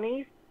 the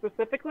counties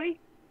specifically?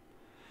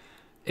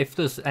 If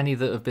there's any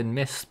that have been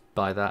missed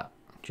by that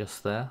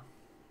just there,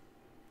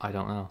 I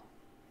don't know.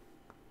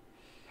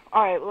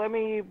 Alright, let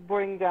me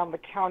bring down the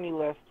county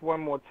list one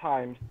more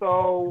time.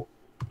 So,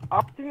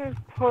 Upton has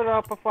put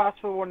up a flash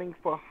flood warning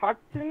for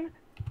Hudson,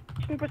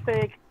 Eastern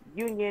Passaic,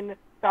 Union,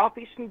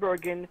 Southeastern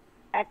Bergen,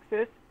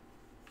 Essex,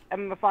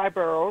 and the 5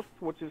 boroughs,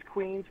 which is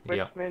Queens,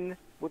 Richmond,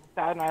 with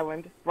Staten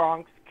Island,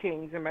 Bronx,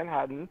 Kings, and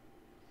Manhattan.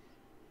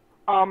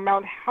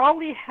 Mount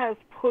Holly has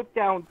put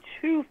down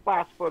 2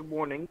 flash flood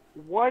warnings,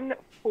 one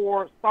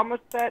for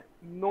Somerset,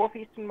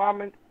 Northeastern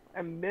Monmouth,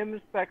 and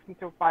Middlesex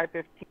until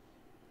 5:15,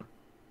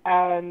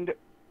 and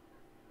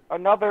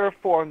another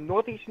for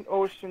Northeastern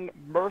Ocean,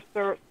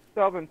 Mercer,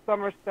 southern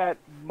Somerset,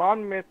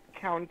 Monmouth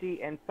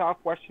County, and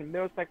southwestern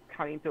Middlesex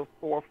County until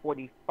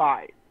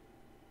 4:45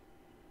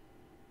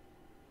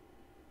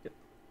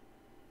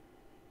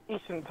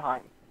 Eastern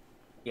Time.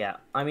 Yeah,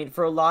 I mean,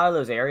 for a lot of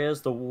those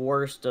areas, the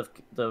worst of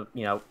the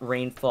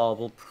rainfall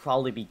will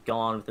probably be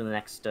gone within the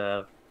next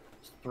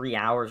 3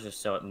 hours or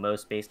so at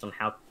most, based on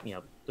how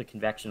the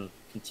convection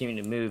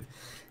continuing to move It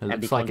and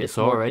looks become like it's just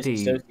more already.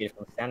 disassociated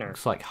from the center.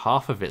 Looks like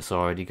half of it's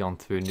already gone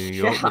through New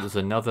York, Yeah. but there's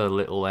another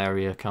little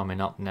area coming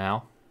up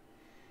now.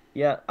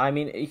 Yeah, I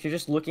mean, if you're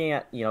just looking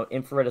at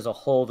infrared as a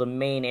whole, the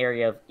main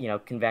area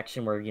of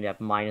convection where you have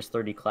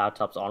 -30 cloud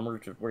tops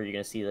onward, where you're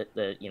going to see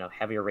the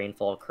heavier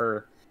rainfall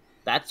occur,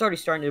 that's already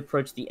starting to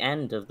approach the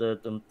end of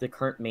the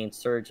current main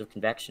surge of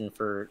convection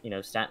for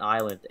Staten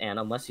Island, and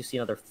unless you see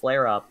another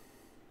flare up,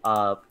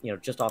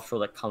 just offshore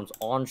that comes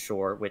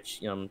onshore,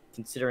 which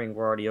considering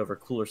we're already over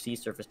cooler sea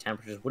surface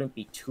temperatures, wouldn't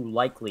be too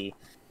likely.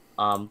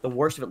 The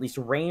worst of at least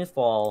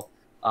rainfall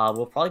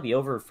will probably be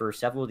over for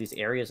several of these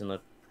areas in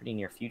the pretty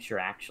near future,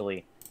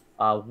 actually.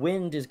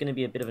 Wind is going to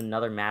be a bit of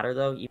another matter,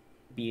 though. It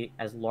won't be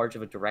as large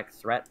of a direct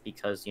threat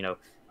because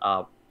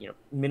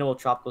minimal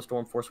tropical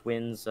storm force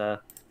winds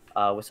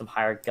with some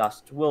higher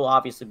gusts will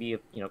obviously be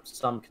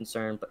some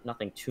concern, but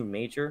nothing too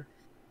major.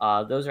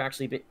 Those are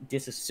actually a bit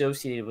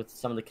disassociated with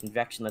some of the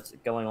convection that's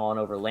going on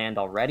over land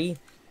already,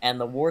 and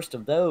the worst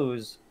of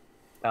those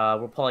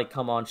will probably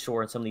come on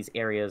shore in some of these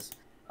areas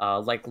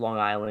like Long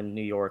Island,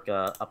 New York,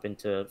 up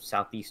into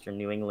southeastern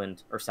New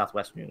England, or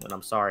southwestern New England,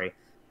 I'm sorry,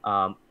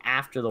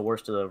 after the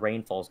worst of the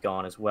rainfall's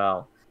gone as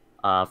well,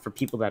 for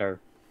people that are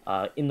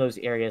in those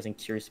areas and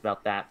curious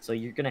about that. So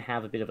you're going to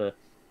have a bit of a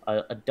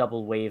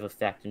double wave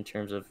effect in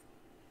terms of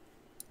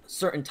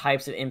certain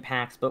types of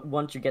impacts, but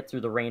once you get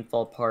through the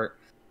rainfall part,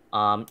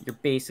 you're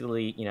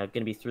basically going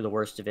to be through the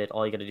worst of it.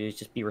 All you got to do is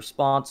just be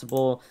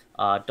responsible,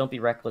 don't be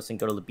reckless and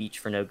go to the beach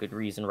for no good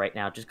reason right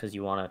now just because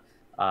you want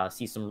to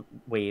see some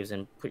waves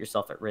and put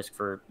yourself at risk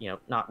for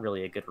not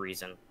really a good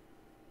reason.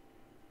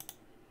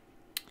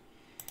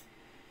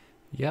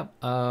 Yep.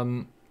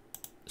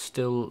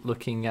 Still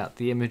looking at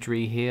the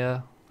imagery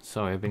here.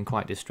 Sorry, I've been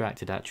quite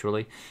distracted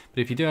actually.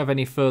 But if you do have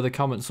any further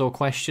comments or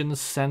questions,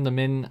 send them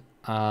in.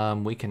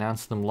 We can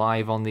answer them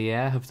live on the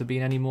air. Have there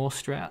been any more,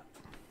 Strat?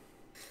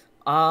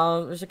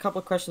 There's a couple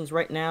of questions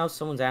right now.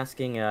 Someone's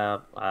asking,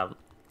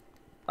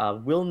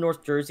 will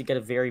North Jersey get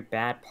a very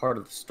bad part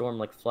of the storm,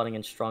 like flooding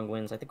and strong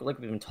winds? I think, like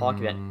we've been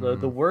talking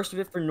about, the worst of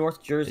it for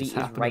North Jersey is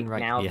right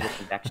now yeah. with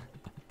convection.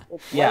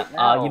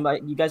 Yeah,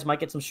 You guys might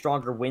get some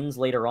stronger winds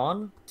later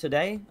on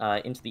today,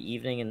 into the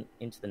evening and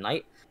into the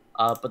night.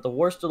 But the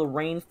worst of the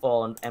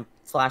rainfall and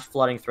flash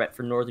flooding threat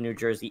for northern New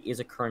Jersey is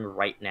occurring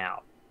right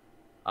now.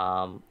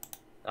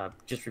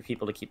 Just for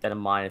people to keep that in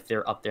mind if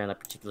they're up there in that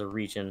particular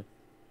region.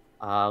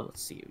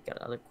 Let's see, we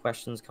got other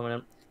questions coming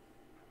in.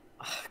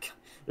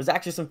 There's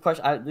actually some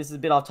questions. This is a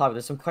bit off topic.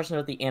 There's some questions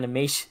about the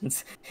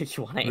animations. If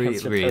you want to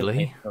answer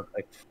really? Those.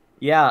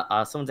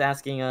 Yeah. Someone's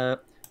asking,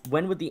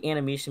 when would the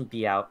animation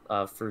be out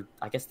for?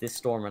 I guess this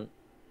storm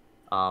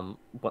and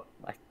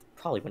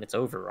probably when it's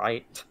over,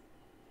 right?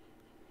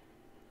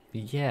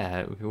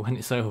 Yeah, when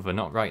it's over,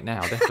 not right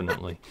now,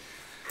 definitely.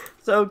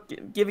 So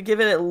give it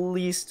at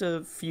least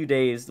a few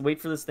days. Wait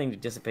for this thing to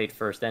dissipate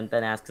first, then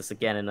ask us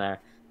again in the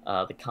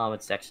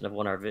comment section of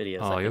one of our videos.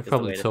 Oh, you're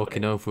probably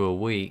talking over a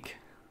week.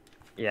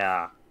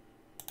 Yeah,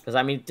 because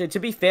I mean, to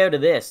be fair to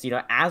this,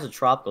 as a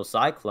tropical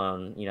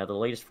cyclone, the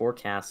latest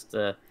forecast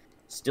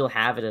still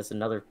have it as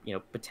another,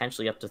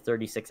 potentially up to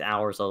 36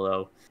 hours.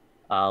 Although,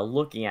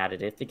 looking at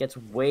it, if it gets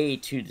way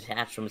too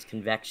detached from its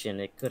convection,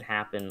 it could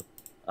happen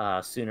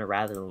sooner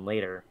rather than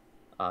later.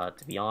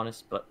 To be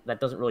honest, but that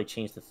doesn't really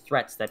change the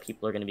threats that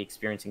people are going to be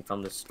experiencing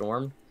from this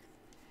storm.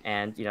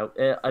 And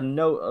a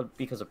note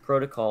because of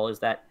protocol is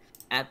that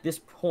at this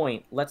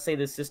point, let's say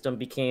this system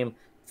became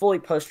fully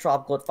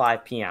post-tropical at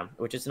 5 p.m.,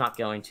 which it's not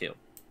going to.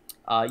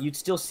 You'd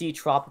still see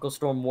tropical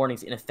storm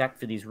warnings in effect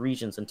for these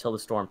regions until the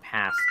storm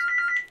passed,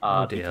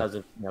 because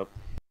of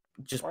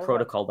just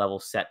protocol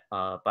levels set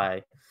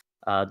by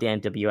the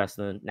NWS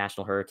and the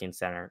National Hurricane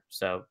Center.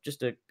 So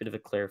just a bit of a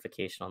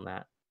clarification on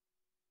that.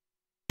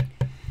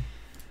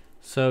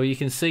 So you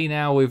can see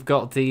now we've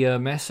got the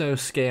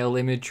mesoscale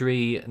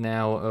imagery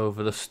now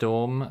over the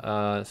storm.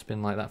 It's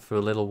been like that for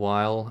a little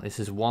while.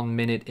 This is 1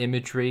 minute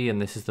imagery, and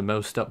this is the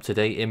most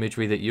up-to-date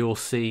imagery that you'll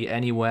see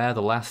anywhere.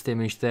 The last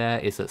image there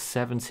is at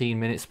 17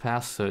 minutes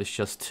past, so it's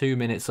just 2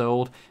 minutes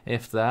old,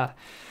 if that.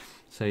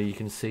 So you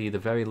can see the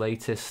very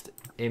latest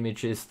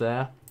images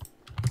there.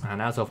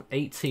 And as of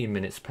 18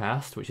 minutes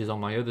past, which is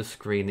on my other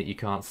screen that you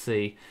can't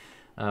see,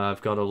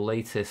 I've got a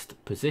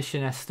latest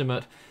position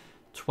estimate.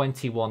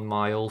 21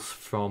 miles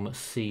from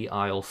Sea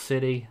Isle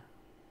City.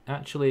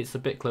 Actually, it's a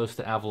bit close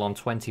to Avalon,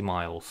 20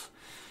 miles.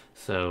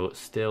 So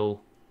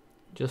still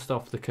just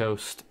off the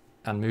coast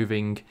and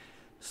moving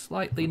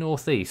slightly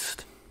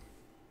northeast.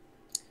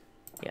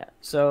 Yeah,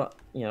 so,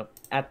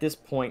 at this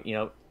point,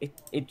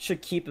 it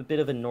should keep a bit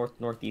of a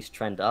north-northeast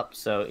trend up.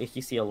 So if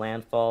you see a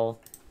landfall,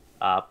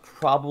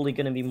 probably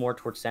going to be more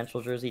towards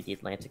central Jersey, the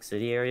Atlantic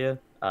City area,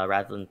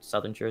 rather than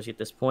southern Jersey at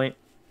this point.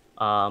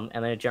 and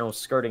then a general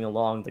skirting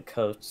along the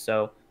coast.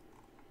 So,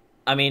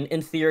 I mean,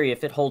 in theory,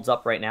 if it holds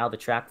up right now, the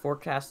track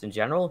forecast in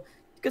general,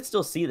 you could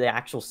still see the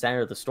actual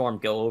center of the storm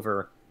go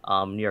over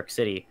New York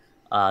City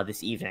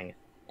this evening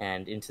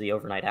and into the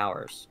overnight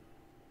hours.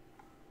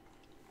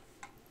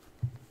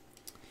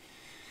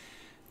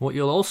 What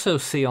you'll also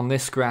see on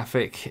this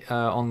graphic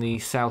on the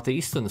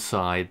southeastern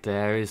side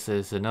there's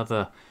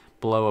another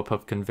blow up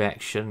of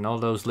convection. All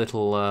those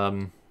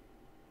little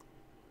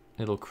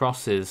little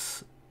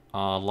crosses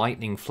are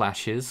lightning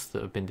flashes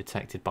that have been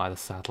detected by the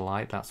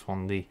satellite. That's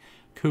one of the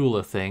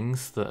cooler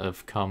things that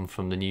have come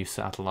from the new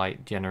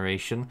satellite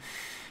generation.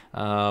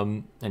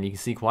 And you can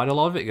see quite a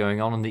lot of it going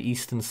on the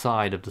eastern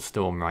side of the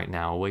storm right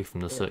now, away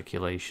from the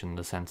circulation,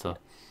 the center.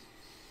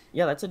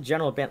 Yeah, that's a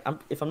general band.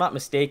 If I'm not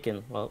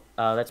mistaken, well,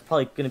 that's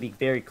probably going to be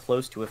very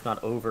close to, if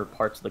not over,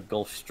 parts of the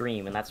Gulf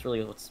Stream, and that's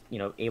really what's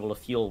able to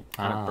fuel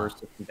kind of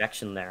bursts of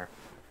convection there.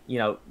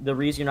 The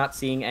reason you're not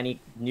seeing any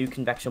new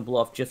convection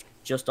blow off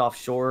just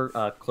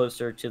offshore,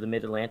 closer to the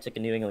Mid-Atlantic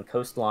and New England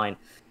coastline,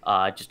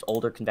 just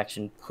older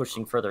convection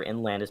pushing further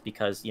inland, is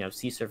because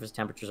sea surface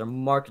temperatures are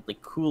markedly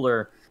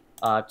cooler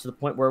to the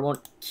point where it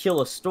won't kill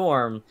a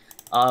storm,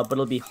 but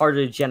it'll be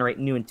harder to generate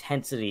new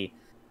intensity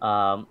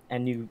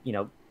and new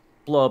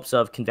blow-ups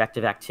of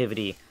convective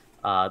activity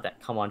that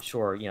come on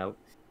shore.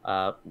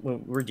 When we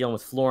were dealing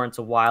with Florence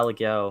a while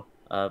ago,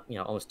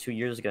 almost 2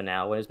 years ago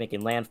now, when it was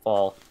making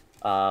landfall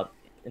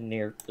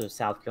near the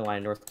South Carolina,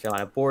 North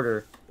Carolina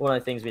border, one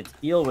of the things we had to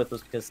deal with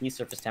was, because sea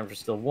surface temperatures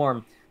still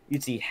warm,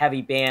 you'd see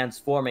heavy bands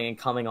forming and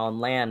coming on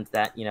land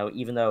that,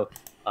 even though,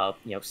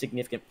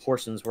 significant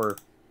portions were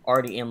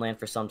already inland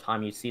for some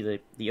time, you'd see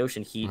the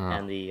ocean heat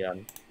and the,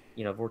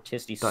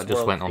 vorticity that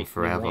just went on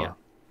forever.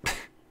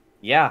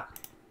 Yeah.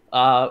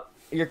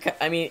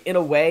 I mean, in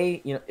a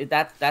way,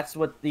 that's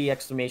what the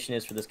explanation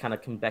is for this kind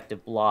of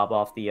convective blob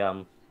off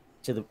the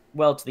to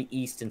the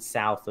east and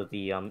south of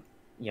the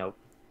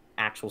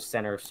actual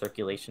center of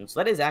circulation. So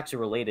that is actually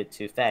related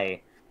to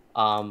Fay,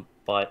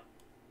 but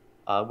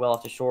well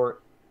off the shore,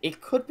 it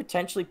could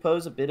potentially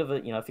pose a bit of a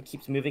if it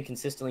keeps moving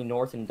consistently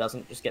north and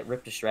doesn't just get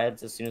ripped to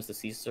shreds as soon as the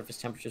sea surface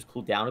temperatures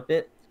cool down a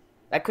bit.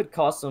 That could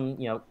cause some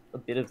a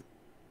bit of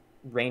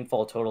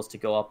rainfall totals to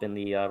go up in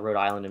the Rhode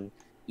Island and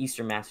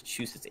eastern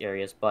Massachusetts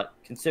areas, but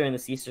considering the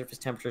sea surface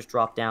temperatures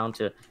drop down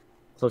to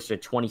closer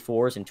to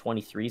 24s and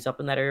 23s up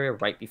in that area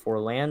right before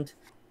land,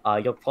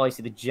 you'll probably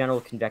see the general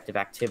convective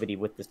activity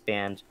with this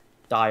band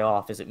die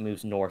off as it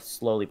moves north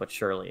slowly but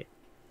surely.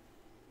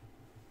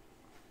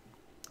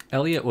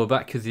 Elliot, we're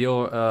back with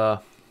your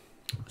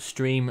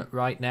stream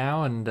right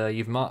now, and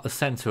you've marked the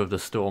center of the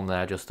storm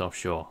there just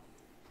offshore.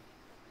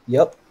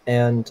 Yep,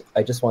 and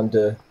I just wanted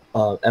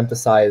to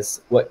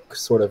emphasize what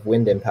sort of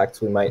wind impacts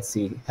we might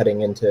see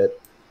heading into it.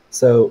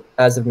 So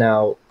as of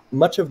now,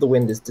 much of the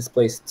wind is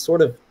displaced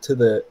sort of to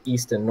the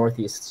east and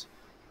northeast,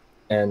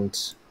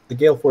 and the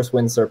gale force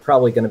winds are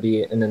probably going to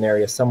be in an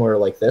area somewhere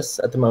like this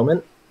at the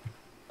moment.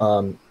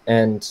 And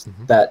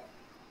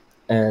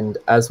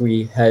as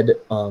we head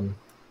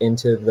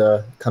into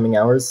the coming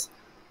hours,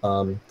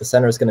 the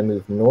center is going to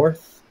move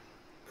north,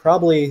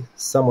 probably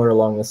somewhere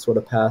along this sort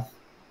of path,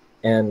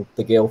 and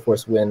the gale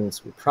force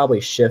winds will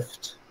probably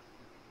shift,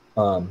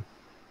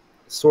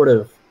 sort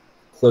of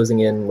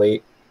closing in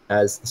late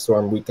as the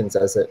storm weakens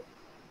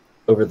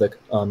over the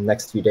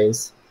next few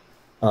days.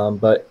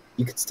 But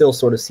you could still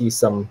sort of see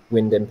some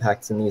wind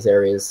impacts in these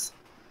areas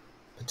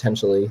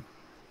potentially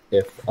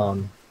if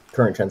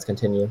current trends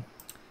continue.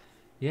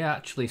 Yeah,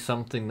 actually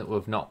something that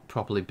we've not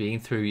properly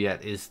been through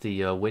yet is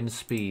the wind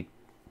speed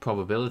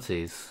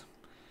probabilities.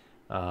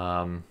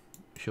 Shall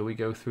we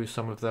go through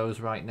some of those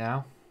right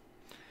now?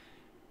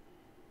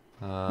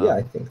 Yeah,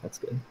 I think that's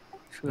good.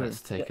 Sure. Let's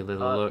take a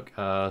little look.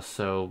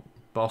 So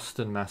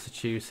Boston,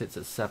 Massachusetts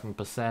at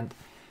 7%,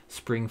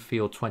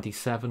 Springfield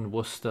 27%,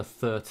 Worcester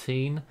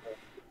 13%,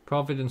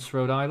 Providence,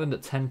 Rhode Island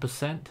at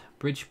 10%,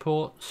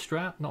 Bridgeport,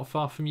 Strat, not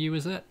far from you,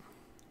 is it?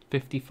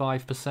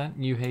 55%,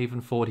 New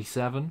Haven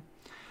 47%,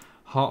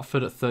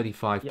 Hartford at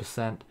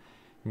 35%,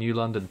 New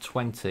London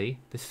 20%.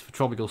 This is for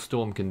tropical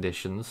storm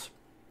conditions.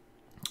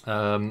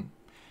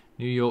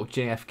 New York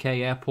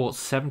JFK Airport,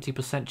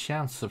 70%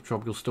 chance of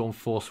tropical storm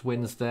force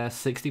winds there,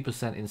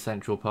 60% in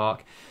Central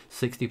Park,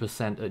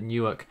 60% at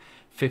Newark,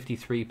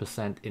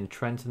 53% in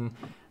Trenton,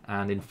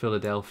 and in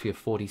Philadelphia,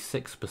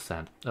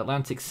 46%.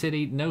 Atlantic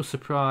City, no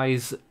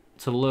surprise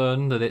to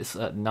learn that it's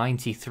at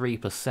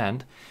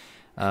 93%,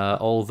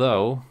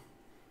 although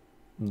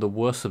the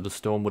worst of the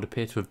storm would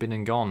appear to have been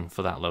and gone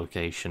for that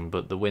location,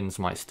 but the winds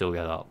might still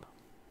get up.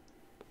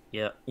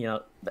 Yeah,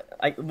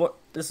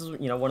 this is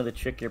one of the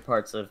trickier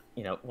parts of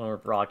when we're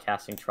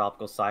broadcasting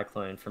tropical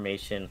cyclone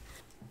information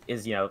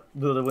is the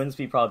wind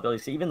speed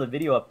probability. So even the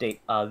video update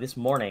this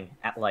morning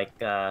at like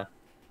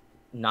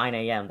 9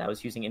 a.m. that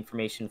was using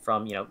information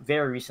from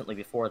very recently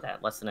before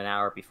that, less than an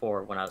hour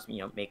before when I was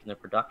making the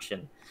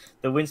production.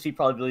 The wind speed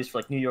probabilities for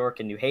like New York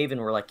and New Haven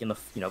were like in the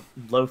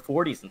low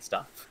 40s and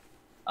stuff.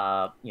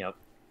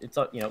 It's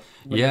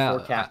yeah,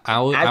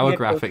 our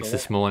graphics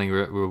this morning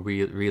were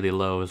really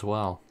low as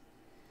well.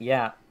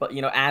 Yeah, but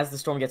as the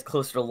storm gets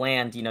closer to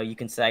land, you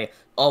can say,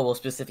 oh well,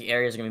 specific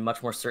areas are going to be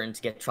much more certain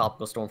to get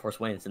tropical storm force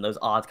winds, and those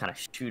odds kind of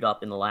shoot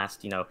up in the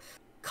last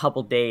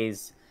couple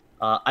days.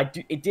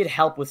 It did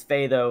help with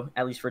Fay though,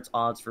 at least for its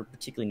odds for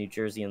particularly New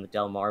Jersey and the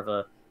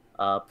Delmarva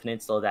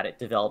Peninsula, that it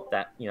developed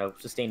that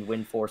sustained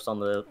wind force on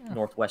the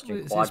northwestern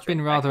quadrant. It's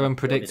been rather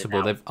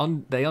unpredictable.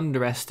 They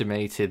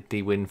underestimated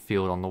the wind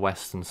field on the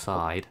western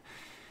side,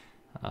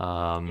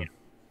 and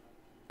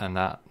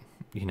that.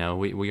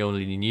 We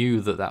only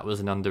knew that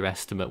was an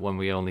underestimate when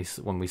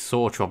we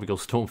saw tropical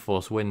storm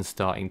force winds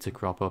starting to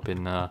crop up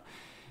in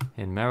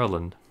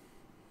Maryland.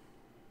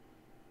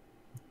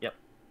 Yep,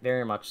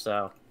 very much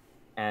so.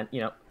 And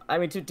I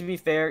mean, to be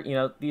fair,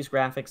 these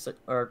graphics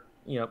are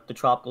the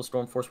tropical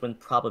storm force wind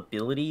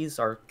probabilities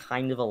are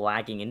kind of a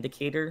lagging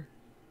indicator.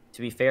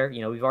 To be fair,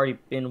 we've already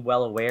been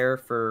well aware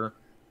for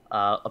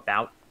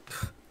about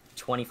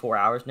 24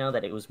 hours now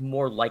that it was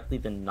more likely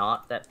than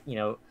not that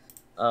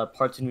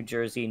parts of New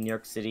Jersey, New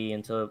York City,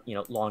 into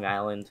Long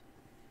Island,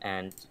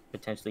 and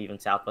potentially even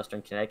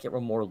southwestern Connecticut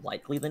were more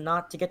likely than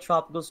not to get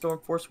tropical storm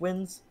force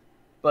winds.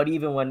 But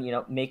even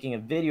when making a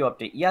video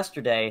update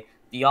yesterday,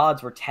 the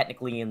odds were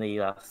technically in the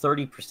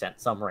 30%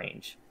 some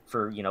range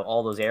for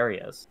all those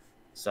areas.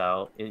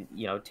 So it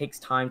takes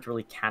time to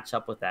really catch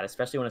up with that,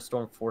 especially when a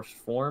storm force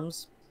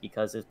forms.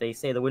 Because if they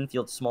say the wind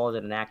field's smaller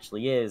than it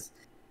actually is,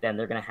 then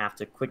they're going to have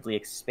to quickly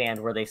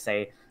expand where they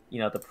say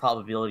the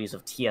probabilities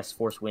of TS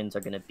force winds are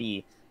going to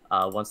be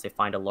once they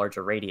find a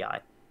larger radii.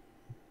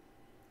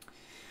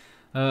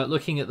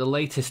 Looking at the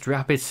latest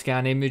rapid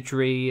scan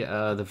imagery,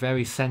 the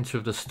very center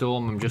of the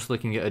storm, I'm just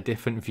looking at a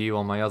different view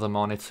on my other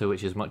monitor,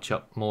 which is much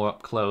more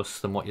up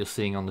close than what you're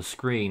seeing on the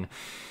screen,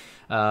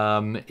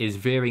 is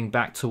veering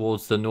back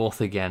towards the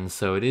north again.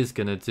 So it is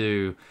going to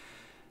do,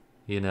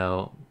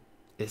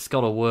 it's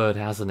got a word,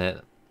 hasn't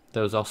it?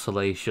 Those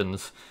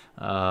oscillations.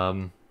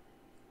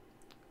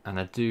 And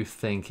I do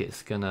think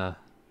it's going to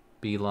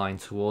beeline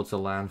towards a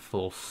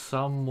landfall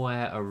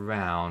somewhere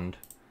around,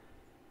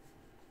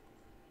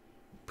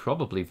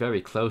 probably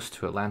very close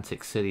to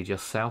Atlantic City,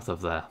 just south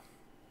of there.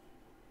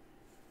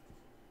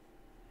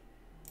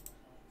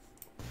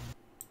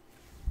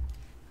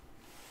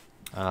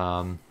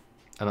 I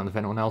don't know if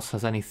anyone else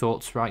has any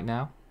thoughts right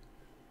now.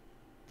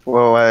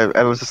 Well,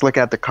 I was just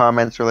looking at the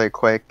comments really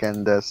quick,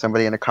 and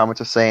somebody in the comments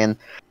was saying,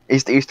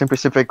 is the Eastern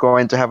Pacific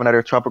going to have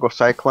another tropical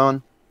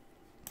cyclone?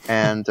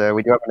 And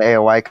we do have an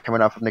AOI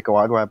coming off of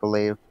Nicaragua, I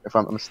believe, if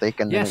I'm not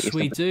mistaken. Yes,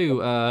 we do.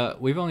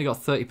 We've only got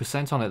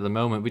 30% on it at the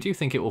moment. We do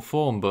think it will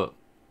form, but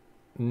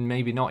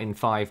maybe not in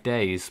 5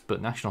 days.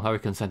 But National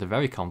Hurricane Center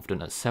very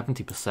confident at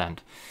 70%,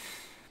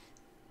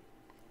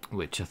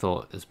 which I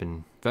thought has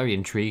been very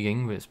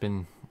intriguing. There's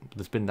been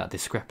that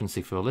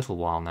discrepancy for a little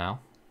while now.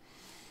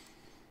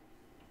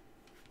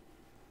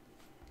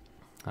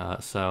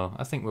 So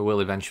I think we will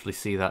eventually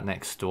see that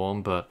next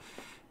storm, but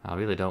I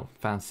really don't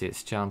fancy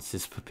its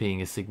chances for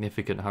being a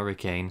significant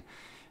hurricane.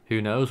 Who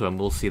knows when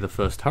we'll see the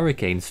first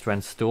hurricane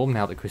strength storm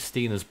now that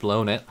Christina's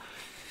blown it.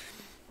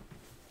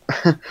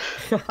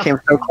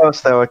 Came so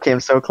close, though. It came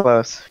so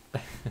close.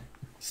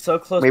 So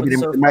close, maybe but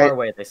so far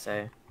away, they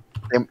say.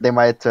 They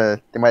might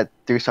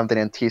do something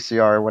in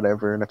TCR or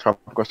whatever in a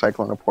tropical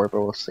cyclone report,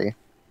 but we'll see.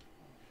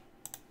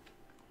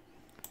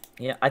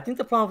 Yeah, I think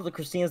the problem with the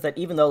Christina is that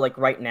even though, like,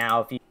 right now,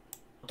 if you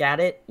look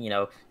at it,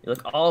 you're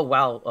like, oh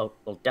wow, oh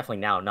well, definitely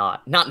now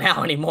not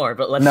now anymore.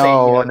 But let's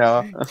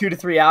say 2 to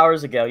 3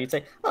 hours ago, you'd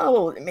say, oh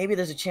well, maybe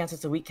there's a chance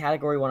it's a weak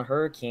Category 1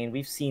 hurricane.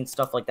 We've seen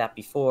stuff like that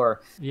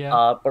before.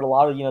 Yeah. But a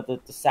lot of the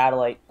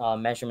satellite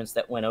measurements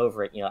that went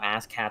over it,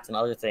 ASCATs and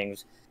other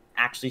things,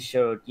 actually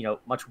showed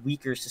much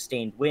weaker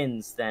sustained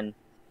winds than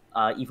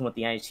even what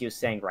the NHC was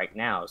saying right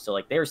now. So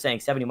like they were saying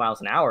 70 miles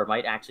an hour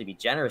might actually be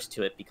generous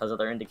to it because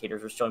other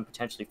indicators were showing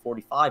potentially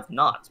 45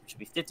 knots, which would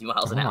be 50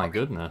 miles an hour. Oh my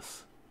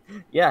goodness.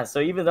 Yeah,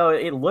 so even though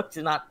it looked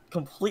not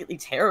completely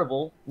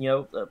terrible,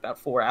 about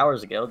 4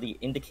 hours ago, the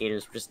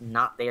indicators were just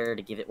not there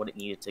to give it what it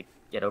needed to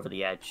get over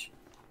the edge.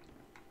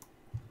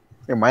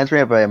 It reminds me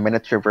of a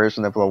miniature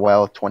version of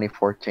Lowell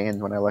 2014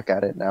 when I look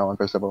at it now on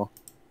Visible.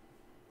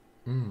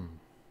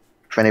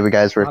 If any of you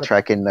guys were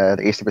tracking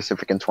the Eastern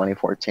Pacific in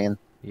 2014.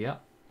 Yeah.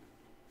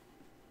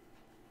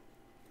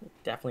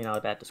 Definitely not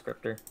a bad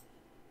descriptor.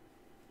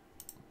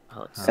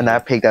 And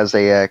that peaked as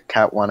a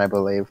Cat 1, I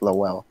believe,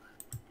 Lowell.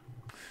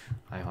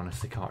 I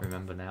honestly can't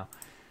remember now.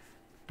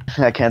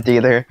 I can't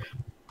either.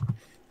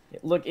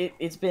 Look,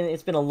 it's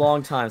been a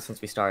long time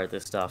since we started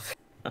this stuff.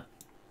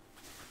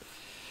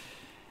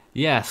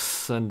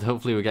 Yes, and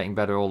hopefully we're getting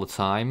better all the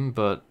time,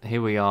 but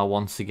here we are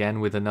once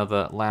again with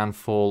another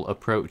landfall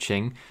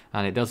approaching,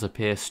 and it does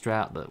appear,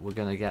 Strat, that we're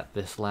going to get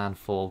this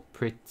landfall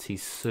pretty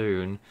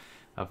soon.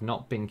 I've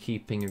not been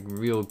keeping a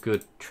real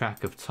good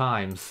track of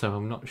time, so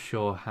I'm not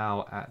sure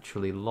how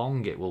actually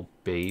long it will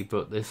be,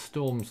 but this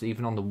storm's,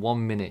 even on the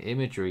 1 minute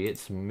imagery,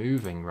 it's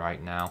moving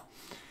right now.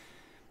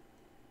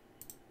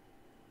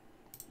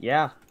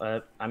 Yeah,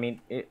 I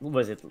mean, the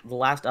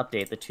last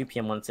update, the 2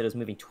 p.m. one said it was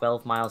moving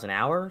 12 miles an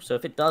hour, so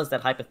if it does that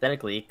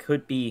hypothetically, it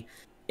could be,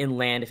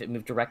 inland if it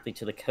moved directly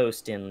to the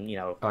coast in,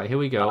 All right, here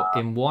we go.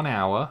 In 1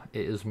 hour,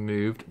 it has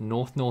moved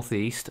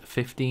north-northeast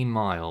 15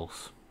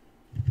 miles.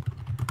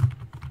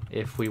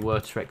 If we were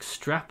to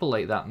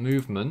extrapolate that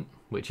movement,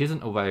 which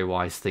isn't a very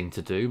wise thing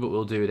to do, but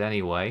we'll do it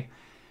anyway,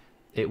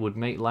 it would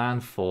make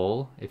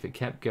landfall, if it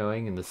kept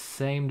going in the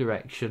same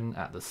direction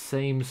at the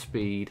same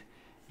speed,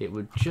 it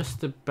would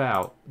just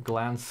about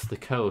glance the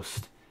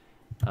coast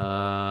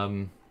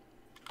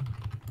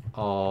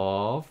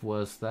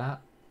was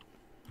that?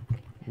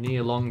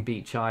 Near Long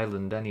Beach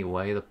Island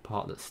anyway, the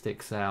part that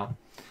sticks out,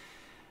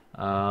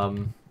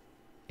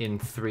 in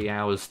 3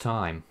 hours'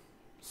 time.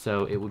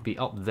 So it would be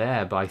up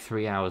there by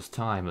 3 hours'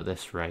 time at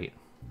this rate.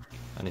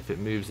 And if it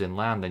moves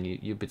inland, then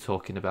you'd be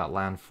talking about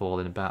landfall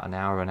in about an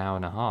hour and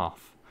a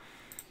half.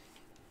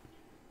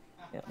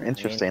 Yeah,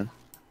 Interesting.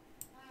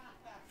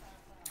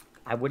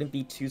 I wouldn't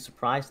be too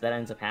surprised if that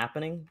ends up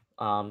happening.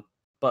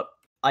 But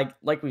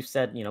like we've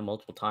said,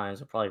 multiple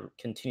times, I'll probably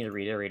continue to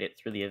reiterate it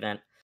through the event,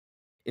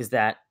 is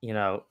that,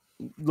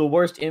 the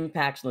worst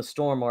impacts in the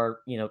storm are,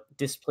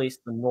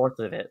 displaced to the north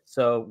of it.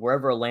 So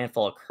wherever a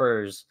landfall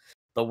occurs,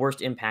 the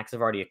worst impacts have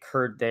already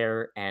occurred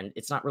there, and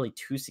it's not really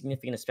too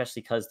significant,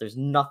 especially because there's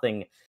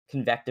nothing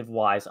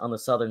convective-wise on the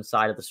southern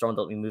side of the storm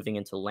that will be moving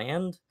into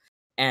land.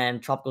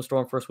 And tropical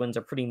storm force winds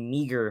are pretty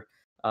meager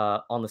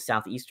on the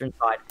southeastern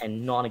side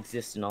and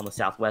non-existent on the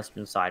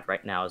southwestern side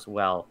right now as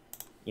well.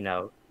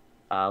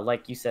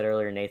 Like you said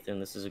earlier, Nathan,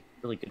 this is a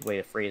really good way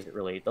to phrase it,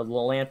 really. The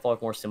landfall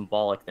is more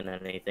symbolic than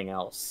anything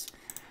else.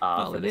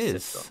 Well, it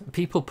is. System.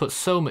 People put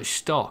so much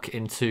stock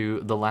into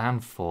the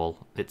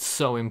landfall. It's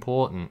so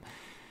important.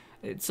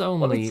 It's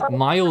only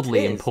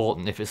mildly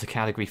important if it's a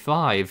Category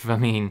 5. I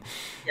mean,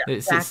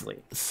 it's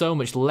so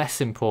much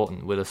less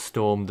important with a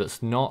storm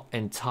that's not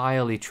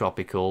entirely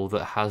tropical,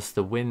 that has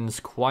the winds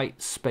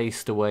quite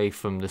spaced away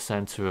from the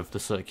center of the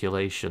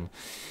circulation,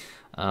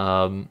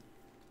 to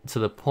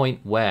the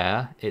point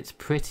where it's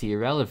pretty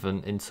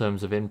irrelevant in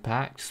terms of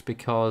impacts,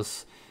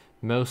 because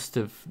most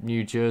of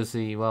New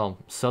Jersey, well,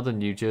 southern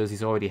New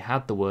Jersey's already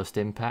had the worst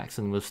impacts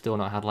and we've still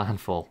not had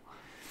landfall.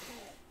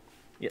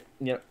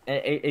 Yeah,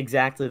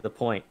 exactly the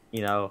point.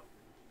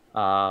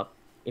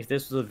 If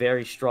this was a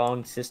very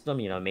strong system,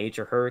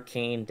 major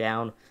hurricane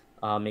down,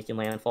 making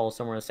landfall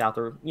somewhere in the south,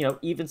 or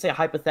even say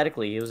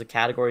hypothetically it was a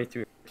Category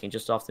 3 hurricane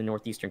just off the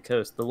northeastern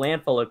coast, the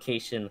landfall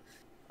location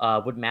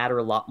would matter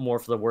a lot more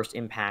for the worst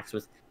impacts,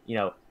 with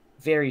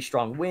very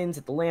strong winds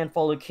at the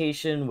landfall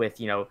location,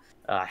 with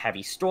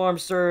heavy storm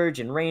surge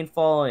and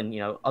rainfall, and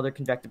other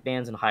convective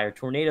bands and higher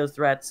tornado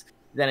threats,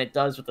 than it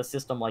does with a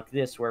system like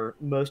this, where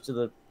most of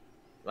the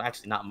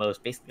actually not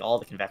most, basically all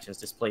the convection is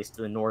displaced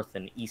to the north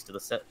and east of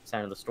the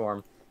center of the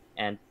storm,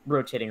 and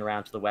rotating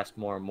around to the west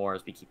more and more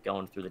as we keep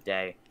going through the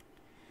day.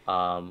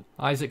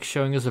 Isaac's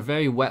showing us a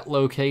very wet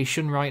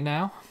location right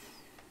now.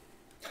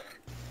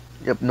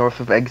 Yep,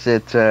 north of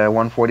exit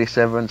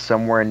 147,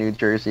 somewhere in New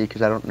Jersey,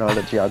 because I don't know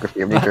the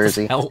geography of New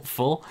Jersey.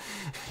 Helpful.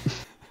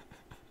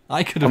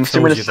 I could have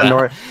told you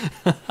that.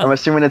 I'm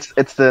assuming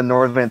it's the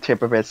northern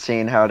tip of it,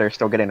 seeing how they're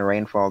still getting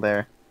rainfall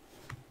there.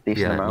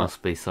 Decent amount. It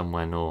must be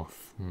somewhere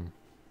north.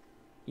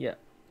 Yeah.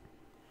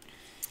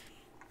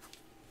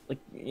 Like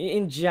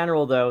in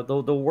general, though,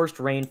 the worst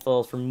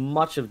rainfalls for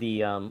much of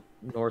the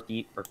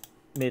northeast or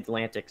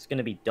mid-Atlantic is going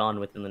to be done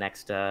within the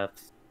next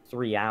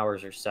 3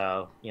 hours or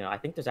so. I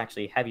think there's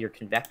actually heavier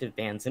convective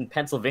bands in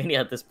Pennsylvania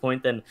at this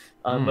point than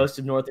most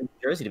of northern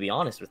New Jersey, to be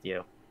honest with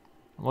you.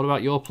 What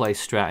about your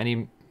place, Strat?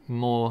 Any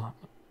more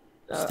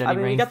steady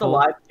rainfall? You got the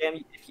live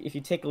cam. If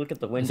you take a look at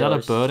the window, is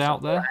that a bird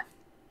out there?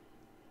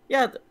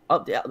 Yeah,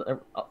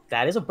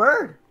 that is a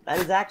bird. That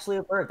is actually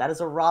a bird. That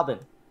is a robin.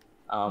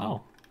 I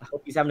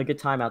hope he's having a good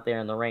time out there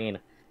in the rain.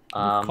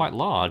 Quite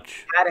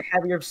large. Had a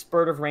heavier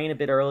spurt of rain a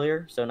bit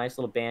earlier, so a nice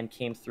little band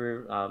came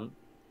through.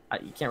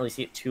 You can't really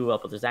see it too well,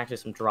 but there's actually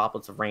some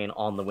droplets of rain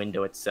on the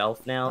window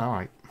itself now. All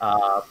right.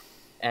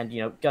 And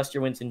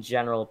gustier winds in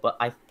general, but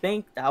I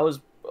think that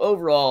was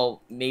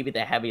overall maybe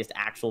the heaviest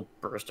actual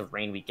burst of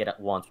rain we get at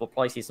once. We'll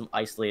probably see some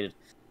isolated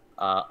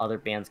other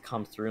bands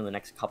come through in the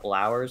next couple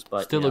hours,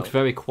 but still looks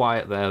very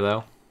quiet there,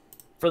 though.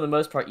 For the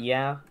most part,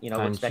 yeah.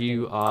 And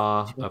you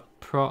are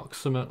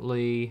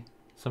approximately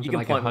something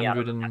like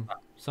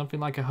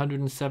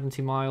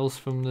 170 miles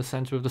from the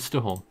center of the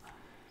storm.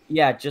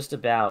 Yeah, just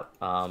about.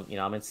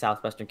 I'm in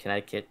southwestern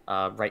Connecticut,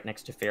 right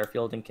next to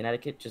Fairfield in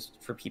Connecticut,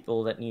 just for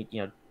people that need,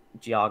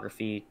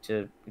 geography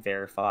to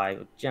verify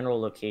general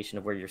location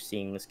of where you're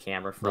seeing this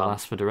camera from. They'll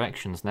ask for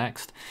directions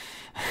next.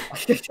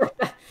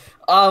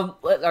 All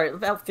right,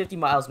 about 50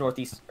 miles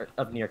northeast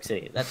of New York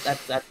City. That's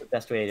the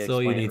best way to explain it. That's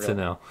all you need to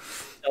know.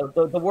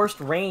 So the worst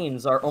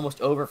rains are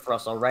almost over for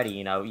us already.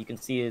 You can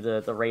see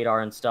the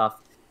radar and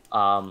stuff.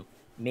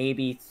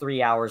 Maybe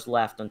 3 hours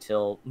left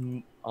until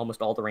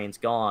almost all the rain's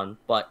gone,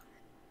 but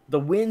the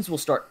winds will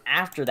start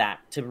after that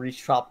to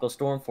reach tropical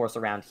storm force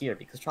around here,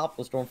 because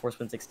tropical storm force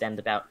winds extend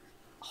about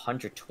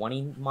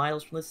 120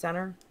 miles from the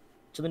center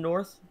to the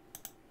north,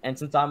 and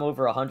since I'm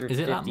over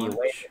 150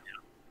 away,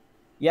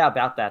 yeah,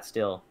 about that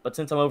still. But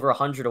since I'm over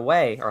 100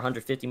 away or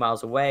 150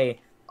 miles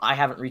away, I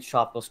haven't reached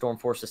tropical storm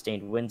force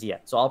sustained winds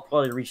yet, so I'll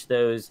probably reach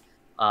those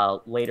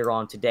later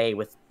on today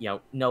with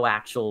no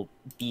actual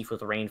beef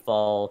with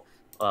rainfall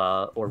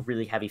or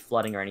really heavy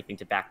flooding or anything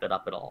to back that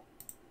up at all.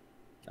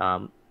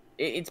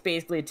 It's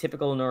basically a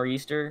typical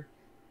nor'easter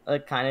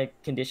kind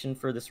of condition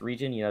for this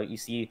region. You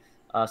see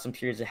some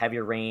periods of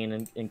heavier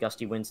rain and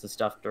gusty winds and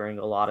stuff during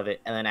a lot of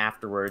it, and then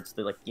afterwards,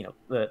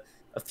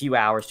 a few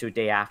hours to a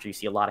day after, you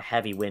see a lot of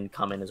heavy wind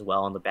come in as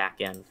well on the back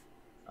end.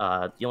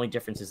 The only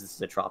difference is this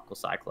is a tropical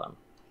cyclone.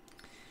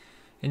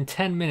 In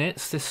 10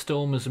 minutes, this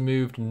storm has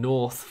moved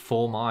north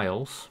 4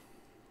 miles.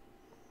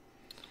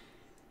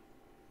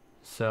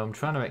 So I'm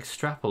trying to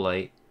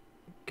extrapolate,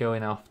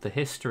 going off the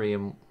history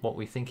and what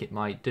we think it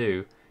might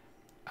do.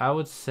 I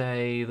would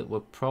say that we're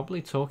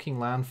probably talking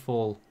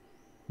landfall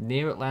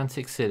near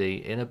Atlantic City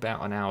in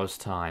about an hour's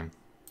time.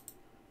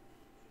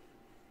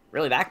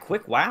 Really, that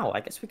quick? Wow, I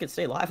guess we could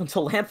stay live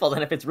until landfall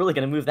then if it's really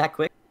going to move that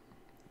quick.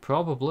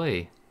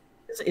 Probably.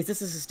 Is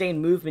this a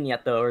sustained movement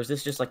yet, though, or is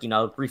this just like,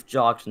 a brief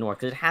jog to north?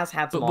 Because it has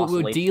had some But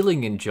we're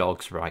dealing in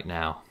jogs right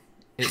now.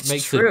 It That's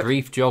makes true. a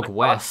brief jog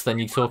west, then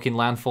you're talking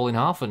landfall in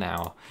half an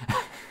hour.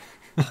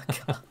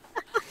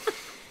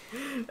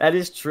 That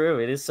is true.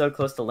 It is so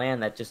close to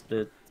land that just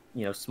the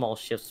small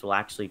shifts will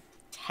actually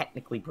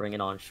technically bring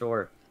it on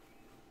shore.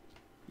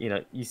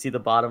 You see the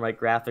bottom right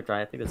graphic,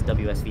 right? I think that's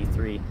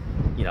WSV3.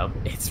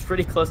 It's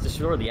pretty close to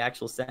shore, the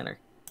actual center.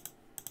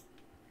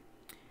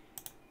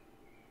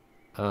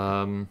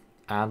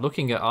 And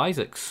looking at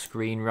Isaac's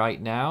screen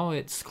right now,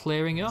 it's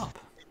clearing up.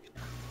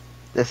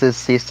 This is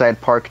Seaside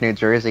Park, New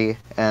Jersey,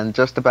 and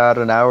just about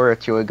an hour or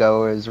two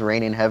ago it was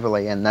raining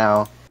heavily, and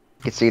now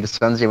you can see the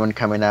sun's even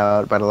coming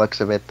out by the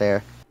looks of it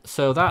there.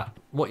 So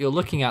what you're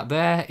looking at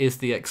there is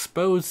the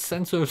exposed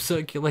center of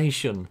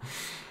circulation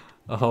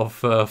of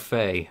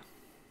Fay.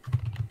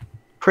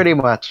 Pretty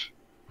much.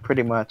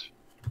 You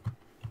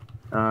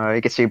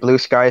can see blue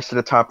skies to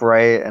the top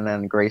right, and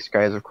then gray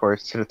skies, of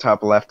course, to the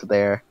top left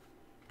there.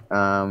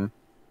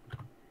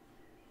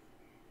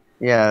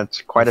 Yeah,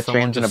 it's quite a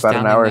change in about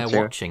an hour or two.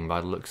 Watching by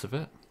the looks of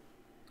it.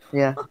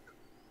 Yeah.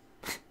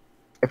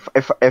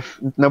 If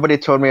nobody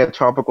told me a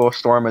tropical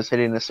storm is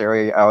hitting this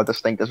area, I would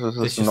just think this was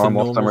just a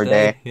normal summer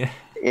day.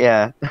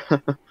 Yeah. It's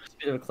a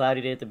bit of a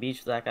cloudy day at the beach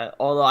for that guy.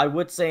 Although I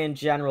would say in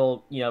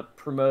general,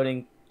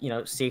 promoting,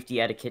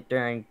 safety etiquette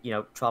during,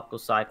 tropical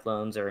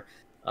cyclones or,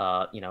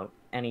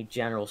 any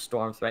general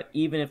storm threat,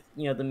 even if,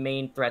 the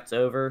main threat's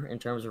over in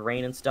terms of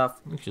rain and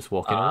stuff. It's just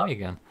walking away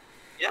again.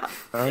 Yeah.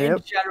 In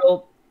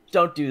general,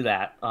 don't do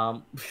that.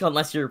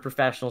 Unless you're a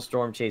professional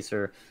storm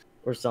chaser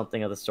or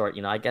something of the sort.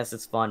 I guess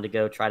it's fun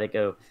to try to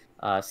go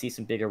see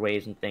some bigger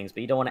waves and things,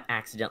 but you don't want to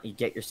accidentally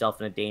get yourself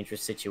in a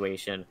dangerous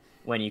situation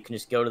when you can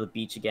just go to the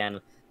beach again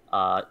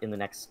in the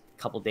next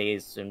couple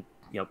days and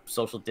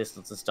social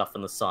distance and stuff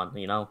in the sun.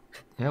 Yeah,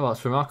 well,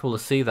 it's remarkable to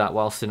see that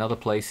whilst in other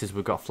places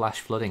we've got flash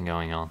flooding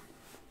going on.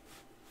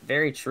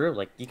 Very true.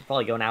 Like, you can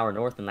probably go an hour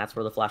north, and that's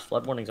where the flash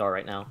flood warnings are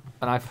right now.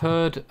 And I've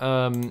heard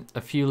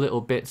a few little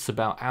bits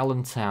about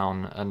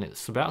Allentown, and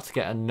it's about to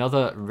get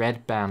another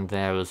red band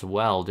there as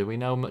well. Do we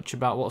know much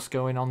about what's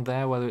going on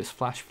there, whether it's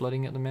flash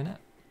flooding at the minute?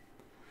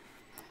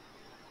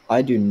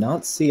 I do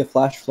not see a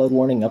flash flood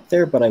warning up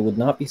there, but I would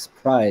not be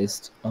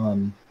surprised,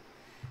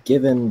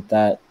 given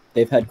that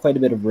they've had quite a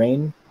bit of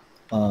rain.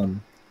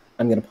 I'm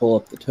going to pull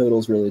up the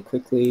totals really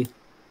quickly.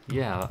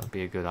 Yeah, that would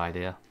be a good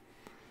idea.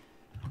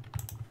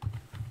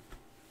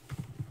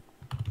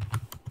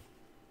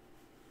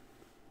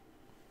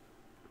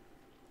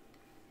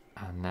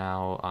 And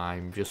now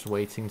I'm just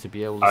waiting to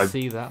be able to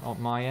see that on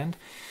my end.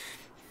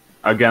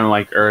 Again,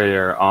 like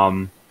earlier,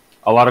 a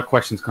lot of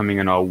questions coming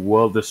in.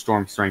 Will the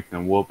storm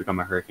strengthen? Will it become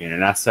a hurricane?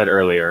 And as said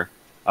earlier,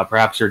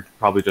 perhaps you're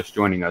probably just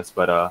joining us,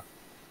 but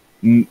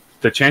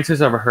the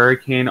chances of a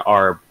hurricane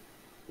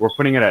we're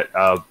putting it at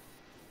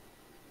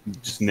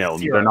just nil.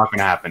 0. They're not going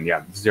to happen.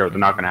 Yeah, 0. They're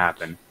not going to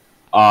happen.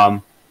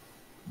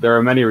 There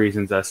are many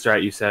reasons. As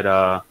Strat, you said,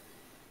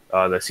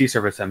 the sea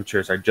surface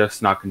temperatures are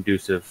just not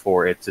conducive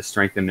for it to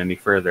strengthen any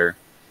further.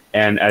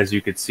 And as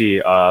you could see,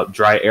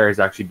 dry air is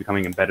actually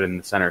becoming embedded in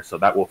the center, so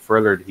that will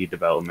further the heat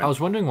development. I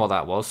was wondering what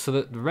that was. So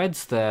the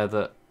reds there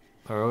that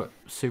are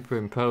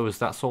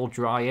superimposed, that's all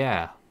dry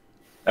air?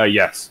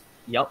 Yes.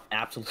 Yep,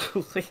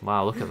 absolutely.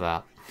 Wow, look at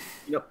that.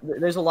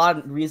 There's a lot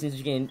of reasons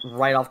you can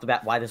right off the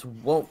bat why this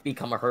won't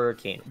become a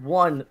hurricane.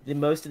 One,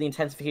 most of the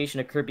intensification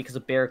occurred because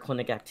of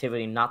baroclinic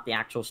activity, not the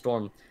actual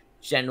storm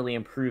generally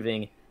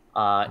improving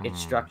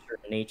its structure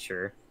and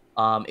nature.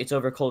 It's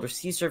over colder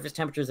sea surface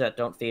temperatures that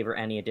don't favor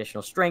any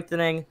additional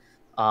strengthening.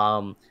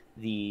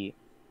 The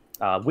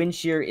wind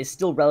shear is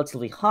still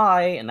relatively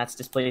high, and that's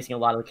displacing a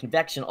lot of the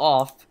convection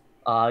off.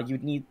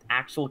 You'd need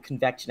actual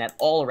convection at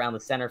all around the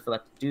center for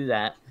that to do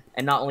that.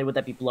 And not only would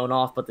that be blown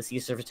off, but the sea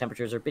surface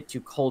temperatures are a bit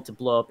too cold to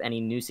blow up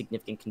any new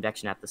significant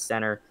convection at the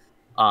center.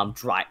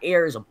 Dry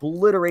air is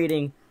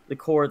obliterating the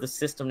core of the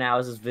system now,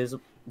 as is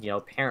visible,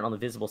 apparent on the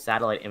visible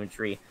satellite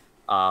imagery.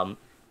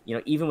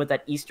 Even with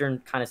that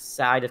eastern kind of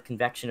side of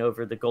convection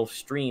over the Gulf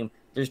Stream,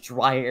 there's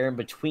dry air in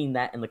between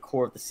that and the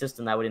core of the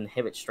system that would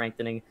inhibit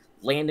strengthening.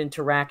 land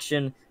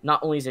interaction.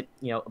 Not only is it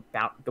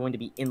about going to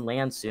be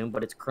inland soon,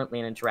 but it's currently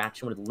an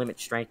interaction with limit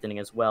strengthening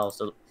as well.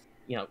 So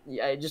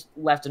just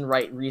left and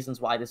right reasons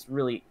why this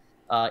really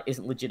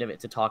isn't legitimate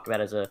to talk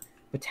about as a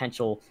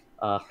potential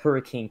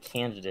hurricane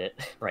candidate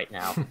right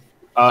now.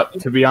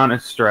 To be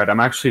honest, Red, I'm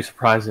actually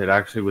surprised it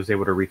actually was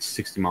able to reach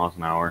 60 miles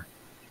an hour.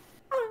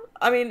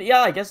 I mean, yeah,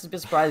 I guess it's a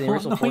bit surprising.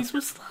 What noise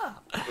was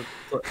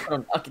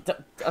that?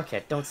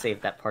 Okay, don't save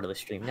that part of the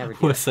stream. Never do.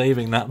 We're that.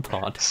 saving that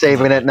part.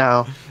 Saving it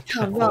now.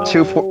 Oh, no.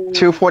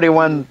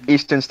 2:41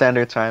 Eastern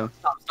Standard Time.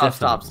 Stop.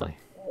 Definitely.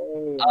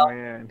 Oh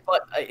man.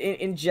 But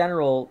in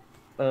general,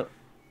 a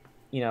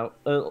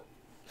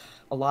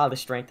lot of the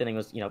strengthening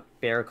was,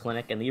 Bear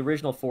Clinic, and the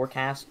original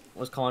forecast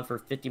was calling for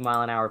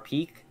 50-mile-an-hour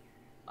peak.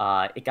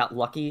 It got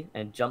lucky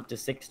and jumped to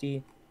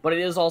 60. But it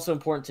is also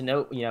important to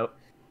note,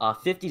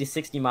 50 to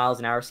 60 miles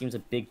an hour seems a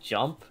big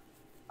jump.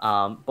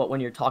 But when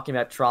you're talking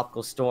about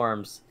tropical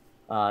storms,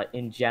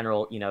 in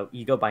general,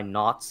 you go by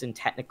knots in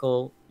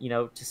technical,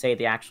 to say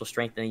the actual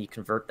strength, and then you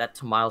convert that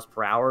to miles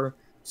per hour.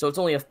 So it's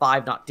only a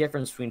 5-knot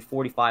difference between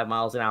 45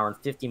 miles an hour and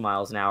 50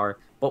 miles an hour.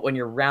 But when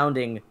you're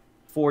rounding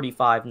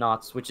 45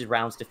 knots, which is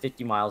rounds to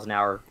 50 miles an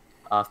hour,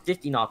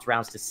 50 knots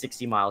rounds to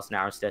 60 miles an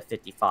hour instead of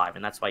 55,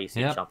 and that's why you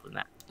see a jump in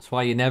that. That's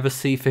why you never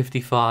see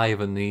 55,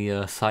 and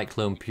the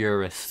cyclone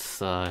purists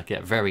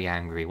get very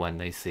angry when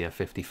they see a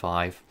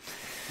 55.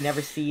 You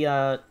never see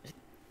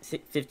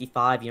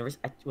 55. You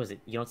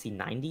don't see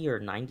 90 or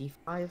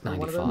 95?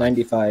 95.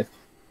 95.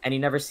 And you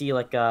never see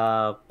like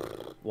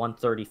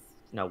 130,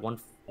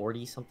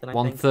 140 something. I think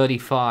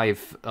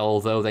 135.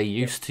 Although they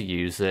used to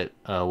use it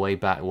way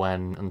back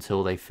when,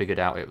 until they figured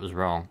out it was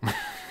wrong.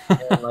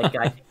 And, like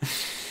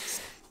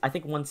I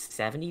think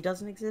 170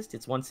 doesn't exist.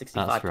 It's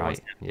 165. That's to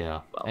right. 170.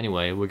 Yeah. Well.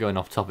 Anyway, we're going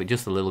off topic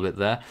just a little bit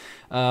there.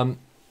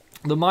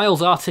 The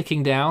miles are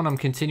ticking down. I'm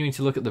continuing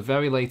to look at the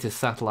very latest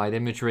satellite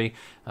imagery.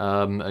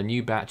 A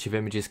new batch of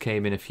images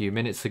came in a few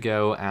minutes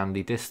ago, and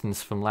the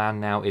distance from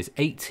land now is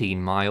 18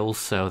 miles,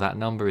 so that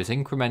number is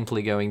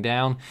incrementally going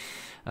down.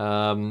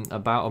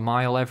 About a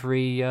mile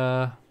every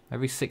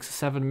 6 or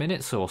 7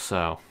 minutes or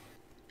so.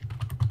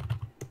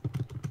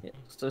 Yeah,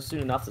 so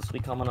soon enough, this will be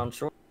coming on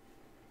shore.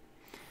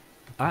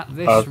 At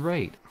this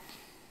rate.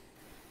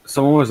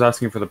 Someone was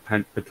asking for the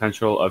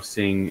potential of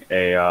seeing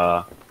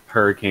a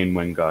hurricane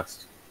wind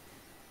gust.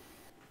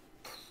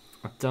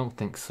 I don't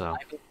think so.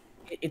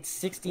 It's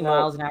 60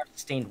 miles an hour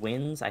sustained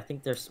winds. I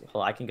think there's.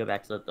 Well, I can go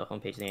back to the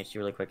homepage of the HG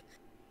really quick.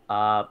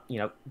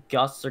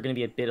 Gusts are going to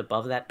be a bit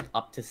above that,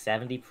 up to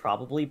 70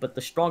 probably. But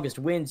the strongest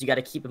winds, you got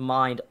to keep in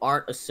mind,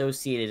 aren't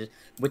associated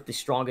with the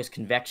strongest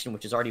convection,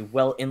 which is already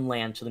well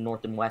inland to the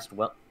north and west,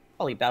 well,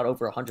 probably about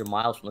over 100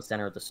 miles from the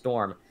center of the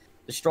storm.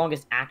 The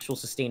strongest actual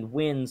sustained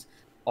winds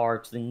are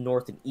to the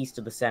north and east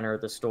of the center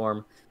of the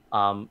storm.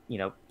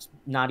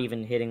 Not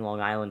even hitting Long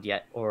Island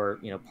yet, or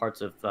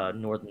parts of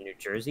northern New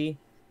Jersey.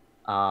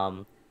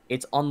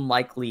 It's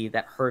unlikely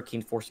that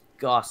hurricane force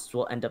gusts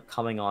will end up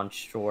coming on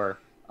shore,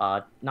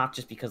 not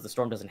just because the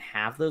storm doesn't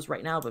have those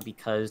right now, but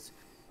because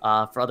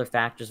for other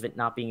factors of it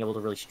not being able to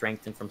really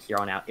strengthen from here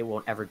on out, it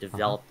won't ever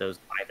develop those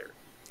either.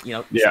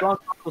 Strong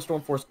tropical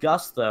storm force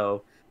gusts,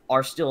 though,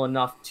 are still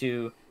enough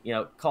to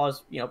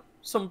cause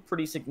some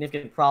pretty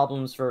significant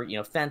problems for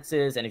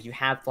fences, and if you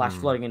have flash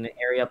flooding in an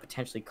area,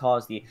 potentially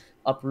cause the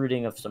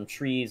uprooting of some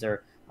trees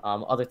or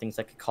other things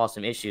that could cause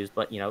some issues.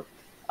 But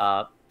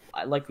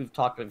like we've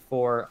talked about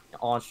before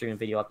on stream and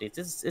video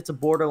updates, it's a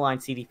borderline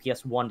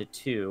CDPS 1 to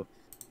 2.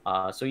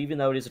 So even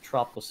though it is a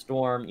tropical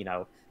storm,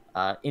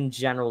 in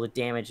general the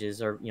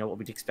damages are what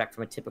we'd expect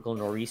from a typical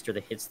nor'easter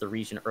that hits the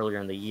region earlier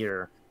in the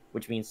year,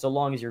 which means so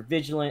long as you're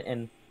vigilant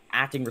and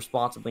acting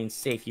responsibly and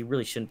safe, you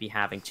really shouldn't be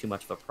having too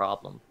much of a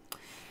problem.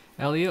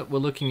 Elliot, we're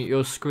looking at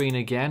your screen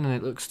again, and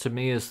it looks to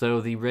me as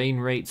though the rain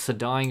rates are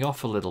dying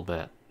off a little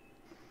bit.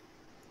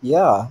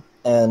 Yeah,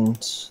 and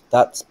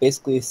that's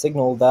basically a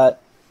signal that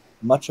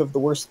much of the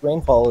worst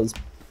rainfall is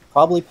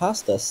probably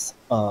past us.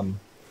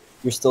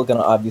 You're still going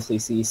to obviously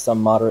see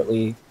some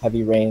moderately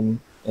heavy rain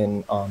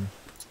in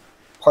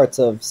parts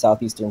of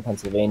southeastern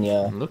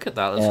Pennsylvania. And look at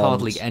that, there's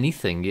hardly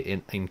anything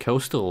in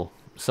coastal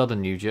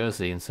southern New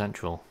Jersey and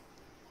central.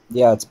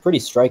 Yeah, it's pretty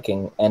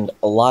striking, and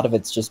a lot of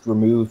it's just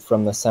removed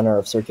from the center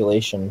of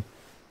circulation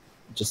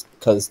just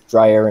because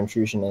dry air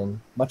intrusion,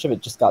 and much of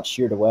it just got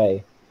sheared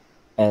away.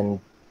 And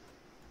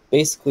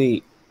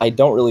basically, I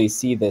don't really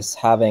see this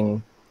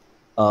having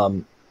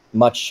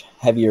much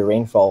heavier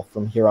rainfall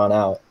from here on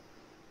out.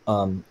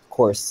 Of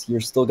course, you're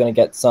still going to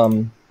get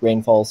some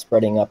rainfall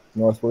spreading up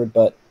northward,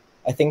 but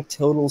I think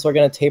totals are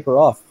going to taper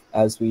off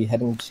as we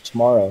head into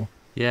tomorrow.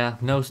 Yeah,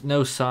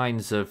 no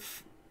signs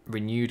of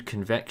renewed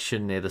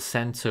convection near the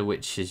center,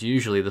 which is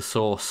usually the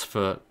source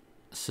for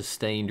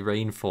sustained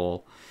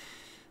rainfall.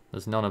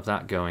 There's none of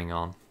that going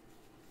on.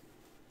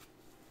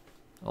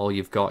 All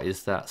you've got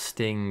is that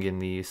sting in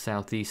the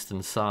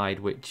southeastern side,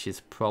 which is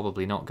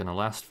probably not going to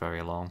last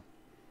very long.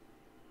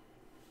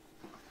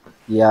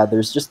 Yeah,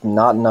 there's just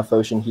not enough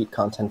ocean heat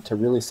content to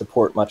really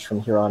support much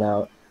from here on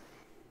out.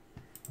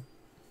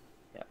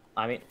 Yeah,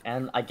 I mean,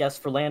 and I guess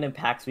for land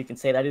impacts, we can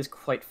say that is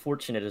quite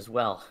fortunate as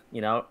well.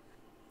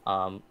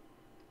 Um,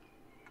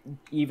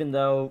 even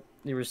though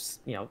there was,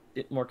 a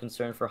bit more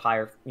concern for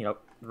higher,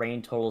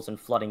 rain totals and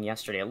flooding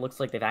yesterday, it looks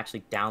like they've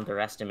actually downed their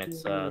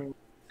estimates,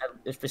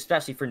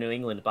 especially for New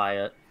England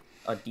by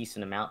a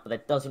decent amount. But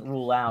that doesn't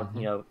rule out,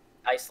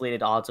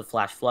 isolated odds of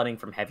flash flooding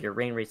from heavier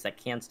rain rates that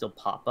can still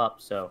pop up.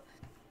 So,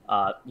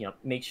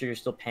 make sure you're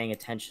still paying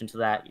attention to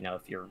that.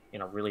 If you're in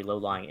a really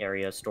low-lying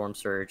area, storm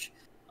surge,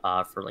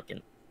 for like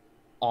an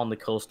on the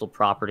coastal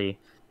property,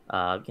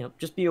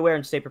 just be aware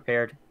and stay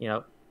prepared.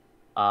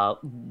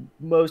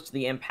 Most of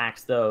the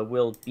impacts, though,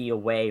 will be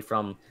away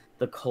from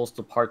the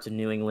coastal parts of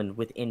New England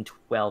within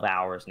 12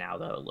 hours now,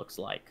 though, it looks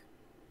like.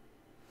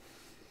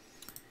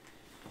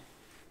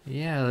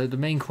 Yeah, the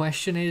main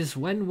question is,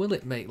 when will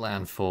it make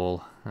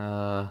landfall?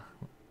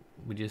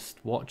 We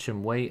just watch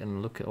and wait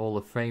and look at all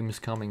the frames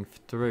coming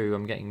through.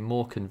 I'm getting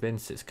more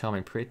convinced it's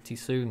coming pretty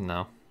soon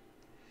now.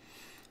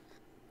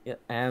 Yeah,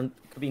 and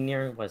could be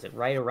near, was it,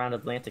 right around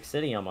Atlantic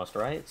City almost,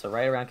 right? So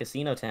right around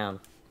Casino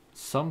Town.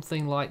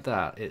 Something like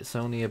that. It's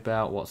only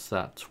about, what's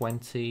that,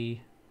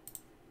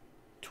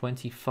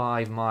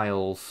 25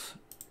 miles.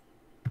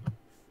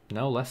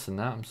 No, less than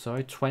that, I'm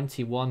sorry.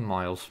 21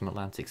 miles from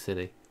Atlantic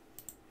City.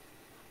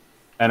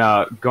 And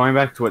going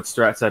back to what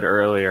Strat said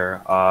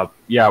earlier,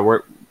 yeah,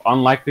 we're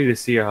unlikely to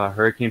see a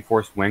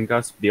hurricane-force wind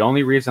gust. The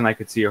only reason I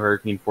could see a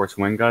hurricane-force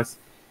wind gust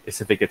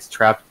is if it gets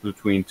trapped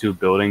between two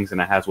buildings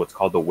and it has what's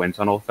called the wind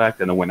tunnel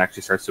effect, and the wind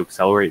actually starts to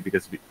accelerate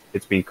because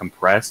it's being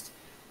compressed.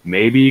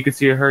 Maybe you could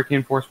see a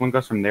hurricane-force wind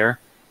gust from there,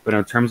 but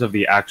in terms of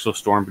the actual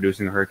storm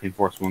producing a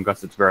hurricane-force wind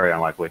gust, it's very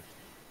unlikely.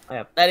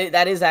 Yeah,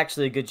 that is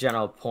actually a good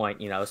general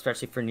point,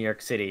 especially for New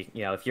York City.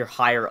 If you're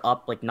higher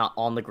up, like not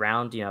on the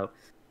ground, in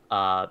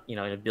a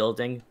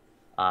building,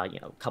 a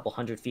couple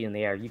hundred feet in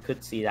the air, you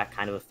could see that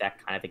kind of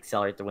effect kind of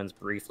accelerate the winds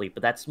briefly,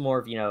 but that's more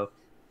of,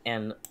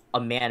 a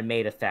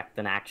man-made effect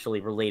than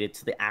actually related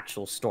to the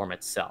actual storm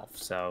itself.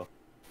 So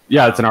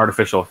yeah, it's an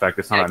artificial effect.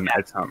 It's not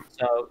exactly.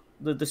 So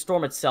the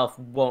storm itself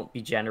won't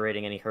be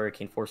generating any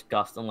hurricane force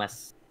gust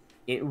unless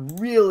it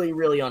really,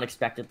 really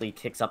unexpectedly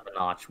kicks up a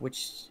notch,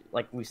 which,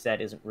 like we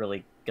said, isn't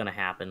really going to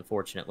happen,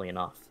 fortunately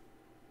enough.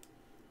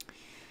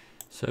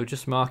 So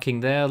just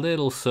marking there,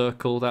 little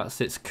circle,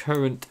 that's its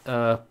current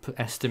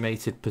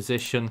estimated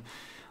position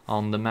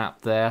on the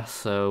map there.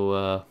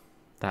 So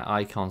that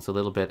icon's a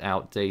little bit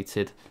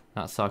outdated.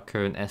 That's our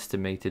current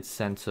estimated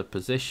center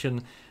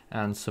position,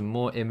 and some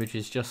more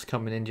images just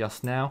coming in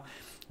just now.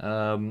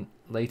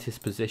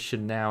 Latest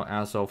position now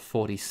as of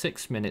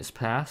 46 minutes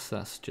past,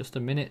 that's just a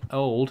minute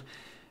old,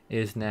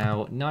 is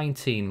now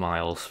 19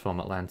 miles from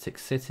Atlantic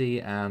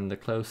City, and the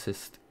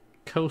closest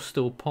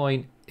coastal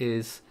point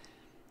is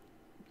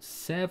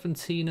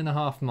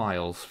 17.5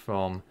 miles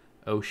from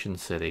Ocean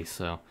City,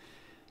 so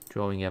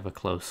drawing ever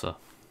closer.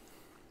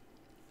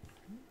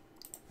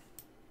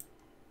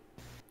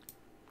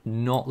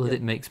 Not that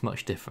it makes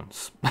much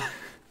difference.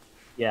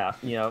 Yeah,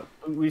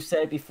 we've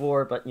said it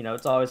before, but,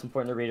 it's always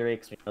important to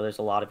reiterate because there's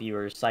a lot of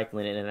viewers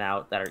cycling in and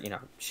out that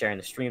are, sharing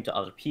the stream to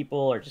other people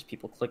or just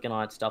people clicking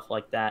on it, stuff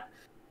like that.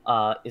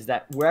 Is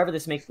that wherever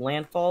this makes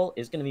landfall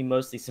is going to be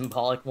mostly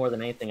symbolic more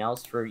than anything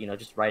else for,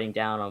 just writing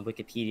down on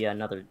Wikipedia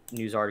and other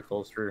news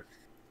articles for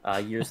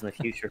years in the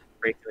future to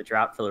break the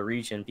drought for the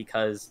region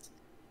because,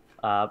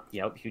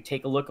 if you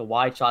take a look, a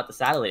wide shot, the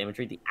satellite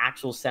imagery, the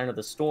actual center of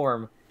the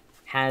storm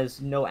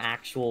has no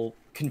actual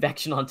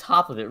convection on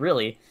top of it,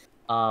 really.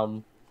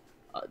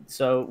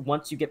 So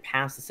once you get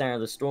past the center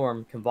of the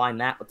storm, combine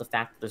that with the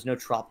fact that there's no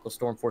tropical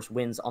storm force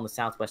winds on the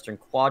southwestern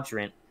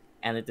quadrant,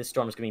 and that this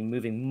storm is going to be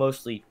moving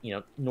mostly,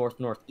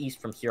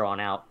 north-northeast from here on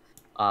out.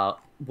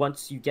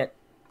 Once you get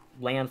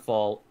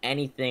landfall,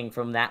 anything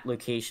from that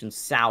location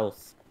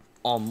south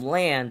on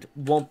land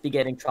won't be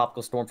getting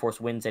tropical storm force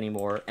winds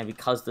anymore, and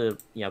because the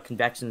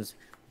convection's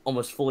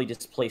almost fully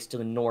displaced to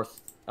the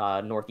north,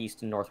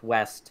 northeast, and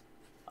northwest,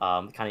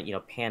 kind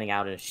of panning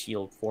out in a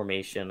shield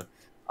formation.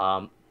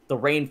 The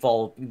rainfall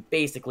will be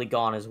basically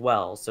gone as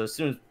well. So as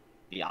soon as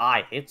the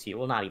eye hits you,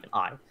 well, not even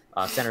eye,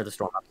 center of the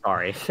storm, I'm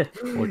sorry.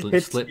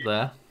 Woodland slip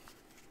there.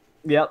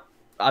 Yep,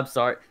 I'm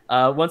sorry.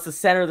 Once the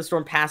center of the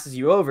storm passes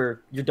you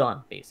over, you're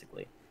done,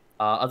 basically.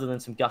 Other than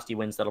some gusty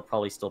winds that'll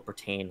probably still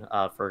pertain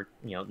for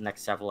the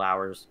next several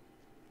hours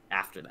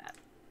after that.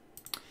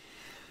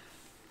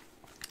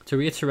 To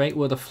reiterate,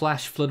 where the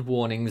flash flood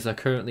warnings are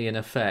currently in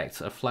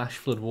effect, a flash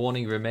flood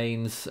warning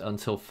remains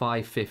until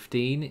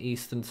 5:15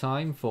 Eastern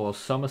Time for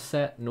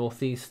Somerset,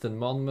 Northeastern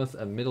Monmouth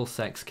and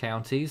Middlesex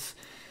counties.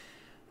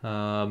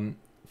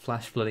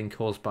 Flash flooding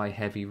caused by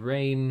heavy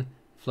rain,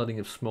 flooding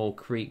of small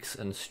creeks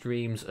and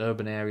streams,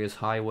 urban areas,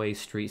 highways,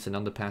 streets and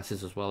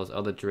underpasses, as well as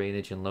other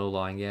drainage and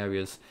low-lying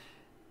areas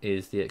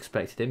is the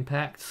expected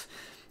impacts.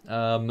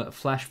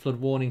 Flash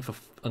flood warning for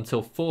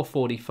until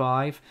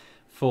 4:45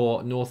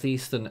 for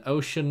northeastern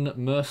Ocean,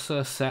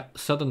 Mercer,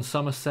 southern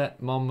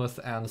Somerset, Monmouth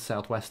and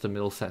southwestern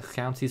Middlesex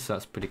counties, so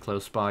that's pretty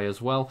close by as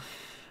well.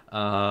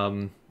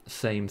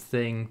 Same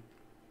thing.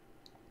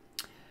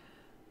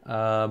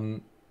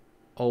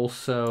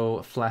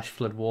 Also, flash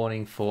flood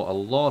warning for a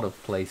lot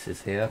of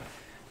places here.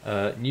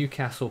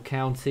 Newcastle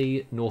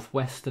County,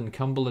 northwestern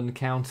Cumberland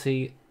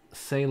County,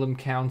 Salem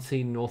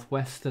County,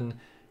 northwestern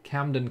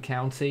Camden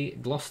County,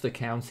 Gloucester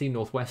County,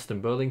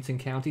 northwestern Burlington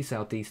County,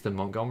 southeastern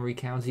Montgomery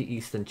County,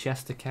 eastern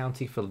Chester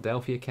County,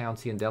 Philadelphia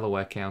County, and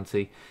Delaware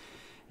County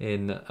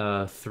in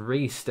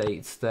 3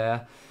 states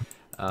there.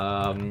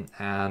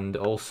 And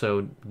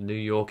also New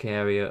York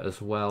area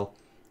as well.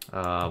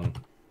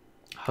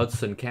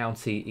 Hudson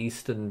County,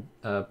 eastern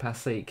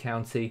Passaic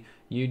County,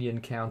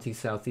 Union County,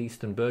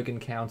 southeastern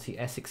Bergen County,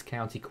 Essex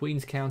County,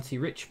 Queens County,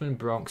 Richmond,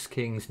 Bronx,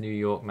 Kings, New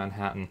York,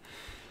 Manhattan,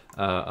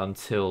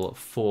 until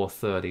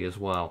 4:30 as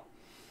well.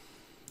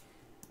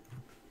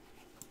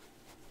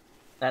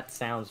 That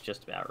sounds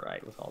just about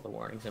right with all the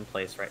warnings in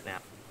place right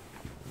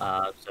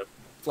now. So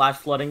flash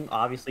flooding,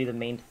 obviously the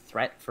main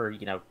threat for,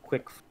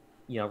 quick,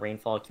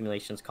 rainfall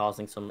accumulations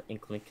causing some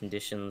inclement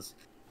conditions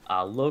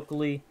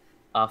locally.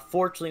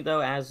 Fortunately,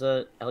 though, as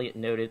Elliot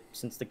noted,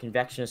 since the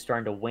convection is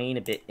starting to wane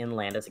a bit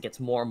inland as it gets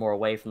more and more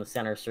away from the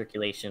center of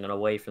circulation and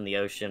away from the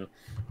ocean,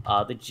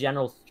 the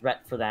general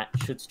threat for that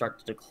should start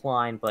to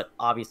decline, but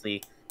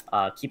obviously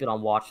keep it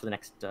on watch for the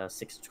next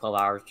 6 to 12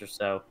 hours or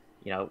so.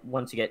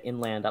 Once you get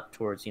inland up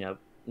towards,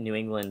 New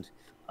England,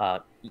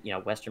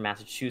 western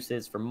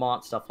Massachusetts,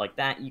 Vermont, stuff like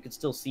that, you could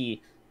still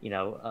see,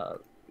 a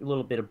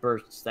little bit of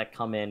bursts that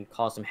come in,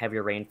 cause some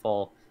heavier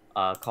rainfall,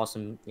 cause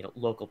some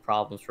local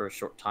problems for a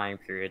short time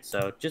period.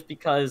 So just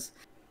because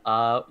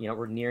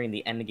we're nearing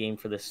the end game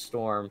for this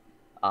storm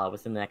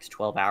within the next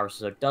 12 hours or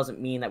so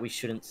doesn't mean that we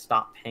shouldn't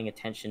stop paying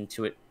attention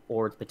to it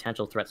or the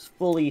potential threats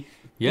fully.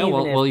 Yeah,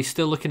 well, you're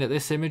still looking at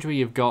this imagery.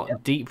 You've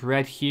got deep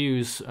red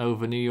hues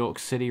over New York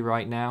City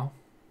right now.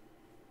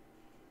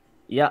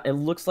 Yeah, it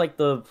looks like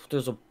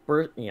there's a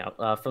burst,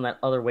 from that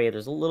other way,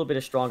 there's a little bit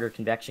of stronger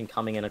convection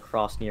coming in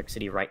across New York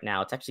City right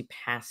now. It's actually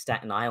past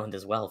Staten Island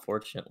as well,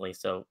 fortunately,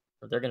 so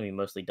they're going to be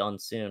mostly done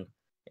soon.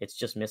 It's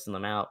just missing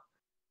them out.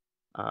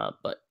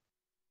 But,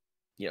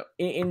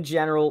 in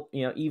general,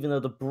 even though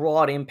the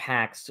broad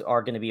impacts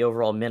are going to be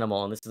overall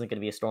minimal, and this isn't going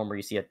to be a storm where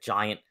you see a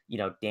giant,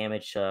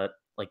 damage,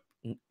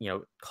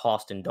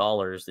 cost in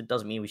dollars, it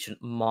doesn't mean we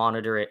shouldn't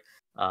monitor it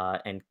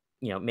and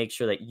make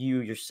sure that you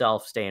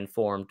yourself stay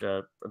informed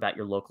about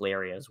your local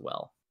area as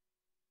well.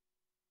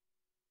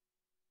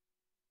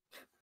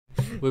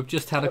 We've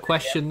just had a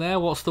question there.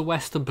 What's the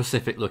Western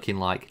Pacific looking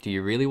like? Do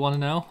you really want to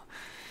know?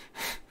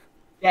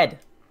 Dead.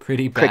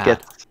 Pretty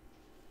bad.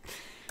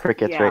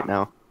 Crickets right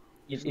now.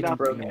 It's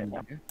broken.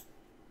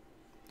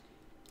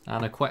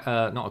 And not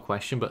a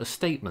question, but a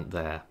statement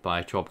there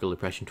by Tropical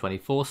Depression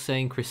 24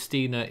 saying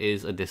Christina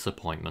is a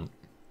disappointment.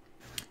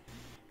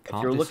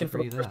 If you're looking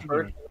for the first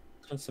hurricane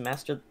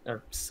semester,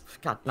 or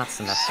God, not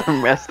semester.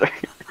 Semester.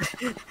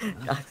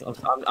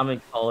 I'm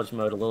in college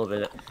mode a little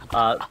bit.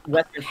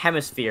 Western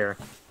Hemisphere.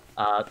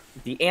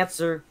 The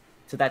answer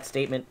to that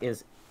statement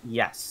is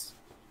yes.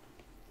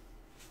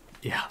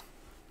 Yeah.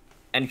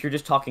 And if you're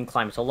just talking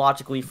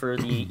climatologically for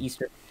the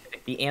Eastern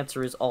Pacific, the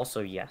answer is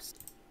also yes.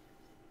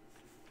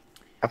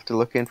 After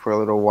looking for a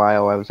little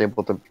while, I was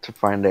able to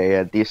find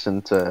a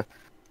decent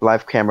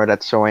live camera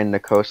that's showing the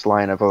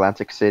coastline of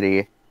Atlantic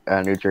City,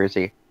 New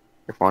Jersey.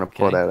 If I want to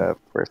pull that up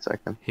for a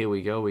second. Here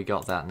we go. We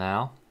got that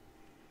now.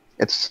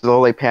 It's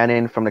slowly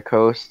panning from the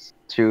coast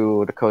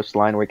to the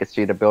coastline where you can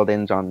see the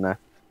buildings on the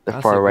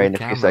far right in a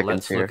few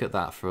seconds. Let's look at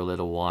that for a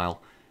little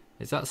while.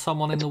 Is that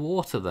someone in the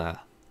water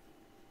there?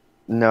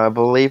 No, I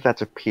believe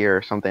that's a pier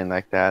or something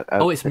like that.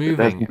 Oh, it's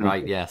moving.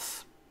 Right,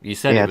 yes. You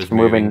said it was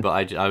moving,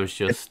 but I was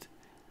just...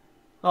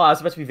 Oh, I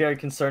was about to be very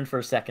concerned for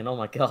a second. Oh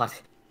my god.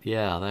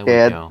 Yeah, there we go.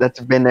 Yeah, that's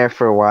been there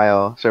for a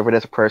while. So if it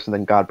is a person,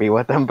 then God be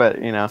with them, but,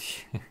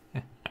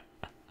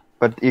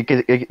 But you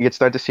could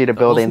start to see the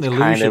buildings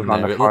kind of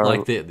on the far... It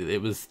looked like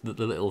the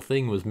little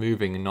thing was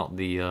moving and not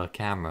the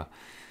camera.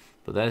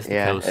 But there's the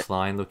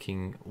coastline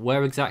looking...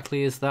 Where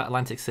exactly is that?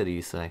 Atlantic City,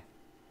 you say?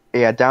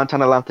 Yeah,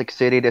 downtown Atlantic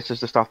City. This is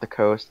just off the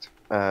coast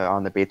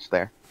on the beach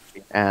there.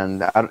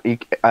 And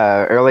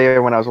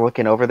earlier when I was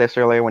looking over this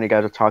earlier, when you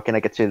guys were talking,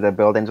 I could see the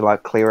buildings a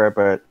lot clearer,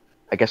 but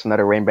I guess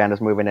another rain band is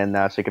moving in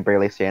now, so you could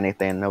barely see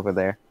anything over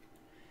there.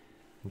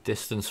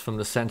 Distance from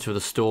the center of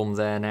the storm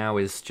there now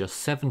is just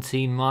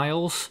 17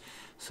 miles,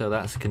 so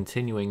that's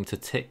continuing to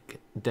tick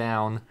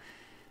down,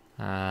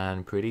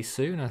 and pretty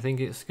soon I think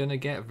it's going to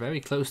get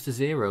very close to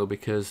zero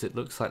because it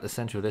looks like the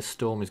center of this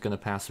storm is going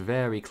to pass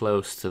very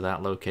close to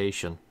that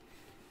location.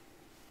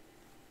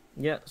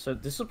 Yeah, so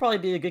this will probably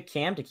be a good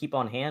cam to keep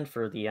on hand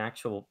for the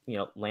actual,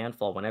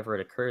 landfall whenever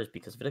it occurs,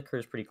 because if it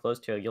occurs pretty close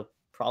to it, you'll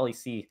probably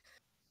see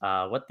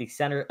what the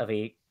center of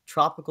a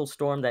tropical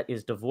storm that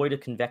is devoid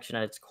of convection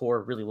at its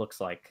core really looks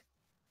like.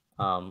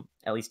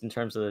 At least in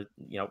terms of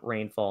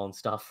rainfall and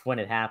stuff when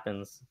it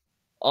happens.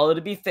 Although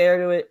to be fair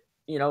to it,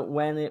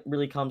 when it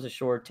really comes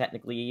ashore,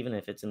 technically, even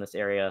if it's in this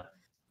area,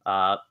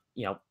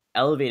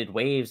 elevated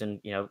waves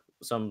and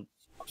some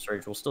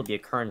upsurge will still be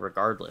occurring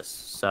regardless.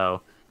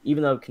 So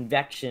even though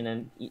convection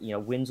and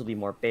winds will be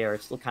more bare,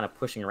 it's still kind of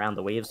pushing around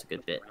the waves a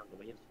good bit.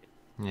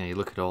 Yeah, you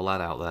look at all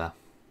that out there.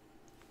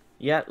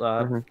 Yeah,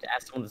 Mhm.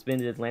 as someone that's been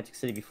to Atlantic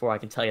City before, I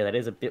can tell you that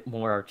is a bit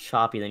more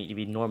choppy than you'd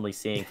be normally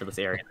seeing for this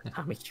area this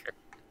time of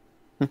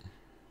year.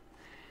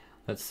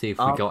 Let's see if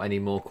we got any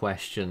more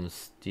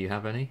questions. Do you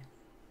have any?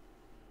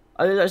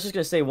 I was just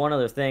gonna say one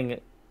other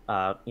thing.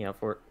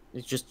 For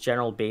it's just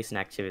general basin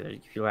activity.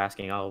 If you're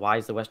asking, oh, why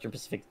is the Western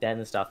Pacific dead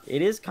and stuff?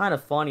 It is kind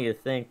of funny to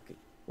think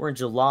we're in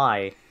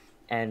July,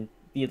 and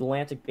the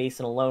Atlantic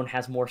Basin alone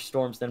has more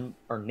storms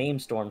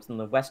named storms than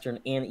the Western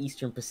and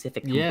Eastern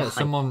Pacific combined. Yeah,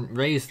 someone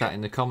raised that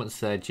in the comments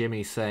there.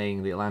 Jimmy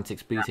saying the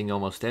Atlantic's beating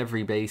almost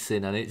every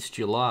basin, and it's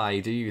July.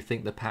 Do you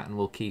think the pattern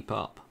will keep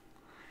up?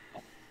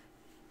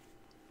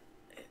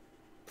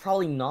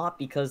 Probably not,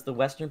 because the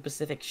Western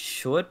Pacific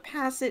should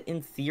pass it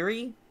in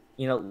theory,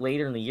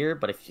 later in the year.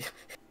 But if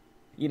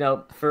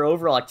for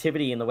overall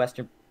activity in the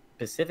Western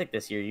Pacific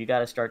this year, you got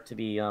to start to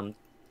be,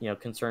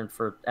 concerned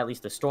for at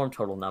least the storm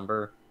total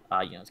number.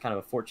 It's kind of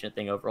a fortunate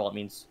thing overall. It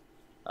means,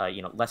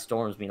 less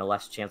storms mean a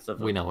less chance of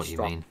we know what you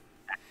mean.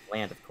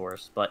 Land, of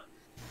course. But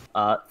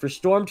for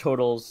storm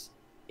totals,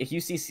 if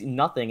you see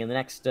nothing in the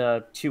next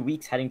 2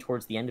 weeks heading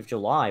towards the end of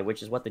July,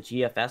 which is what the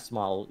GFS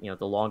model,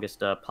 the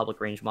longest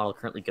public range model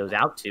currently goes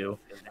out to,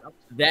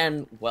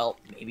 then, well,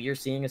 maybe you're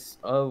seeing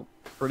a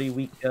pretty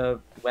weak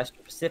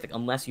Western Pacific,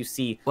 unless you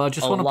see... Well, I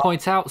just want to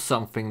point out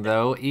something,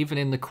 though. Even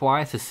in the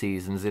quieter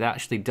seasons, it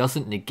actually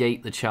doesn't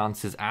negate the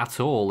chances at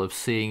all of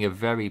seeing a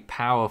very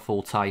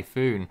powerful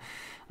typhoon.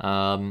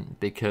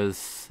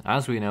 Because,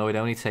 as we know, it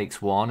only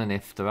takes one, and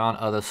if there aren't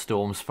other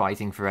storms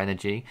fighting for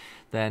energy,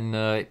 then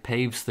it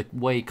paves the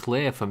way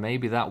clear for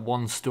maybe that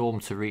one storm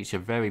to reach a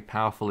very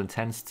powerful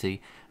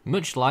intensity,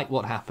 much like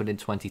what happened in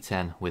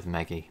 2010 with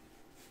Meggie.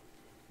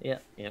 Yeah,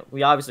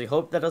 we obviously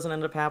hope that doesn't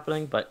end up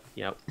happening, but,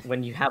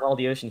 when you have all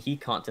the ocean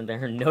heat content,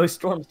 there are no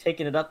storms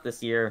taking it up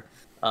this year,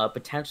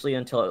 potentially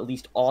until at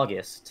least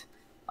August.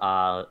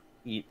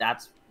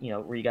 That's,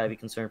 where you gotta be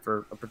concerned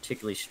for a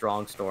particularly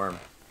strong storm.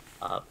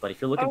 But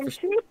if you're looking for...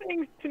 Two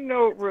things to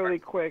note really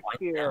quick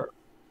here.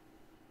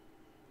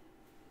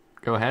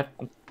 Go ahead.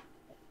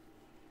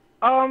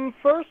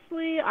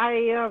 Firstly,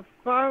 I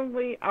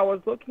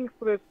was looking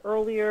for this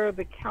earlier.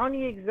 The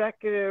county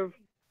executive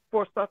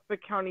for Suffolk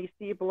County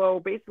Cibolo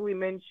basically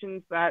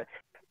mentions that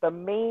the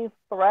main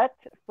threat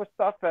for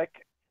Suffolk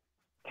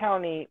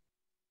County,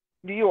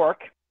 New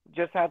York,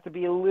 just have to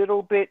be a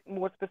little bit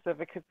more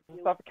specific because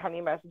Suffolk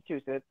County,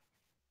 Massachusetts,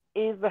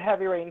 is the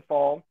heavy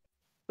rainfall.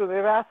 So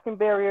they've asked him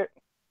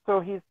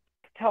he's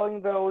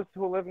telling those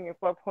who are living in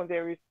flood-prone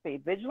areas to stay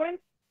vigilant.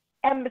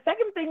 And the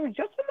second thing,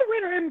 just for the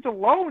winter ends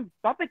alone,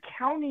 Suffolk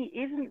County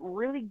isn't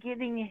really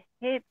getting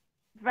hit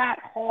that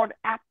hard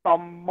at the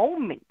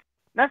moment.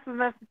 That doesn't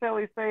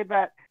necessarily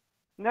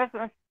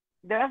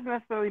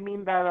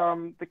mean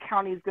that the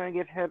county is going to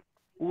get hit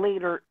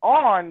later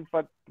on,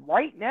 but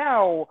right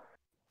now,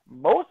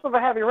 most of the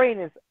heavy rain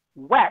is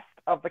west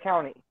of the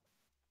county.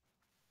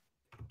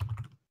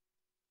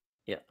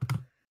 Yeah.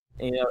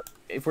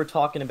 If we're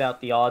talking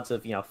about the odds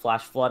of,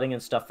 flash flooding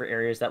and stuff for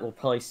areas that will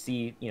probably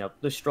see,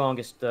 the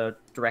strongest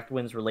direct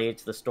winds related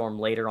to the storm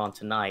later on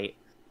tonight,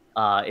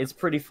 it's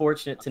pretty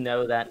fortunate to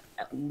know that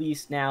at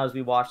least now, as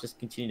we watch this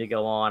continue to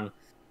go on,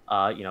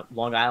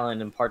 Long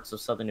Island and parts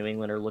of southern New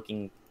England are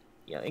looking,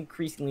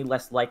 increasingly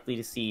less likely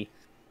to see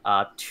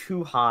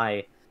too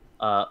high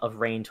of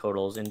rain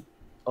totals and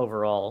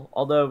overall.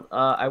 Although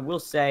I will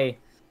say,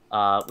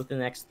 within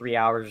the next 3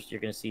 hours,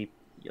 you're going to see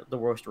the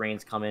worst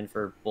rains come in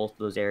for both of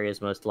those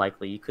areas. Most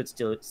likely, you could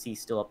still see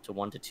up to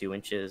 1 to 2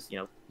 inches,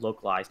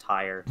 localized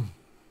higher.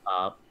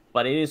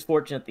 But it is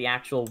fortunate the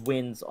actual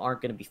winds aren't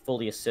going to be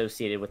fully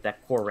associated with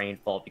that core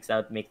rainfall, because that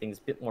would make things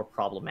a bit more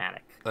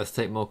problematic. Let's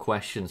take more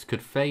questions.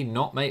 Could Fay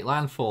not make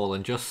landfall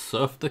and just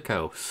surf the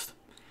coast?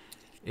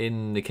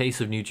 In the case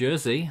of New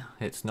Jersey,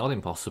 it's not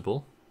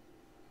impossible.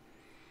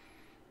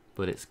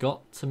 But it's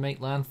got to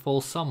make landfall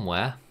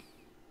somewhere.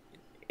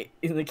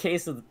 In the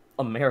case of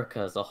America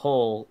as a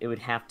whole, it would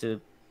have to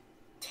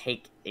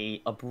take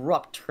a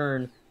abrupt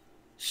turn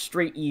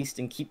straight east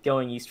and keep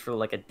going east for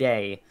like a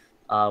day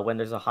when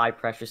there's a high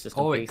pressure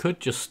system. Or it could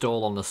just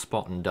stall on the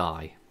spot and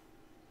die.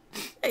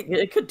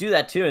 It could do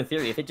that too, in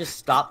theory. If it just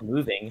stopped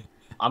moving,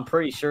 I'm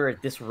pretty sure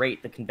at this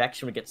rate the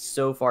convection would get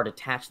so far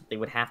detached that they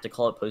would have to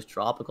call it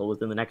post-tropical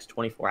within the next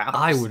 24 hours.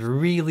 I would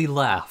really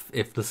laugh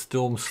if the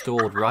storm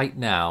stalled right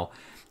now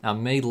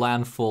and made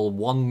landfall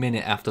 1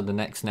 minute after the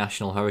next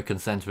National Hurricane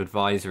Center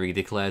advisory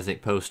declares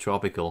it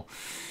post-tropical.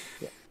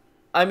 Yeah.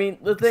 I mean,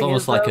 the thing it's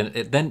almost is,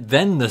 like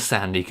then the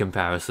Sandy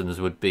comparisons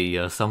would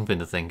be something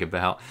to think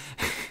about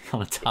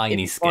on a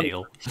tiny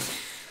scale.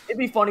 It'd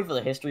be funny for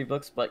the history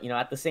books, but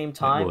at the same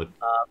time,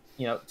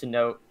 to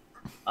note,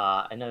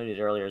 I noted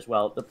earlier as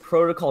well, the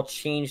protocol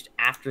changed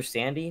after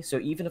Sandy. So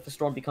even if a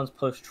storm becomes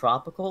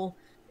post-tropical,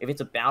 if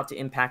it's about to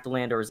impact the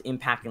land or is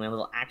impacting land,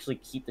 they'll actually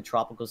keep the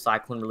tropical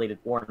cyclone-related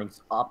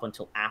warnings up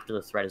until after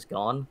the threat is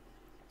gone.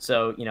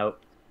 So,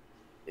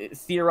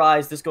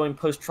 theorize this going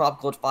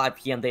post-tropical at 5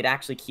 p.m., they'd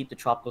actually keep the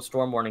tropical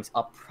storm warnings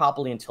up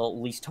probably until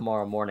at least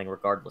tomorrow morning,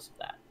 regardless of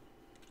that.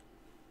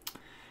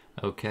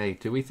 Okay,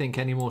 do we think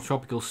any more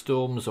tropical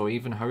storms or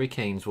even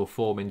hurricanes will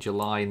form in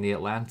July in the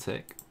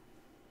Atlantic?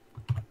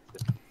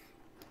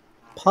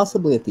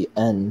 Possibly at the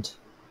end.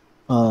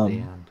 At the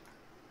end.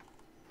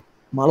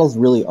 Models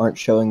really aren't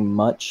showing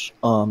much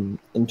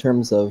in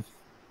terms of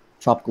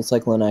tropical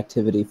cyclone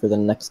activity for the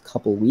next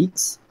couple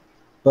weeks,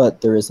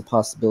 but there is a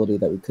possibility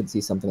that we could see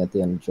something at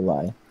the end of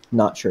July.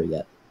 Not sure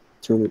yet.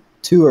 Too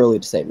early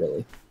to say,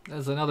 really.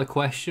 There's another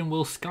question.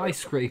 Will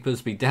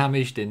skyscrapers be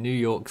damaged in New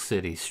York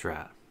City,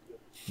 Strat?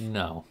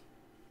 No.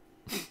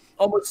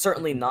 Almost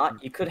certainly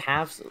not. You could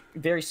have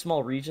very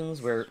small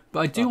regions where... But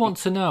I do want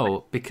to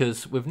know,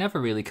 because we've never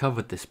really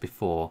covered this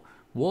before,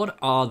 what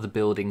are the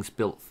buildings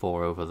built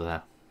for over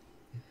there?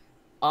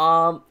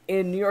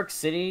 In New York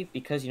City,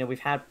 because, we've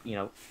had,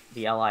 the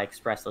LI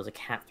Express, there was a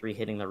Cat 3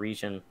 hitting the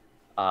region,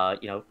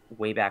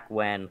 way back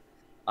when.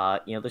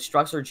 The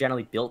structures are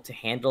generally built to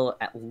handle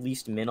at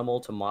least minimal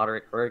to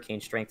moderate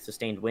hurricane strength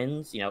sustained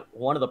winds.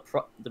 One of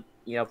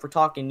if we're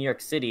talking New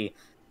York City,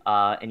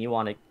 and you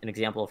want an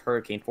example of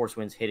hurricane force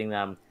winds hitting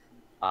them,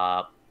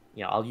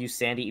 I'll use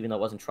Sandy even though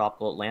it wasn't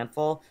tropical at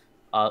landfall.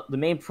 The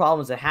main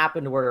problems that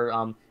happened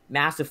were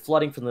massive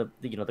flooding from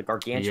the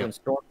gargantuan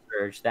storm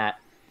surge that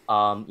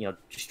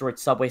destroyed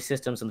subway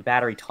systems and the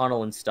Battery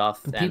Tunnel and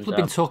stuff. And people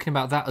have been talking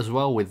about that as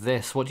well with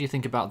this. What do you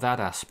think about that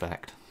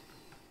aspect?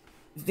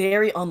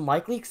 Very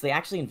unlikely, because they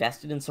actually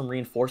invested in some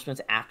reinforcements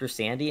after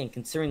Sandy, and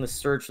considering the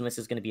surge from this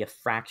is going to be a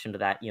fraction to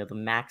that, the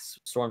max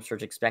storm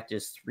surge expected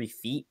is 3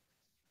 feet.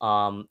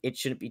 It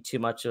shouldn't be too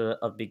much of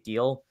a big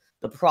deal.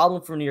 The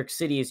problem for New York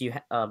City is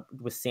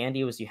with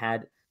Sandy was you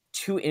had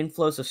 2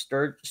 inflows of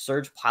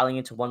surge piling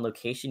into one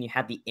location. You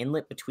had the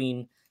inlet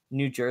between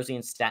New Jersey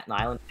and Staten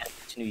Island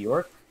to New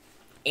York,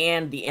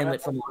 and the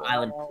inlet from Long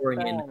Island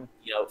pouring in,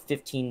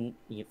 15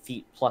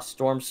 feet plus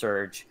storm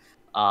surge,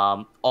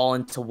 all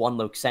into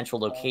one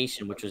central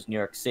location, which was New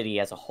York City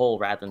as a whole,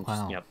 rather than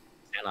just Staten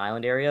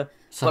Island area.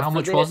 So how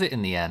much was it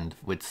in the end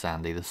with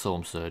Sandy, the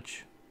storm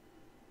surge?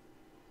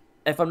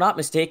 If I'm not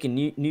mistaken,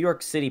 New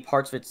York City,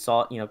 parts of it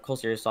saw,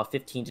 coastal areas saw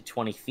 15 to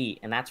 20 feet,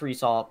 and that's where you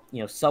saw,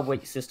 subway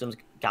systems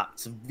got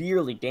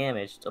severely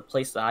damaged. A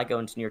place that I go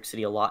into New York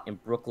City a lot, in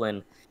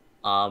Brooklyn,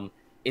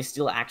 is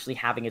still actually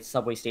having its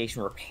subway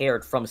station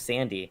repaired from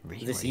Sandy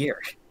this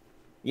year.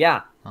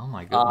 Yeah. Oh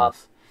my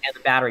goodness. And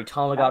the Battery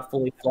Tunnel got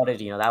fully flooded.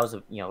 That was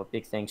a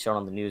big thing shown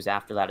on the news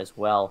after that as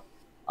well.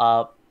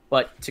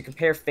 But to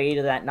compare Fay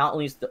to that, not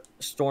only is the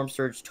storm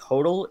surge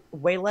total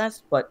way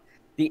less, but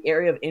the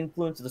area of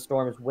influence of the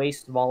storm is way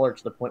smaller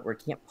to the point where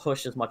it can't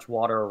push as much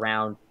water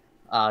around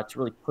to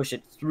really push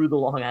it through the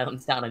Long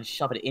Island Sound and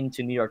shove it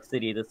into New York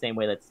City the same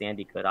way that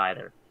Sandy could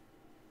either.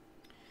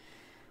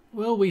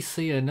 Will we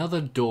see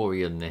another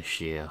Dorian this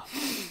year?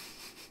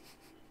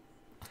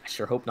 I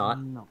sure hope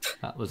not. No.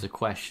 That was a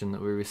question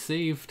that we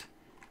received,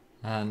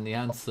 and the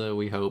answer,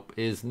 we hope,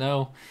 is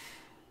no.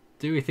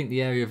 Do we think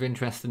the area of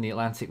interest in the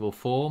Atlantic will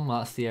form?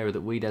 That's the area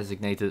that we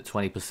designated at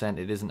 20%.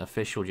 It isn't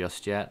official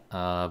just yet,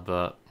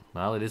 but,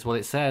 well, it is what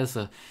it says.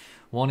 A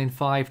 1 in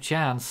 5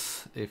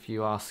 chance, if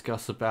you ask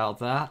us about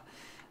that.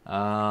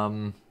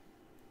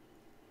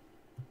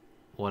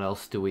 What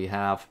else do we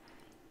have?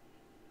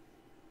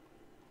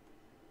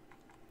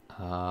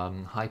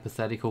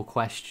 Hypothetical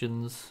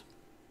questions.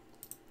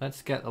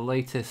 Let's get the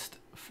latest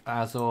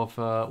as of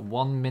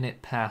 1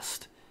 minute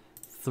past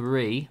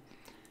 3.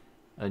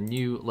 A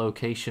new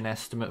location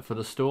estimate for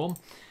the storm.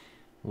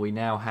 We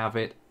now have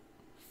it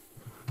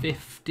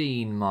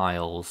 15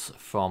 miles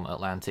from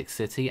Atlantic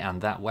City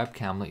and that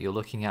webcam that you're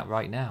looking at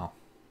right now.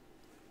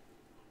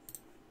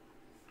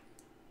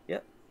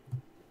 Yep.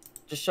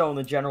 Just showing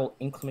the general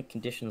inclement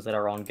conditions that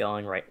are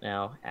ongoing right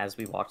now as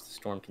we watch the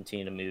storm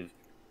continue to move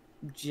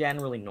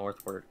generally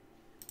northward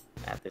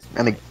at this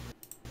point.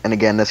 And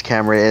again, this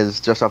camera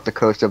is just off the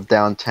coast of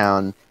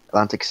downtown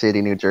Atlantic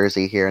City, New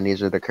Jersey here, and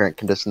these are the current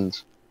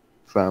conditions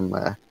from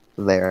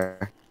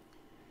there.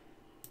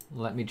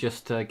 Let me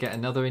just get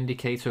another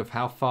indicator of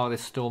how far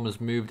this storm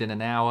has moved in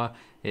an hour.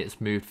 It's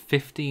moved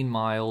 15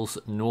 miles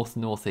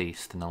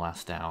north-northeast in the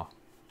last hour.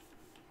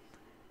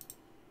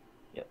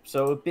 Yep,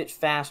 so a bit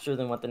faster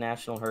than what the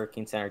National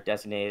Hurricane Center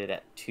designated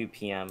at 2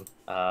 p.m.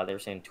 They were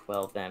saying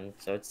 12 then,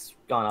 so it's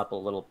gone up a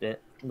little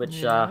bit.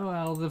 Which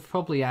well, they've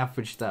probably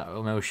averaged that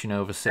motion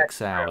over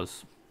 6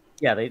 hours.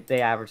 Yeah,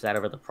 they average that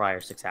over the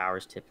prior 6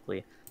 hours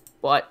typically.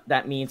 But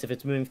that means if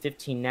it's moving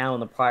 15 now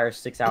and the prior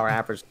 6-hour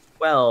average is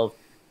 12,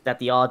 that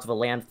the odds of a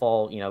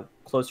landfall,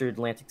 closer to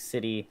Atlantic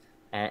City,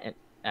 and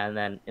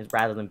then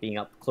rather than being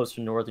up closer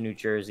to northern New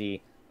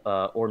Jersey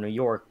or New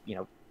York,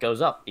 goes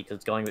up because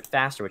it's going a bit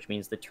faster, which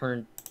means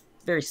the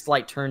very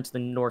slight turn to the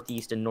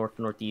northeast and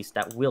north-northeast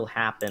that will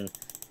happen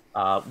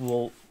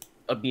will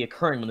be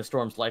occurring when the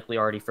storm's likely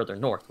already further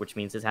north, which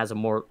means it has a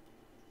more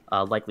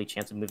likely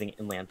chance of moving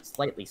inland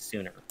slightly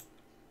sooner.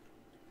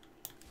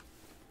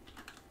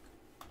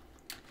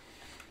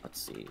 Let's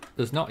see.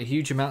 There's not a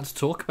huge amount to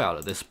talk about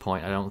at this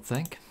point, I don't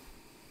think.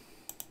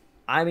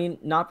 I mean,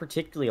 not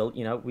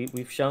particularly.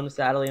 We've shown the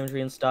satellite imagery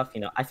and stuff.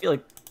 I feel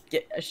like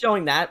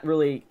showing that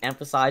really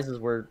emphasizes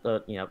where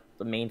the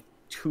main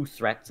 2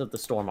 threats of the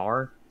storm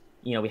are.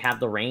 we have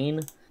the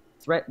rain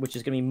threat, which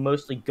is going to be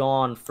mostly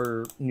gone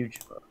for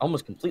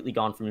almost completely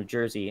gone from New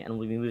Jersey, and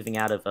we'll be moving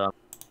out of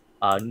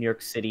New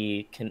York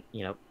City,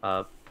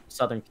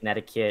 southern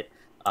Connecticut,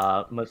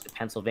 most of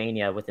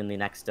Pennsylvania within the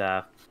next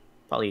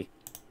probably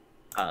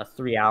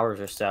 3 hours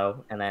or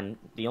so. And then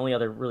the only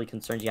other really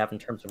concerns you have in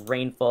terms of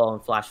rainfall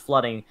and flash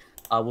flooding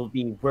will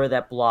be where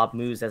that blob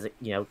moves as it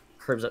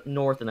curves up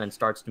north and then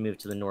starts to move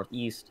to the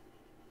northeast,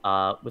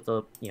 with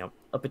a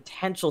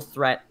potential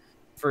threat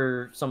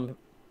for some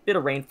bit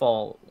of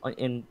rainfall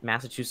in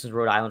Massachusetts and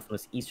Rhode Island from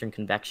this eastern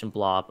convection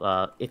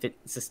blob, if it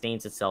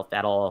sustains itself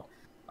at all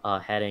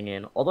heading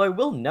in. Although I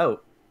will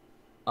note,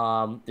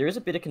 there is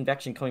a bit of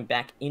convection coming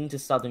back into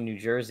southern New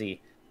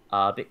Jersey,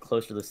 a bit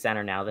closer to the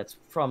center now. That's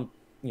from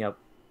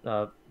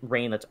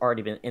rain that's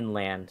already been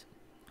inland.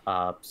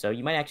 So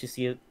you might actually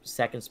see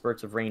second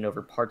spurts of rain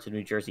over parts of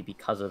New Jersey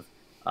because of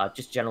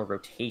just general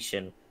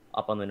rotation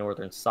up on the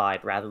northern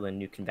side rather than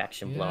new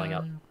convection blowing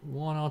up.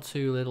 One or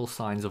two little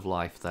signs of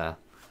life there.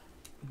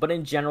 But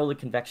in general, the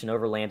convection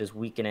overland is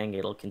weakening.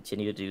 It'll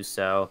continue to do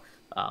so.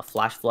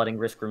 Flash flooding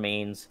risk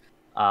remains,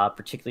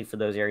 particularly for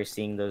those areas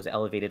seeing those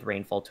elevated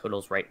rainfall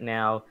totals right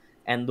now.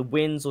 And the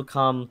winds will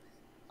come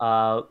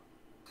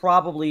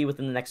probably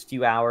within the next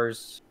few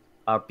hours,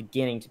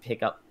 beginning to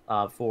pick up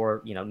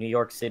for New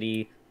York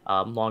City,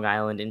 Long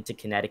Island into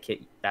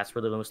Connecticut. That's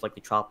where the most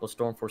likely tropical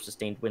storm force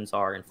sustained winds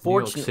are. And New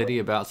York City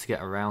about to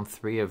get around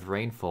 3 of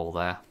rainfall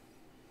there.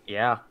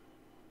 Yeah.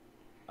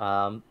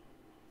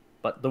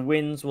 But the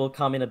winds will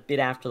come in a bit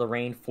after the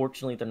rain.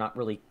 Fortunately, they're not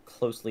really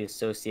closely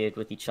associated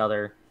with each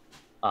other.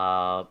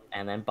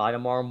 And then by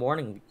tomorrow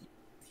morning,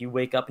 if you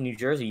wake up in New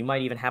Jersey, you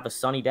might even have a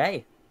sunny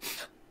day.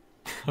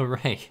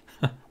 Hooray.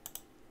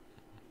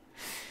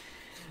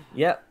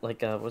 Yeah,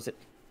 was it?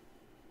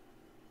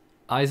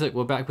 Isaac,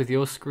 we're back with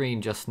your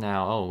screen just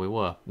now. Oh, we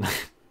were.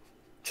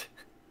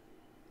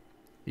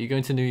 You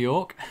going to New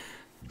York?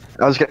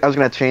 I was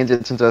gonna change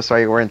it since I saw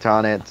you weren't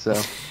on it. So,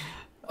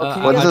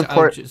 what is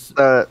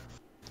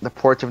the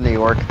port of New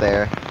York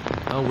there?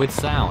 Oh, with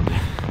sound.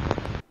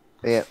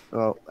 Yeah.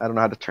 Well, I don't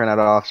know how to turn that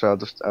off, so I'll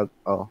just.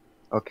 Oh,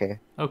 okay.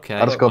 Okay.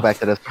 I'll just go back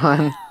to this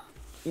one.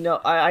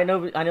 I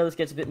know this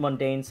gets a bit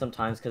mundane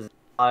sometimes because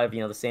I have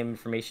the same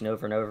information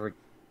over and over.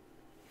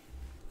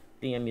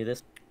 DM you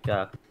this,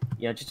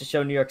 just to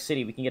show New York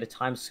City, we can get a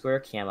Times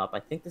Square cam up. I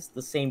think this is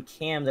the same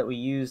cam that we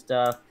used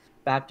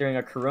back during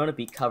our Corona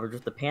Beat coverage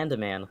with the Panda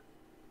Man.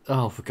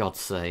 Oh, for God's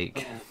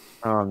sake!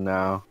 Oh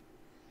no.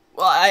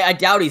 Well, I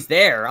doubt he's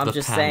there. I'm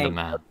just Panda saying.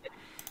 Man.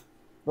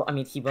 Well, I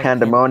mean, he was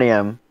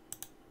Pandemonium.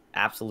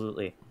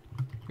 Absolutely.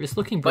 It's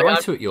looking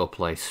brighter at your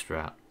place,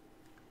 Strat.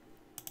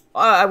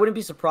 I wouldn't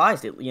be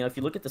surprised. If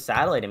you look at the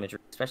satellite imagery,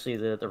 especially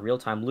the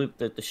real-time loop,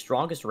 the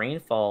strongest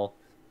rainfall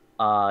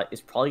is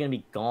probably going to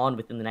be gone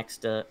within the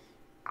next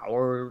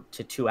hour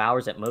to 2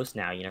 hours at most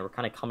now. We're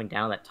kind of coming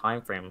down that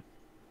time frame.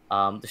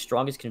 The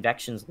strongest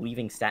convection's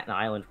leaving Staten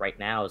Island right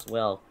now as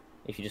well.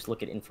 If you just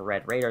look at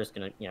infrared radar, it's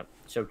going to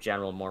show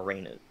general more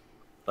rain.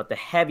 But the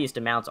heaviest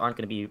amounts aren't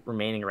going to be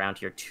remaining around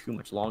here too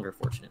much longer,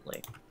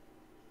 fortunately.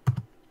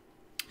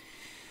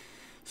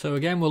 So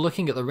again, we're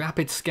looking at the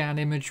rapid scan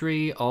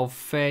imagery of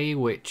Fay,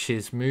 which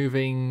is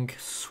moving,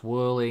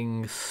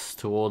 swirling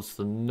towards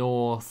the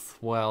north,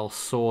 well,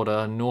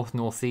 sorta,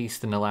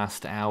 north-northeast in the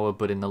last hour,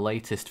 but in the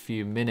latest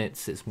few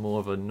minutes it's more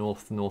of a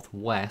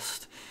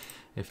north-northwest,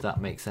 if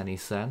that makes any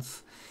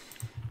sense,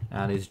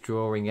 and is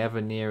drawing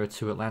ever nearer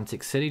to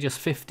Atlantic City, just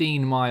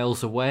 15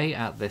 miles away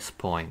at this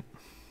point.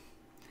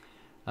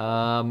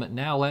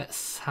 Now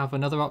let's have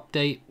another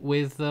update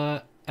with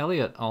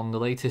Elliot on the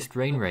latest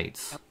rain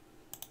rates.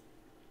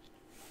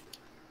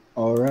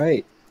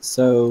 Alright,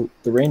 so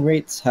the rain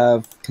rates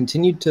have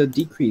continued to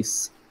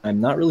decrease. I'm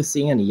not really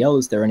seeing any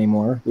yellows there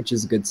anymore, which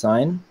is a good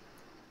sign.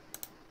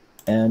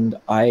 And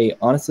I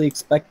honestly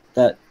expect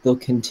that they'll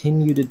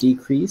continue to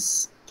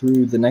decrease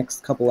through the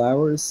next couple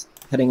hours,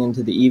 heading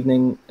into the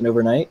evening and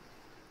overnight.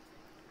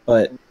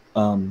 But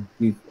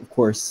we've, of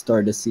course,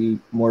 started to see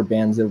more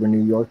bands over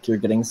New York. You're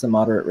getting some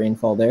moderate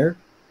rainfall there.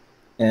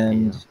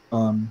 And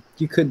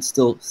you could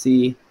still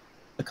see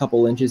a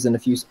couple inches in a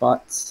few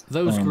spots.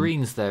 Those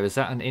greens there, is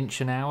that an inch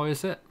an hour,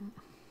 is it?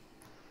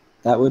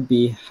 That would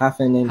be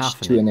half an inch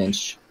to an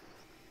inch.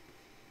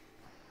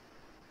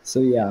 So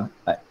yeah,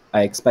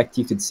 I expect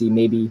you could see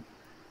maybe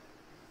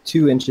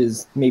 2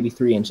 inches, maybe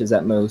 3 inches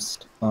at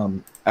most,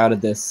 out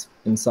of this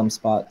in some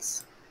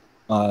spots,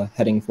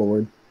 heading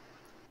forward.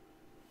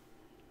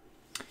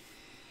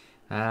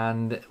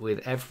 And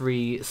with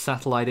every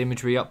satellite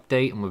imagery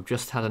update, and we've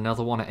just had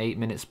another one at 8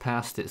 minutes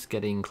past, it's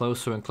getting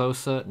closer and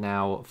closer,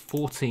 now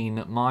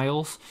 14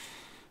 miles.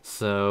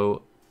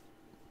 So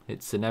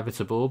it's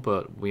inevitable,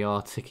 but we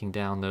are ticking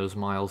down those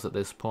miles at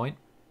this point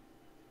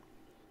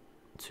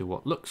to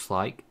what looks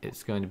like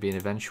it's going to be an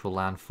eventual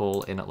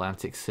landfall in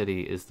Atlantic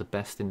City, is the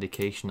best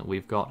indication that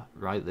we've got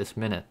right this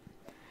minute.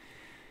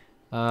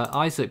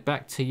 Isaac,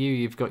 back to you.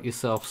 You've got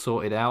yourself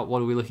sorted out.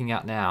 What are we looking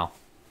at now?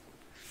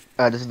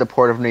 This is the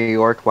Port of New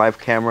York live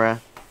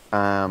camera.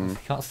 Can't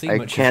see I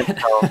much. can't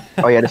tell.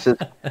 Oh yeah, this is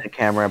the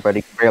camera, but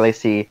you can barely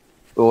see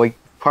Well, we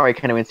probably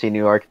can't even see New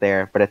York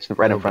there, but it's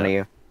right in front of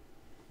you.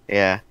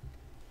 Yeah.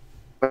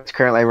 It's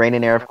currently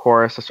raining there, of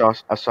course.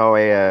 I saw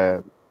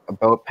a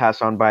boat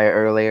pass on by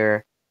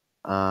earlier.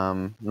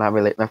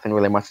 Nothing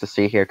really much to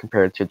see here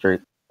compared to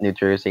New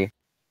Jersey.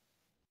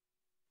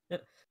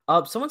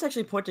 Someone's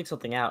actually pointing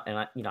something out,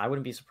 and I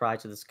wouldn't be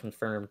surprised if this is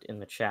confirmed in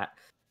the chat.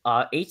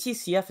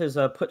 HCCF has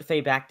put Fay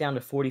back down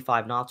to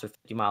 45 knots or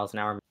 50 miles an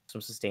hour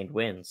maximum sustained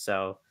winds.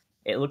 So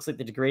it looks like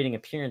the degrading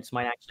appearance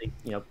might actually,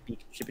 be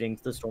contributing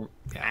to the storm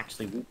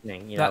actually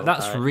weakening.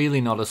 That's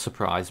really not a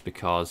surprise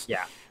because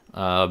yeah.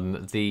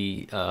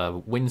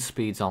 The wind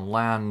speeds on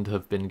land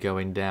have been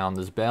going down.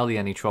 There's barely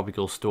any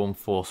tropical storm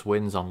force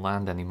winds on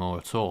land anymore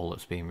at all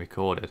that's being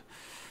recorded.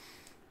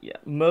 Yeah,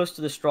 most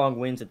of the strong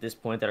winds at this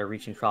point that are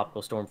reaching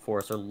tropical storm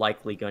force are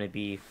likely going to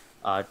be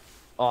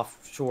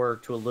offshore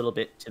to a little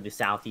bit to the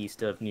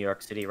southeast of New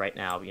York City right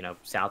now,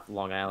 south of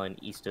Long Island,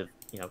 east of,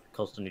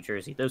 coastal New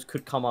Jersey. Those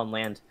could come on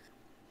land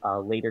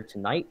later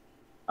tonight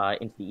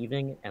into the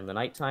evening and the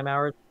nighttime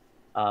hours.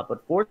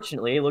 But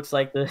fortunately, it looks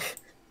like the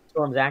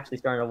storm's actually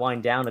starting to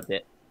wind down a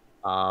bit.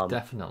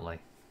 Definitely.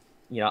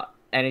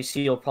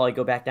 NHC will probably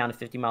go back down to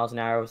 50 miles an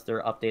hour with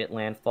their updated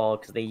landfall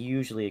because they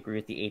usually agree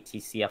with the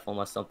ATCF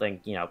unless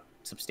something,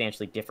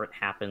 substantially different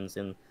happens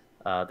in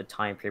the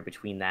time period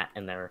between that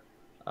and their,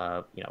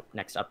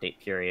 next update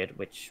period,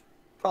 which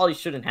probably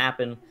shouldn't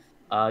happen.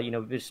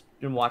 We've just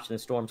been watching the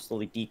storm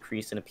slowly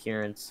decrease in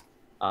appearance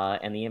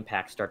and the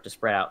impacts start to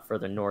spread out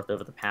further north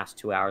over the past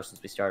 2 hours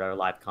since we started our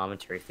live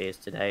commentary phase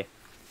today.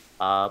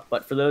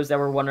 But for those that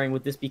were wondering,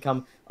 would this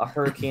become a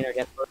hurricane or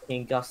get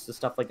hurricane gusts and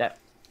stuff like that?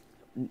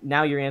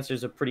 Now your answer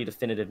is a pretty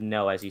definitive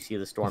no as you see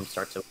the storm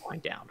start to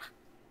wind down.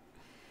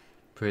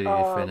 Pretty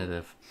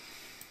definitive.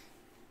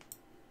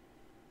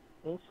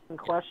 Interesting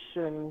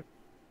question.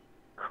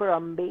 Could a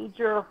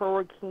major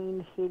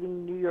hurricane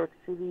hitting New York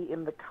City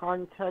in the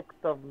context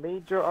of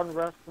major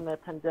unrest and a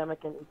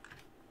pandemic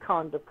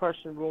and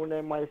depression ruin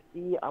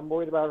NYC? I'm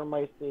worried about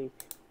NYC.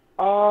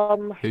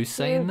 Who's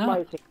saying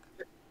that?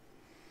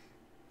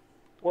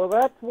 Well,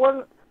 that's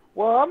one.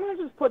 Well, I'm going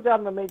to just put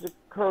down the major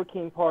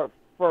hurricane part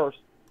first.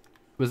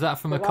 Was that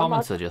from a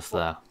commenter just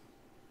there?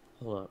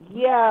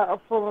 Yeah,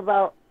 from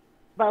about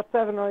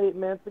 7 or 8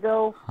 minutes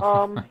ago.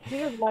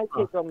 Here's my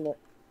take on this.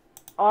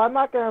 I'm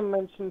not going to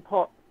mention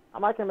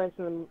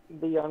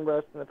the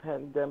unrest and the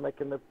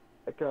pandemic and the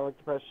economic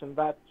depression.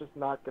 That's just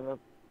not going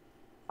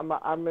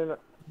to.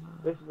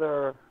 This is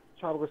a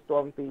tropical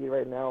storm feed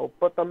right now.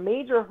 But the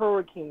major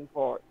hurricane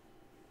part,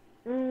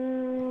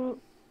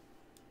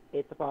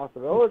 it's a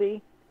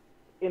possibility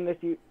in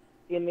the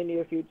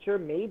near future,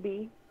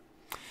 maybe.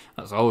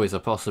 That's always a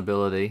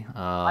possibility.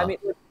 I mean,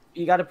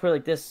 you got to put it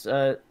like this: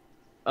 a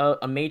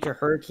major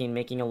hurricane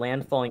making a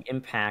landfalling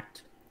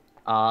impact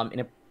in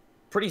a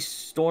pretty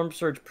storm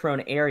surge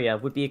prone area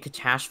would be a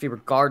catastrophe,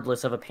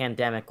 regardless of a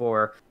pandemic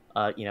or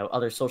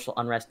other social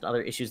unrest and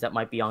other issues that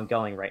might be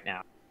ongoing right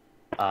now.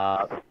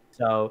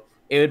 So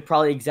it would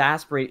probably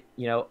exacerbate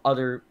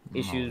other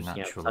issues such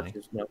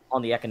as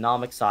on the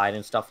economic side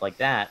and stuff like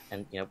that,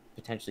 and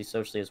potentially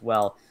socially as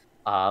well.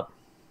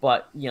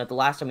 But, the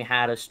last time we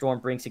had a storm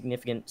bring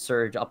significant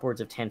surge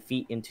upwards of 10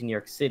 feet into New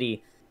York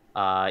City,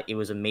 it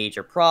was a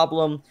major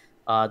problem.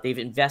 They've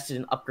invested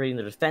in upgrading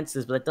their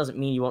defenses, but that doesn't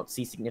mean you won't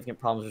see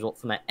significant problems result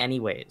from that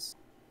anyways.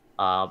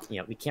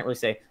 We can't really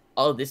say,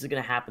 oh, this is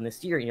going to happen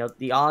this year.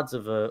 The odds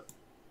of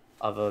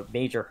a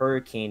major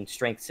hurricane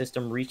strength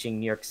system reaching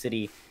New York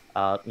City,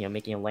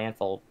 making a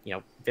landfall,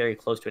 very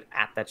close to it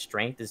at that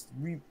strength is,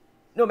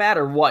 no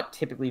matter what,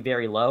 typically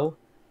very low.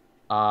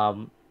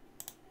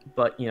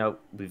 But,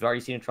 we've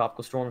already seen a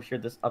tropical storm here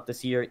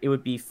this year. It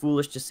would be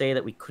foolish to say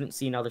that we couldn't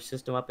see another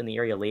system up in the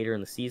area later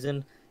in the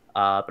season.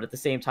 But at the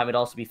same time, it'd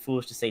also be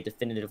foolish to say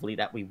definitively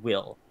that we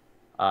will.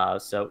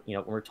 So,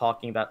 when we're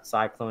talking about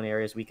cyclone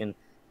areas, we can,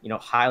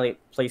 highlight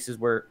places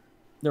where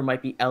there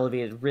might be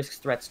elevated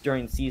risk threats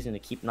during the season to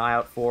keep an eye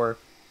out for.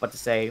 But to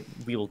say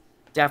we will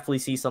definitely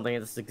see something at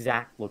this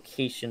exact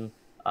location,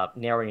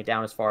 narrowing it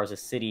down as far as a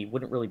city,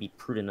 wouldn't really be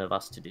prudent of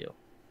us to do.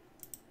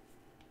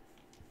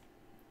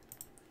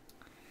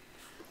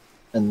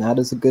 And that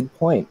is a good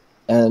point.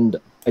 And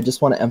I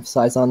just want to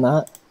emphasize on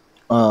that.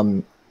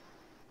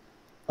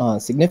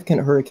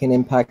 Significant hurricane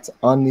impacts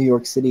on New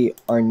York City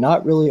are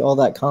not really all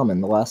that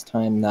common. The last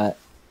time that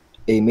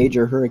a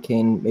major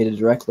hurricane made a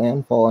direct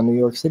landfall on New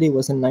York City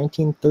was in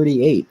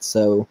 1938.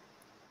 So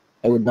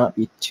I would not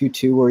be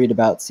too worried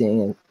about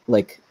seeing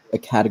a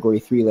Category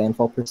 3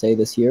 landfall per se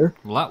this year.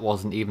 Well, that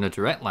wasn't even a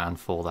direct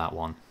landfall, that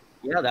one.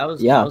 Yeah, that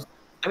was.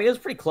 I mean, it was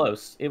pretty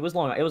close. It was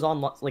long. It was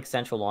on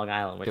central Long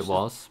Island, which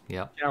was,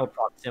 yeah, general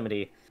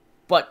proximity.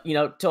 But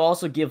to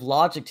also give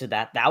logic to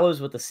that, that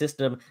was with the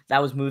system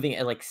that was moving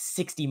at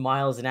 60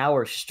 miles an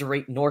hour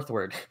straight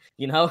northward.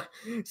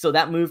 So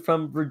that moved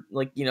from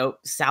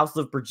south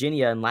of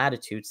Virginia in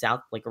latitude,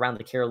 south around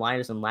the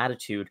Carolinas in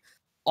latitude,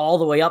 all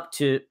the way up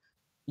to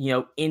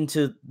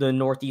into the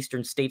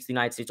northeastern states of the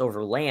United States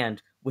over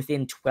land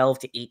within 12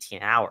 to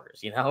 18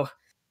 hours.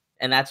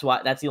 And that's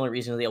the only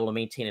reason it was able to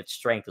maintain its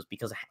strength was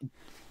because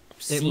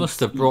It must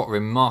have brought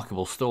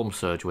remarkable storm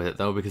surge with it,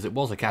 though, because it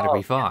was a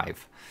Category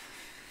 5.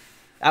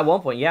 At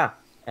one point, yeah.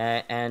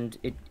 And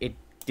it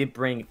did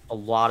bring a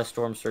lot of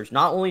storm surge,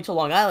 not only to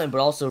Long Island, but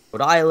also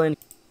Rhode Island.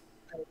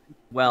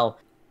 Well,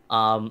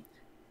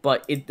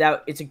 but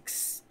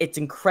it's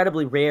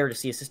incredibly rare to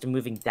see a system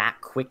moving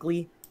that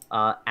quickly,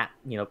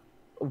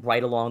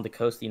 right along the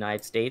coast of the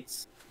United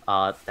States.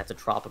 That's a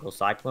tropical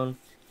cyclone.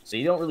 So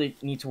you don't really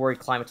need to worry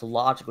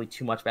climatologically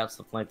too much about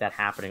something like that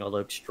happening, although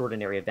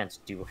extraordinary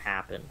events do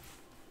happen.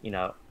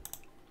 If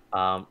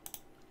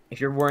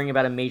you're worrying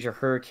about a major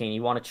hurricane,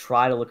 you want to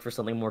try to look for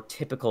something more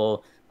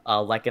typical,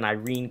 like an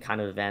Irene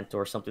kind of event,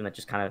 or something that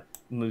just kind of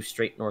moves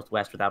straight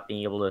northwest without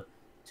being able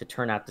to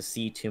turn out to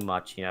sea too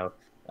much. The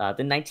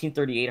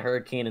 1938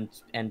 hurricane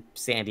and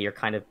Sandy are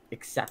kind of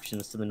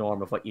exceptions to the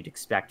norm of what you'd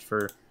expect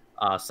for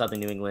southern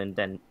New England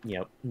and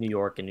New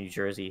York and New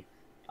Jersey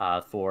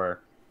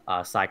for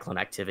cyclone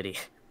activity.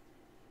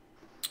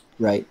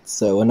 Right.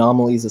 So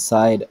anomalies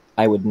aside,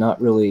 I would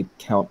not really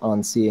count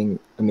on seeing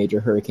a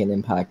major hurricane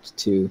impact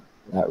to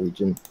that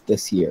region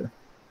this year.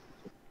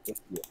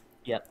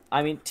 Yeah,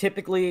 I mean,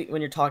 typically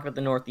when you're talking about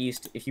the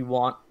Northeast, if you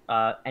want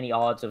any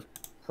odds of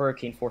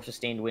hurricane force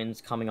sustained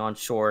winds coming on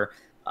shore,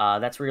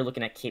 that's where you're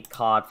looking at Cape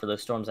Cod for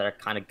those storms that are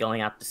kind of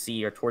going out to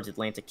sea or towards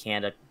Atlantic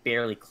Canada,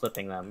 barely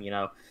clipping them.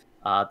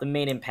 The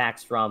main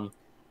impacts from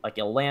like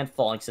a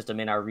landfalling system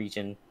in our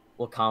region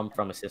will come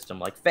from a system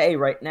like Fay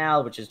right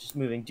now, which is just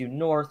moving due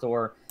north,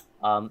 or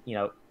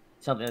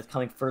something that's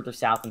coming further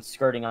south and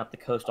skirting up the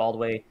coast all the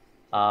way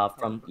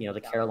from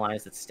the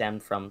Carolinas that stem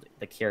from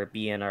the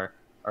Caribbean or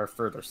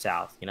further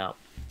south.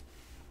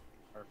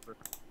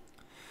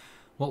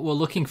 What we're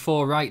looking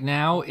for right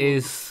now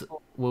is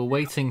we're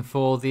waiting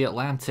for the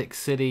Atlantic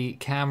City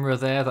camera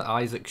there that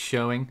Isaac's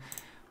showing.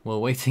 We're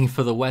waiting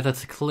for the weather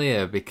to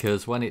clear,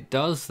 because when it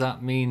does,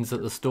 that means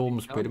that the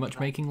storm's pretty much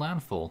making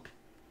landfall.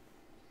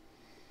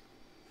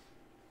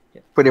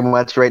 Pretty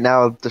much right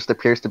now, it just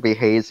appears to be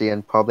hazy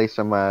and probably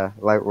some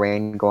light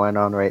rain going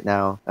on right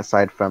now,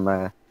 aside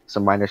from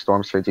some minor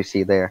storm surge you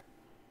see there.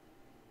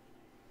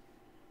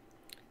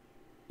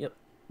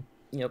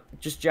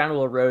 Just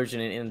general erosion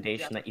and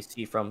inundation that you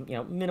see from,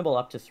 minimal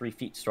up to 3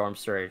 feet storm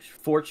surge.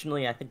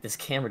 Fortunately, I think this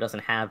camera doesn't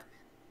have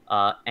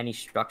any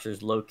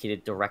structures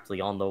located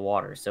directly on the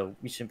water, so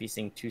we shouldn't be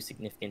seeing too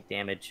significant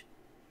damage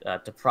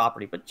to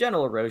property. But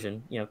general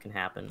erosion, can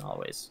happen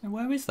always. And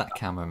where is that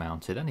camera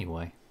mounted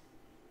anyway?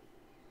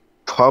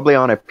 Probably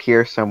on a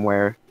pier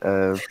somewhere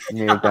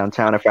near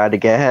downtown, if I had to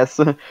guess.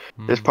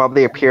 There's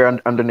probably a pier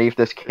underneath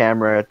this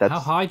camera. How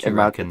high do you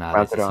reckon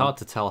that is? It's hard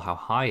to tell how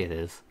high it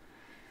is.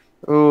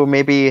 Ooh,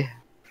 maybe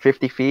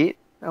 50 feet,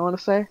 I want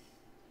to say.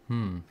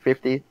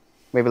 50,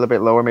 maybe a little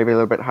bit lower, maybe a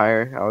little bit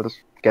higher. I'll just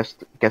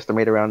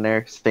guesstimate around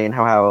there, seeing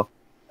how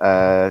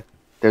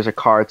there's a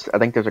car. I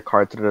think there's a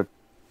car to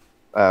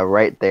the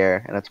right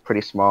there, and it's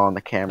pretty small on the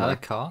camera. A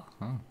car?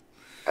 Oh.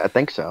 I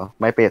think so.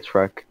 Might be a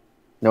truck.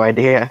 No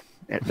idea.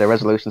 The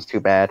resolution's too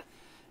bad.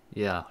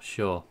 Yeah,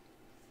 sure.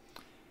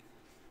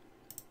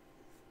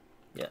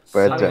 Yes.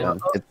 But it's a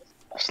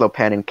slow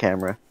panning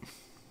camera.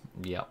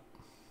 Yep.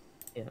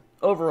 Yeah.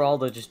 Overall,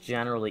 though, just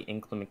generally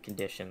inclement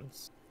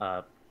conditions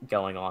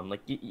going on. Like,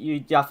 you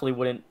definitely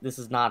wouldn't... This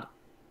is not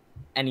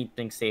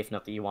anything safe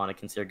enough that you want to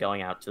consider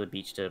going out to the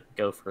beach to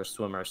go for a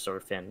swim or a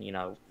surf in.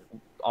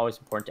 Always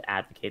important to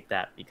advocate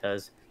that,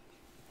 because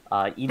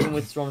even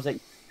with storms that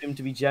you assume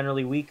to be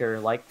generally weaker,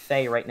 like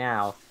Fay right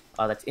now,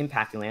 that's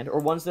impacting land, or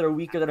ones that are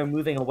weaker that are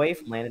moving away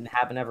from land and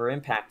haven't ever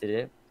impacted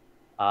it,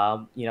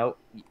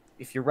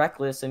 if you're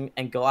reckless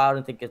and go out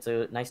and think it's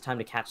a nice time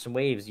to catch some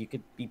waves, you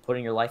could be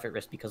putting your life at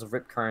risk because of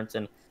rip currents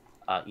and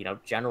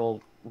general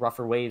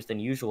rougher waves than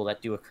usual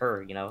that do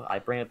occur. I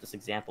bring up this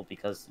example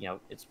because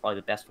it's probably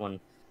the best one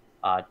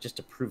just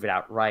to prove it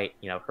outright.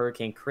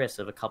 Hurricane Chris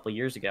of a couple of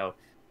years ago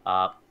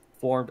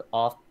formed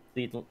off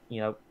the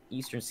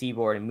eastern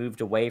seaboard and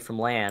moved away from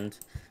land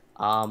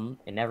and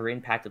never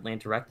impacted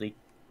land directly.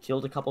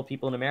 Killed a couple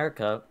people in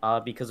America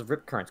because of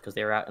rip currents, because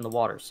they were out in the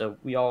water. So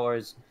we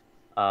always,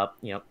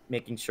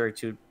 making sure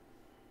to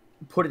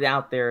put it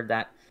out there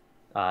that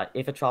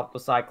if a tropical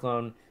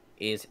cyclone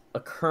is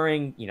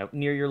occurring,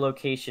 near your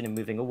location and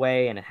moving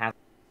away, and it has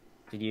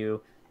impacted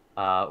you,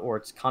 or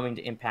it's coming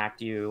to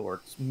impact you, or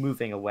it's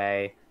moving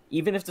away,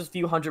 even if it's a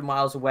few hundred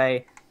miles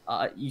away,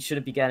 you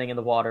shouldn't be getting in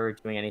the water or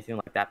doing anything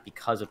like that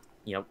because of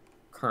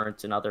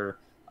currents and other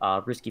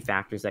risky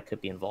factors that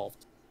could be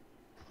involved.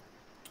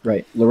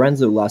 Right.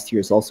 Lorenzo last year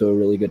is also a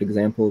really good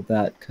example of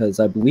that, because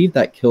I believe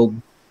that killed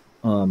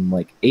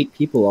like 8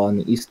 people on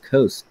the East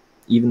Coast,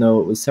 even though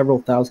it was several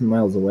thousand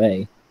miles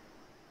away.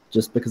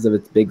 Just because of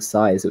its big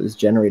size, it was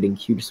generating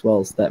huge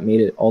swells that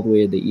made it all the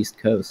way to the East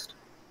Coast.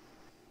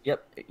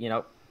 Yep.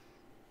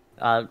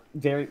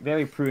 Very,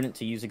 very prudent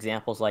to use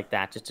examples like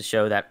that, just to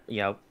show that,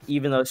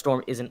 even though a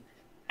storm isn't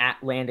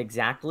at land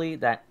exactly,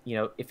 that,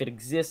 if it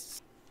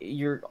exists,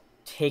 you're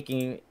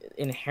taking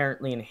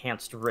inherently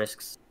enhanced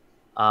risks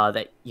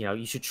that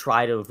you should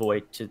try to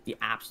avoid to the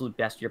absolute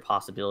best of your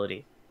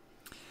possibility.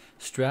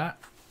 Strat,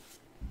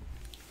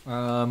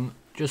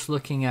 just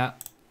looking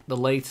at the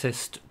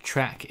latest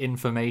track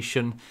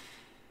information,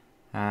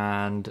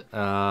 and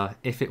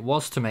if it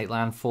was to make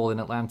landfall in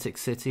Atlantic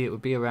City, it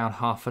would be around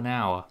half an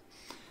hour.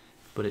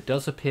 But it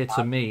does appear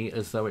to me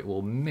as though it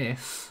will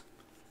miss,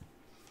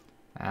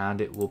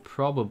 and it will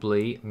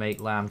probably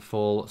make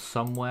landfall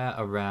somewhere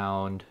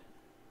around,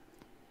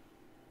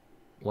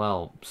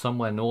 well,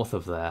 somewhere north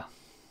of there.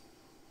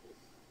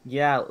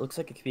 Yeah, it looks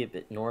like it could be a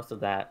bit north of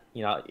that.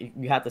 You know,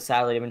 you have the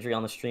satellite imagery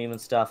on the stream and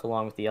stuff,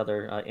 along with the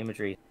other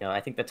imagery. You know, I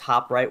think the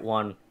top right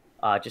one,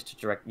 just to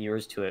direct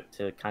viewers to it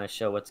to kind of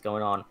show what's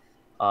going on.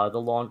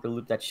 The longer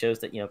loop that shows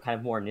that, you know, kind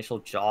of more initial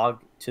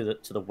jog to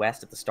the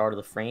west at the start of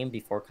the frame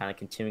before kind of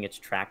continuing its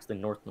track to the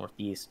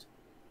northeast,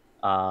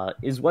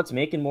 is what's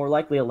making more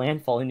likely a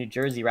landfall in New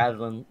Jersey rather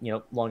than, you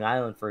know, Long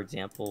Island, for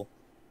example.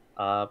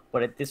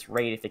 But at this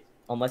rate,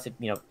 unless it,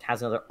 you know,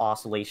 has another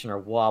oscillation or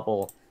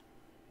wobble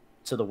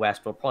to the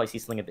west, we'll probably see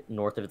something a bit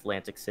north of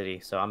Atlantic City.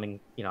 So I'm in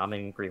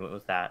agreement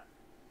with that.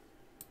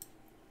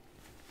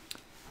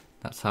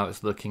 That's how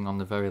it's looking on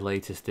the very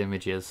latest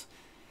images,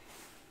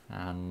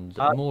 and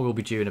more will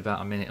be due in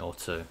about a minute or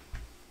two.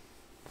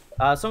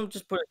 Someone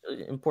just put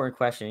an important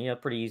question. You know,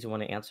 pretty easy one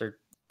to answer,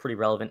 pretty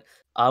relevant.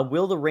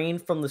 Will the rain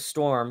from the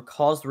storm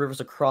cause the rivers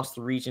across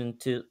the region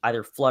to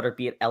either flood or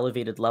be at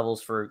elevated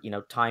levels for, you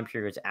know, time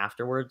periods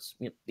afterwards?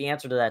 You know, the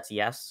answer to that's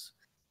yes.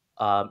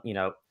 You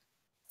know,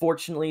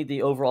 fortunately,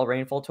 the overall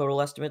rainfall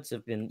total estimates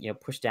have been, you know,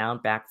 pushed down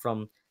back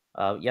from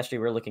yesterday.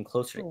 We were looking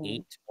closer to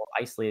 8, more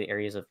isolated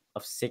areas of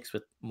 6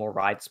 with more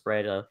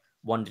widespread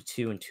 1 to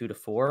 2 and 2 to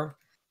 4.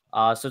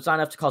 So it's not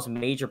enough to cause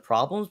major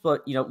problems,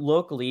 but, you know,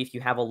 locally, if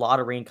you have a lot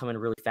of rain coming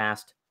really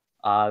fast,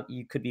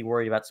 you could be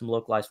worried about some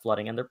localized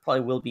flooding, and there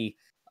probably will be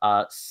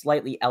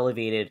slightly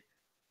elevated,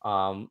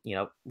 you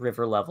know,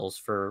 river levels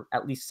for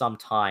at least some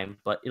time,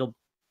 but it'll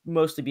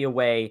mostly be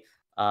away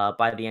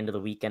by the end of the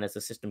weekend as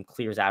the system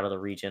clears out of the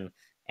region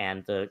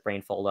and the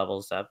rainfall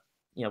levels,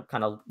 you know,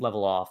 kind of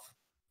level off.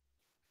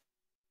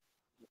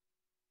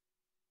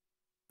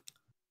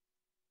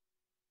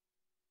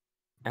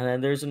 And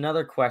then there's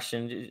another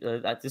question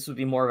that this would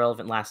be more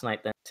relevant last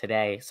night than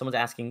today. Someone's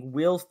asking,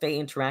 will Fay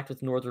interact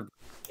with Northern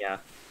Virginia?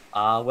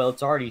 Well,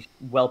 it's already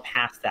well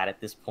past that at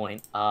this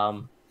point.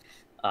 Any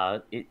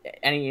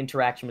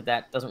interaction with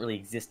that doesn't really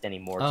exist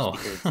anymore. Oh,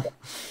 just because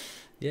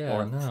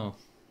yeah, no.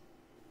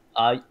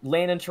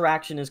 Land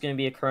interaction is going to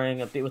be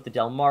occurring a bit with the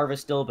Delmarva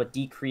still, but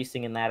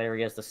decreasing in that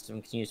area as the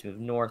system continues to move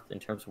north in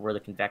terms of where the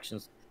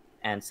convections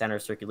and center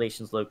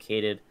circulation is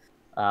located.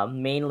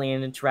 Main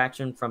land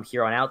interaction from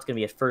here on out is going to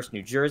be at first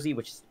New Jersey,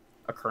 which is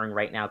occurring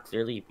right now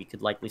clearly. We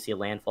could likely see a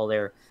landfall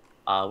there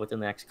within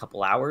the next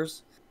couple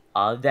hours.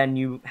 Then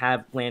you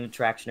have land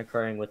interaction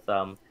occurring with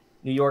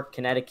New York,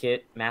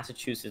 Connecticut,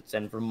 Massachusetts,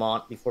 and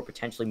Vermont before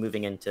potentially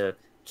moving into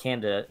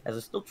Canada as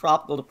a still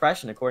tropical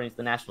depression, according to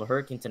the National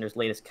Hurricane Center's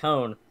latest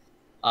cone.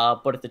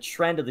 But if the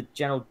trend of the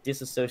general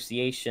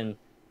disassociation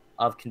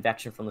of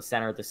convection from the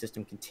center of the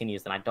system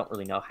continues, then I don't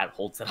really know how it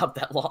holds it up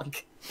that long.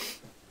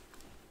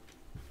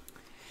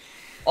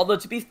 Although,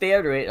 to be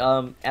fair to it,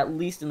 at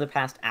least in the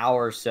past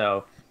hour or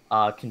so,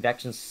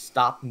 convection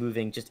stopped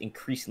moving just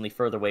increasingly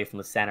further away from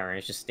the center, and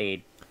it's just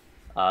stayed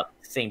the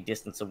same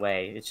distance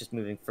away. It's just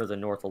moving further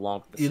north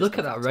along the system. You look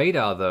at that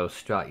radar, though,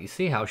 Strat, you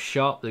see how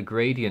sharp the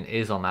gradient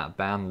is on that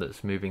band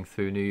that's moving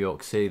through New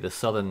York City, the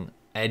southern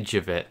edge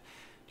of it.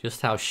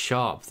 Just how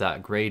sharp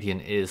that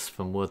gradient is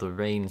from where the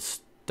rain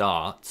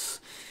starts.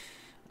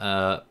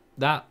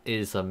 That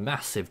is a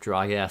massive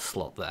dry air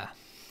slot there.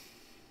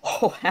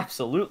 Oh,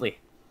 absolutely.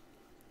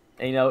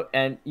 And, you know,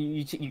 and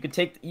you could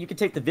take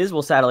the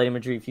visible satellite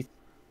imagery if you.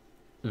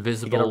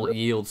 Visible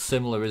yields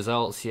similar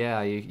results.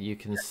 Yeah, you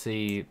can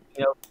see, you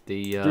know,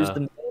 there's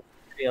the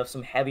area of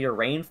some heavier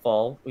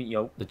rainfall. You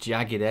know, the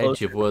jagged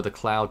edge of where the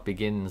cloud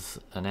begins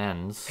and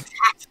ends.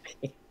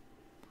 Exactly.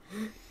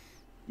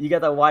 You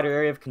got that wider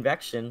area of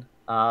convection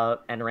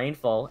and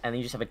rainfall, and then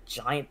you just have a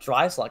giant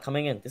dry slot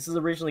coming in. This is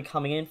originally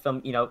coming in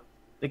from, you know,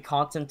 the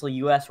continental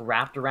U.S.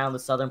 wrapped around the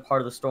southern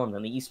part of the storm,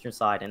 then the eastern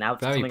side, and now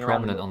it's very coming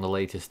prominent around on the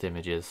latest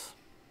images.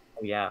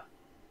 Oh yeah,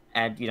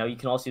 and you know you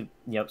can also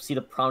see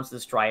the promise of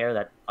this dry air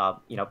that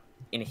you know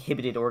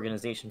inhibited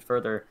organization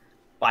further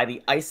by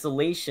the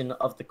isolation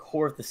of the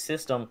core of the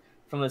system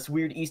from this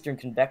weird eastern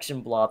convection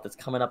blob that's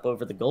coming up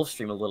over the Gulf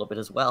Stream a little bit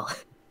as well.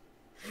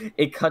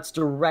 It cuts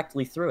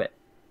directly through it.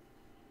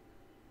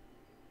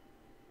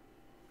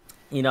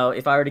 You know,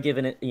 if I were to give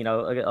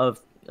a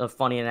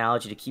funny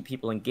analogy to keep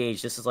people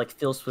engaged, this is like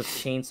Phil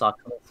Swift's chainsaw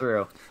coming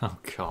through. Oh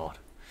God!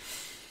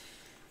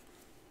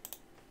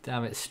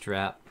 Damn it,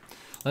 Strap.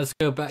 Let's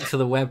go back to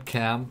the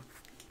webcam.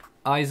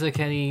 Isaac,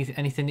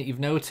 anything that you've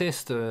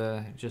noticed,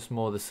 or just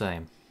more the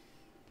same?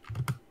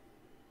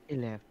 He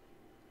left.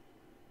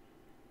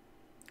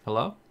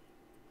 Hello?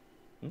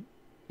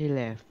 He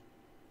left.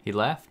 He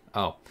left?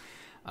 Oh.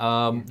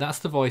 That's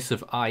the voice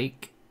of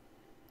Ike.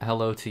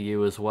 Hello to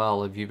you as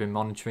well. Have you been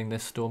monitoring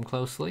this storm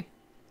closely?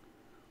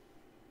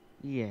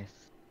 Yes.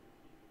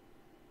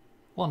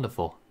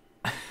 Wonderful.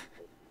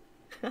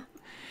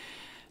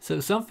 So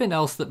something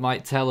else that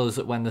might tell us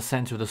that when the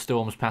centre of the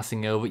storm's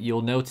passing over,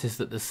 you'll notice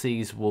that the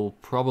seas will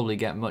probably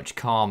get much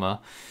calmer,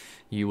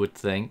 you would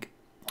think,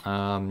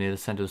 near the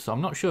centre of the storm.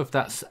 I'm not sure if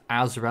that's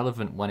as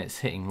relevant when it's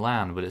hitting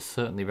land, but it's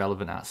certainly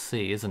relevant at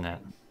sea, isn't it?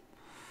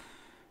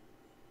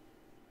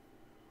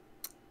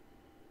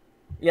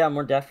 Yeah,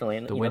 more definitely.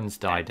 And, The winds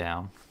die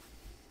down.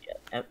 Yeah,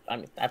 and I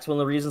mean, that's one of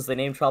the reasons they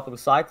named tropical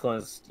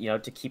cyclones,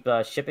 to keep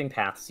shipping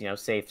paths,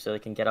 safe, so they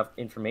can get up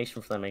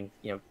information from them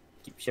and,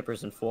 keep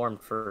shippers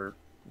informed for,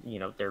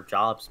 their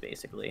jobs,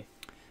 basically.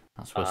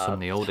 That's where some of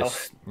the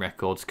oldest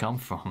records come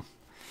from.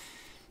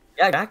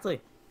 Yeah,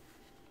 exactly.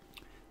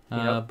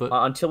 But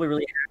until we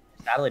really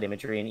have satellite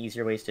imagery and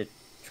easier ways to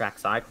track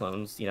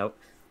cyclones,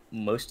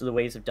 most of the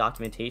ways of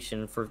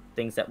documentation for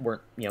things that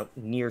weren't,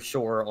 near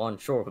shore or on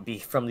shore would be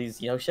from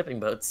these, shipping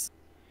boats.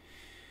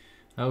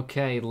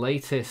 Okay,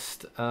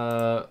 latest.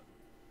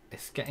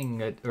 It's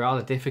getting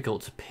rather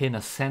difficult to pin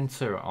a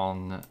center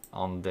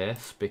on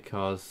this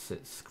because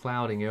it's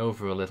clouding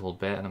over a little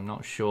bit, and I'm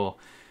not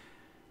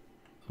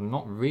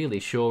really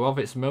sure of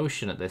its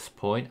motion at this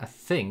point. I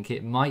think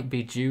it might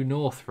be due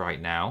north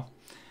right now,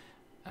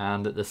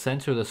 and that the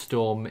center of the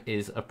storm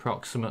is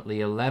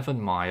approximately 11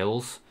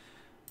 miles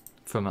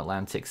from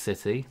Atlantic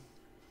City.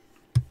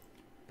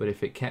 But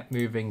if it kept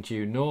moving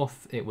due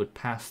north, it would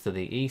pass to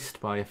the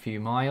east by a few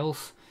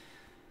miles.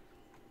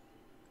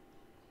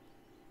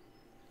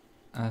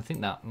 I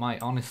think that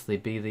might honestly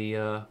be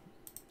the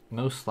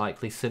most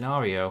likely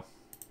scenario.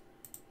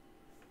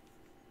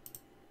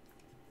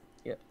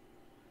 Yeah.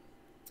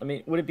 I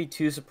mean, would it be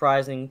too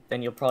surprising?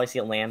 Then you'll probably see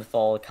a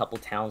landfall a couple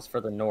towns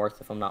further north,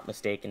 if I'm not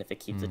mistaken, if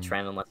it keeps the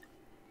trend, unless it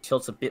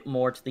tilts a bit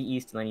more to the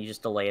east, and then you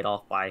just delay it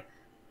off by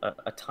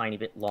a tiny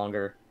bit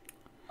longer.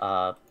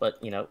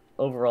 But,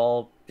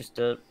 overall, just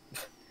a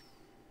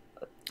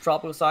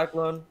tropical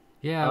cyclone.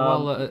 Yeah,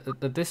 well,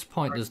 at this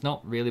point, there's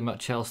not really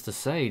much else to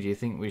say. Do you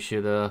think we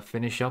should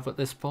finish up at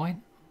this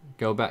point?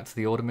 Go back to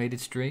the automated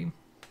stream?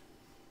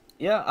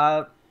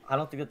 Yeah, I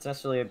don't think that's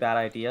necessarily a bad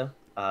idea.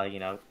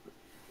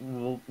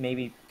 We'll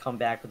maybe come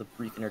back with a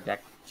brief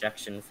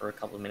interjection for a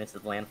couple of minutes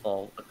as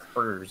landfall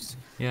occurs.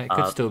 Yeah, it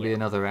could still be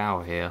another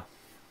hour here.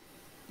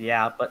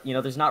 Yeah, but,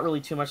 there's not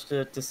really too much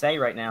to say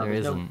right now. There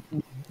isn't.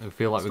 I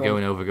feel like we're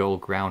going over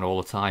gold ground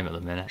all the time at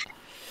the minute.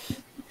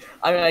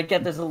 I mean, I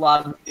get there's a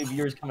lot of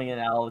viewers coming in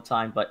and out all the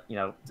time, but,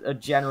 a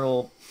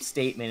general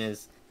statement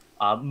is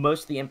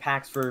most of the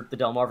impacts for the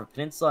Delmarva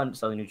Peninsula and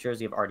southern New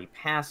Jersey have already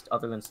passed,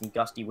 other than some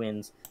gusty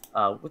winds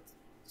with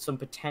some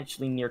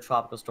potentially near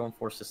tropical storm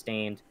force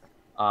sustained.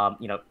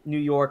 New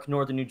York,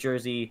 northern New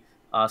Jersey,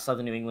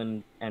 southern New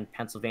England, and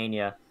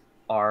Pennsylvania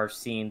are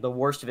seeing the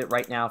worst of it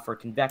right now for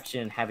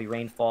convection, heavy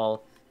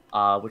rainfall,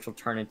 which will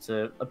turn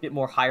into a bit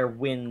more higher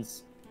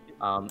winds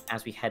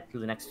as we head through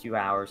the next few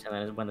hours, and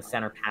then when the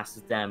center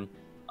passes them,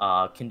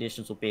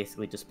 conditions will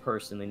basically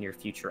disperse in the near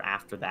future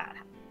after that.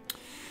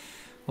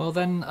 Well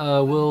then,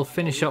 we'll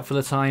finish up for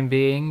the time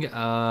being.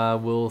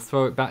 We'll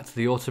throw it back to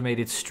the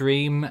automated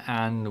stream,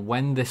 and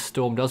when this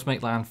storm does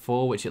make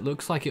landfall, which it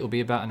looks like it will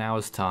be about an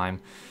hour's time,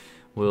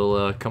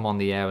 we'll come on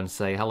the air and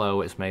say, hello,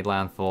 it's made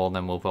landfall, and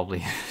then we'll probably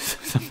do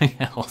something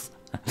else.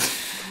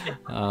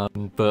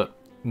 But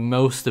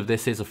most of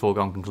this is a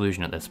foregone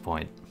conclusion at this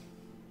point.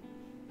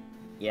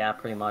 Yeah,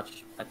 pretty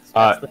much. That's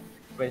the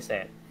way to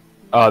say it.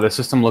 The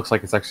system looks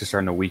like it's actually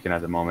starting to weaken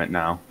at the moment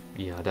now.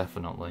 Yeah,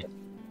 definitely.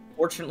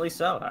 Fortunately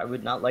so. I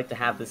would not like to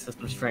have this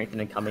system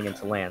strengthening coming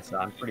into land, so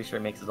I'm pretty sure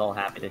it makes us all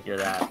happy to hear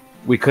that.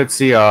 We could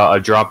see a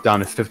drop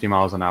down to 50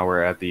 miles an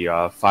hour at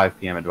the 5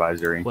 p.m.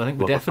 advisory. Well, I think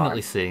we're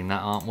definitely seeing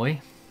that, aren't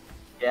we?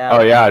 Yeah.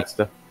 Oh, yeah, it's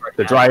the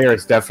dry air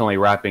is definitely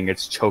wrapping.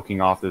 It's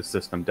choking off the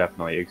system,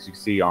 definitely. As you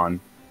see on,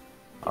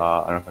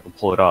 I don't know if I can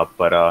pull it up,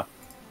 but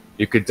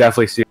you could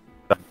definitely see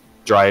the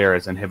dry air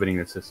is inhibiting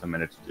the system,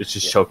 and it's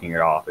just choking it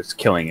off. It's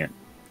killing it.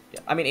 Yeah.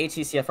 I mean,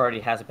 HCCF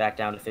already has it back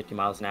down to 50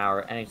 miles an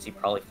hour. NHC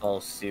probably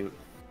follows suit.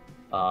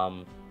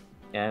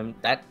 And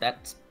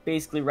that's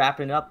basically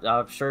wrapping it up.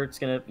 I'm sure it's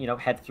going to,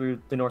 head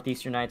through the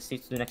northeastern United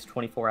States for the next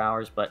 24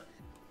 hours, but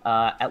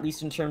at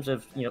least in terms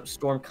of,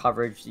 storm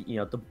coverage,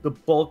 the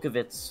bulk of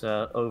it's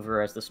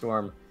over as the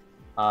storm,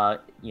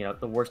 the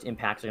worst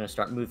impacts are going to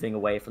start moving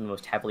away from the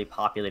most heavily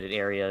populated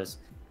areas,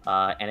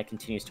 and it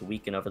continues to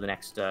weaken over the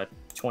next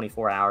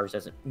 24 hours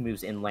as it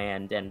moves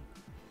inland and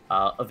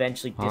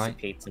eventually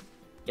dissipates and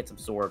gets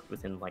absorbed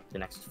within the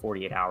next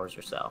 48 hours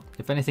or so.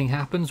 If anything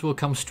happens, we'll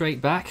come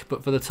straight back,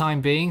 but for the time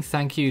being,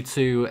 thank you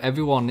to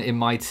everyone in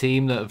my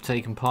team that have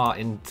taken part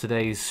in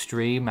today's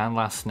stream and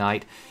last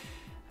night,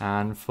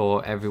 and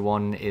for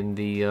everyone in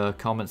the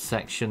comments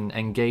section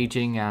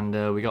engaging,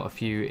 and we got a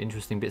few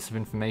interesting bits of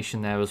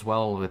information there as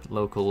well with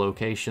local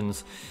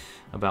locations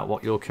about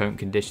what your current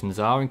conditions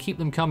are, and keep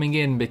them coming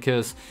in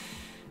because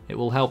it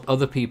will help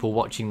other people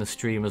watching the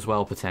stream as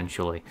well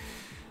potentially.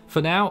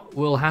 For now,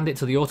 we'll hand it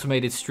to the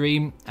automated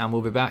stream, and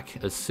we'll be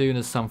back as soon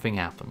as something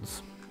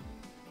happens.